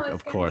a joke,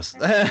 of course.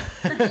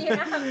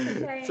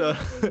 So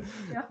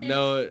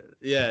no,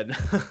 yeah.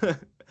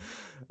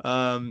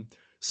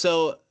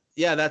 So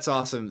yeah, that's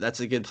awesome.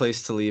 That's a good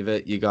place to leave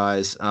it, you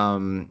guys.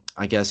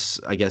 I guess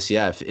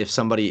yeah. If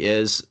somebody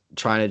is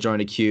trying to join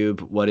a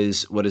cube, what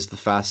is the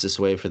fastest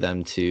way for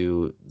them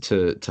to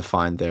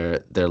find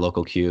their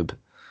local cube?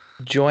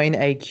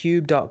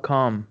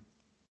 Joinacube.com.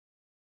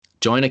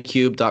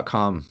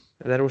 Joinacube.com.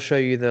 That'll show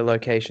you the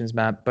locations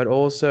map, but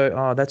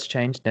also, that's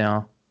changed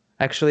now.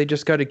 Actually,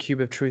 just go to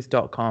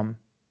cubeoftruth.com.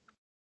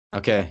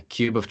 Okay,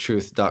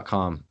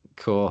 cubeoftruth.com.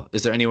 Cool.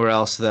 Is there anywhere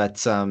else that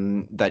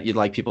that you'd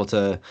like people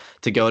to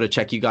go to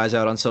check you guys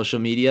out on social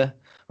media,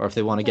 or if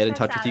they want to get in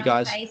touch with you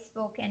guys?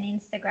 Facebook and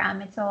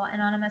Instagram. It's all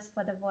anonymous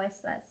for the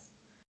Voiceless.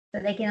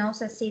 So they can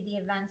also see the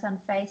events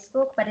on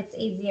Facebook, but it's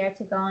easier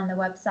to go on the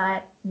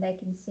website and they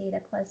can see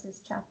the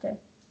closest chapter.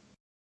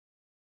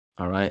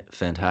 All right,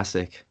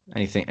 fantastic.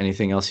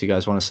 Anything else you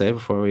guys want to say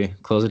before we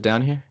close it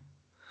down here?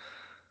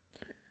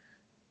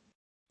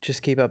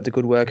 Just keep up the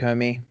good work,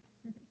 homie.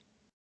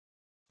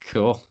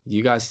 Cool.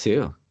 You guys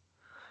too.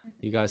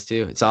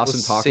 It's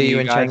awesome talking to you guys. See you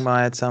in Chiang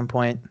Mai at some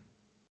point.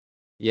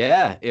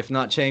 Yeah, if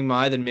not Chiang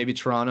Mai, then maybe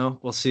Toronto.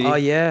 We'll see. Oh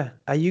yeah.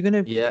 Are you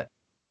gonna? Yeah.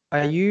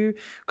 Are you?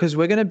 Because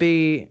we're gonna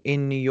be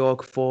in New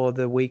York for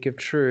the Week of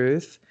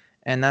Truth,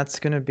 and that's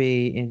gonna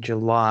be in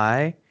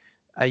July.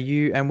 Are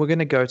you? And we're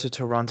gonna go to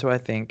Toronto, I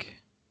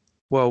think.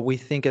 Well, we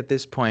think at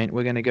this point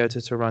we're gonna go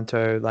to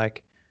Toronto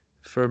like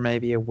for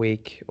maybe a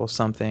week or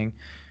something,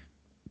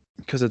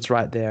 because it's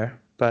right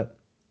there. But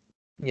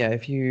yeah,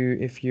 if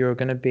you're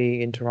gonna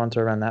be in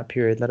Toronto around that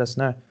period, let us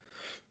know.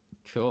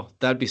 Cool.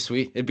 That'd be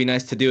sweet. It'd be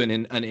nice to do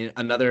in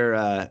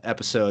another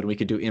episode. We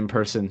could do in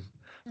person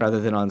rather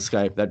than on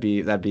Skype.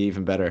 That'd be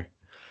even better.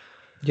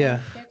 Yeah.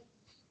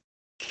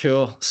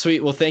 Cool.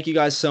 Sweet. Well, thank you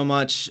guys so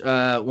much.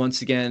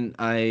 Once again,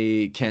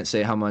 I can't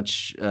say how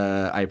much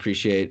I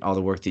appreciate all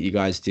the work that you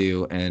guys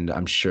do, and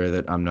I'm sure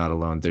that I'm not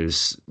alone.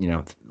 There's,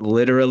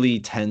 literally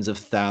tens of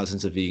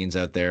thousands of vegans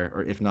out there,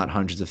 or if not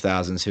hundreds of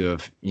thousands, who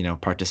have,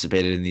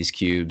 participated in these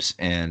cubes.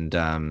 And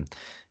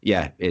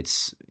yeah,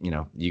 it's,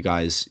 you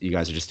guys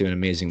are just doing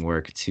amazing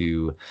work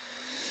to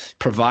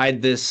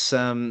provide this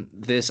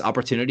this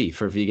opportunity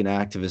for vegan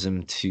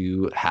activism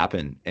to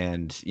happen.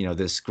 And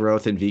this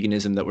growth in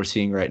veganism that we're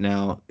seeing right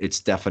now,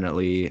 it's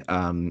definitely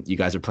you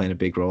guys are playing a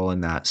big role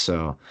in that.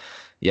 So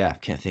yeah,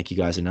 can't thank you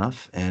guys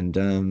enough.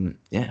 And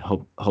yeah,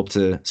 hope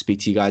to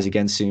speak to you guys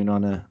again soon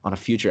on a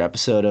future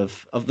episode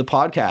of the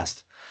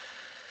podcast.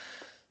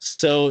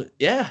 So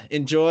yeah,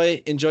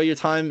 enjoy your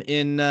time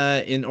in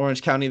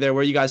Orange County there.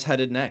 Where are you guys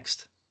headed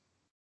next?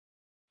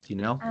 Do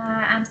you know?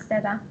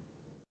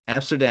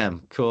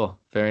 Amsterdam. Cool.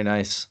 Very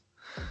nice.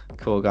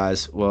 Cool,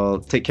 guys. Well,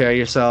 take care of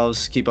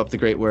yourselves. Keep up the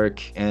great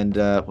work, and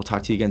we'll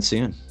talk to you again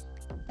soon.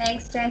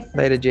 Thanks, Jason.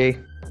 Later, G.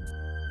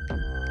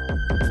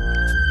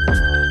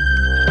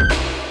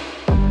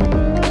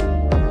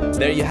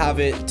 There you have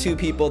it. Two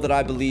people that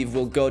I believe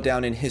will go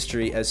down in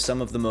history as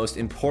some of the most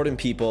important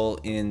people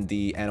in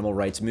the animal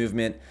rights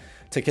movement.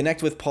 To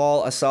connect with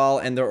Paul, Asal,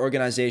 and their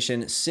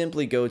organization,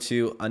 simply go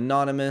to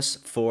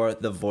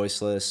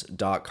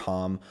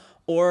anonymousforthevoiceless.com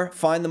or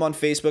find them on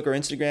Facebook or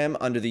Instagram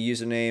under the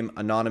username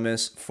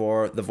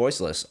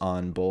anonymousforthevoiceless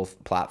on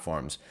both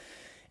platforms.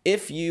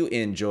 If you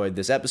enjoyed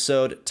this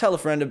episode, tell a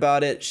friend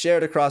about it, share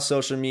it across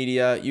social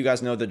media. You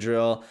guys know the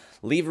drill.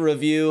 Leave a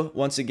review,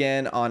 once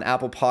again, on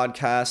Apple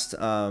Podcast.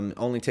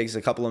 Only takes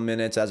a couple of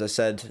minutes, as I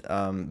said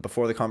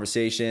before the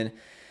conversation.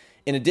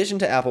 In addition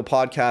to Apple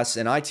Podcasts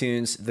and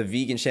iTunes, the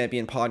Vegan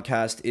Champion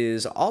podcast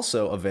is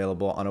also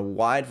available on a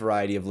wide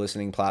variety of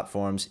listening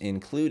platforms,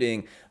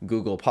 including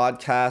Google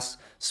Podcasts,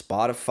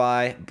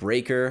 Spotify,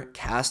 Breaker,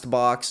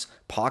 Castbox,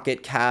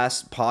 Pocket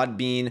Cast,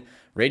 Podbean,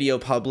 Radio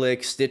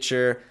Public,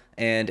 Stitcher,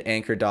 and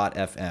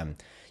Anchor.fm.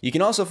 You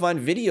can also find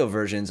video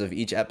versions of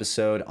each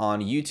episode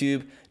on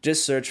YouTube.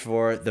 Just search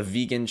for the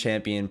Vegan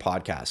Champion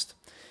Podcast.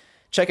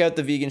 Check out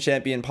the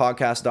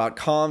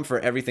veganchampionpodcast.com for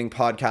everything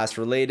podcast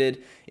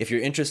related. If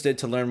you're interested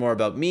to learn more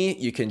about me,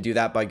 you can do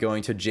that by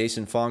going to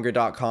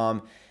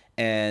jasonfonger.com.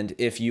 And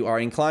if you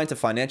are inclined to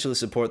financially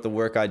support the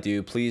work I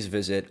do, please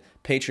visit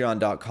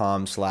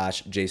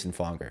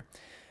patreon.com/jasonfonger.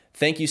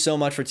 Thank you so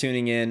much for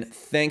tuning in.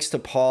 Thanks to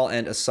Paul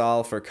and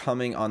Asal for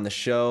coming on the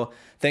show.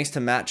 Thanks to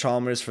Matt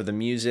Chalmers for the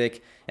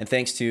music. And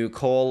thanks to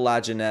Cole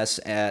Lajeunesse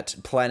at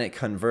Planet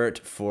Convert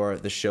for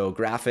the show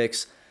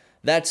graphics.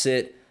 That's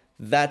it.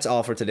 That's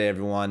all for today,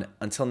 everyone.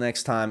 Until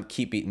next time,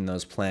 keep eating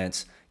those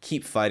plants,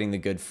 keep fighting the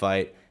good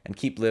fight, and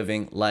keep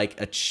living like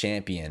a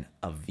champion,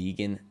 a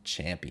vegan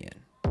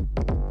champion.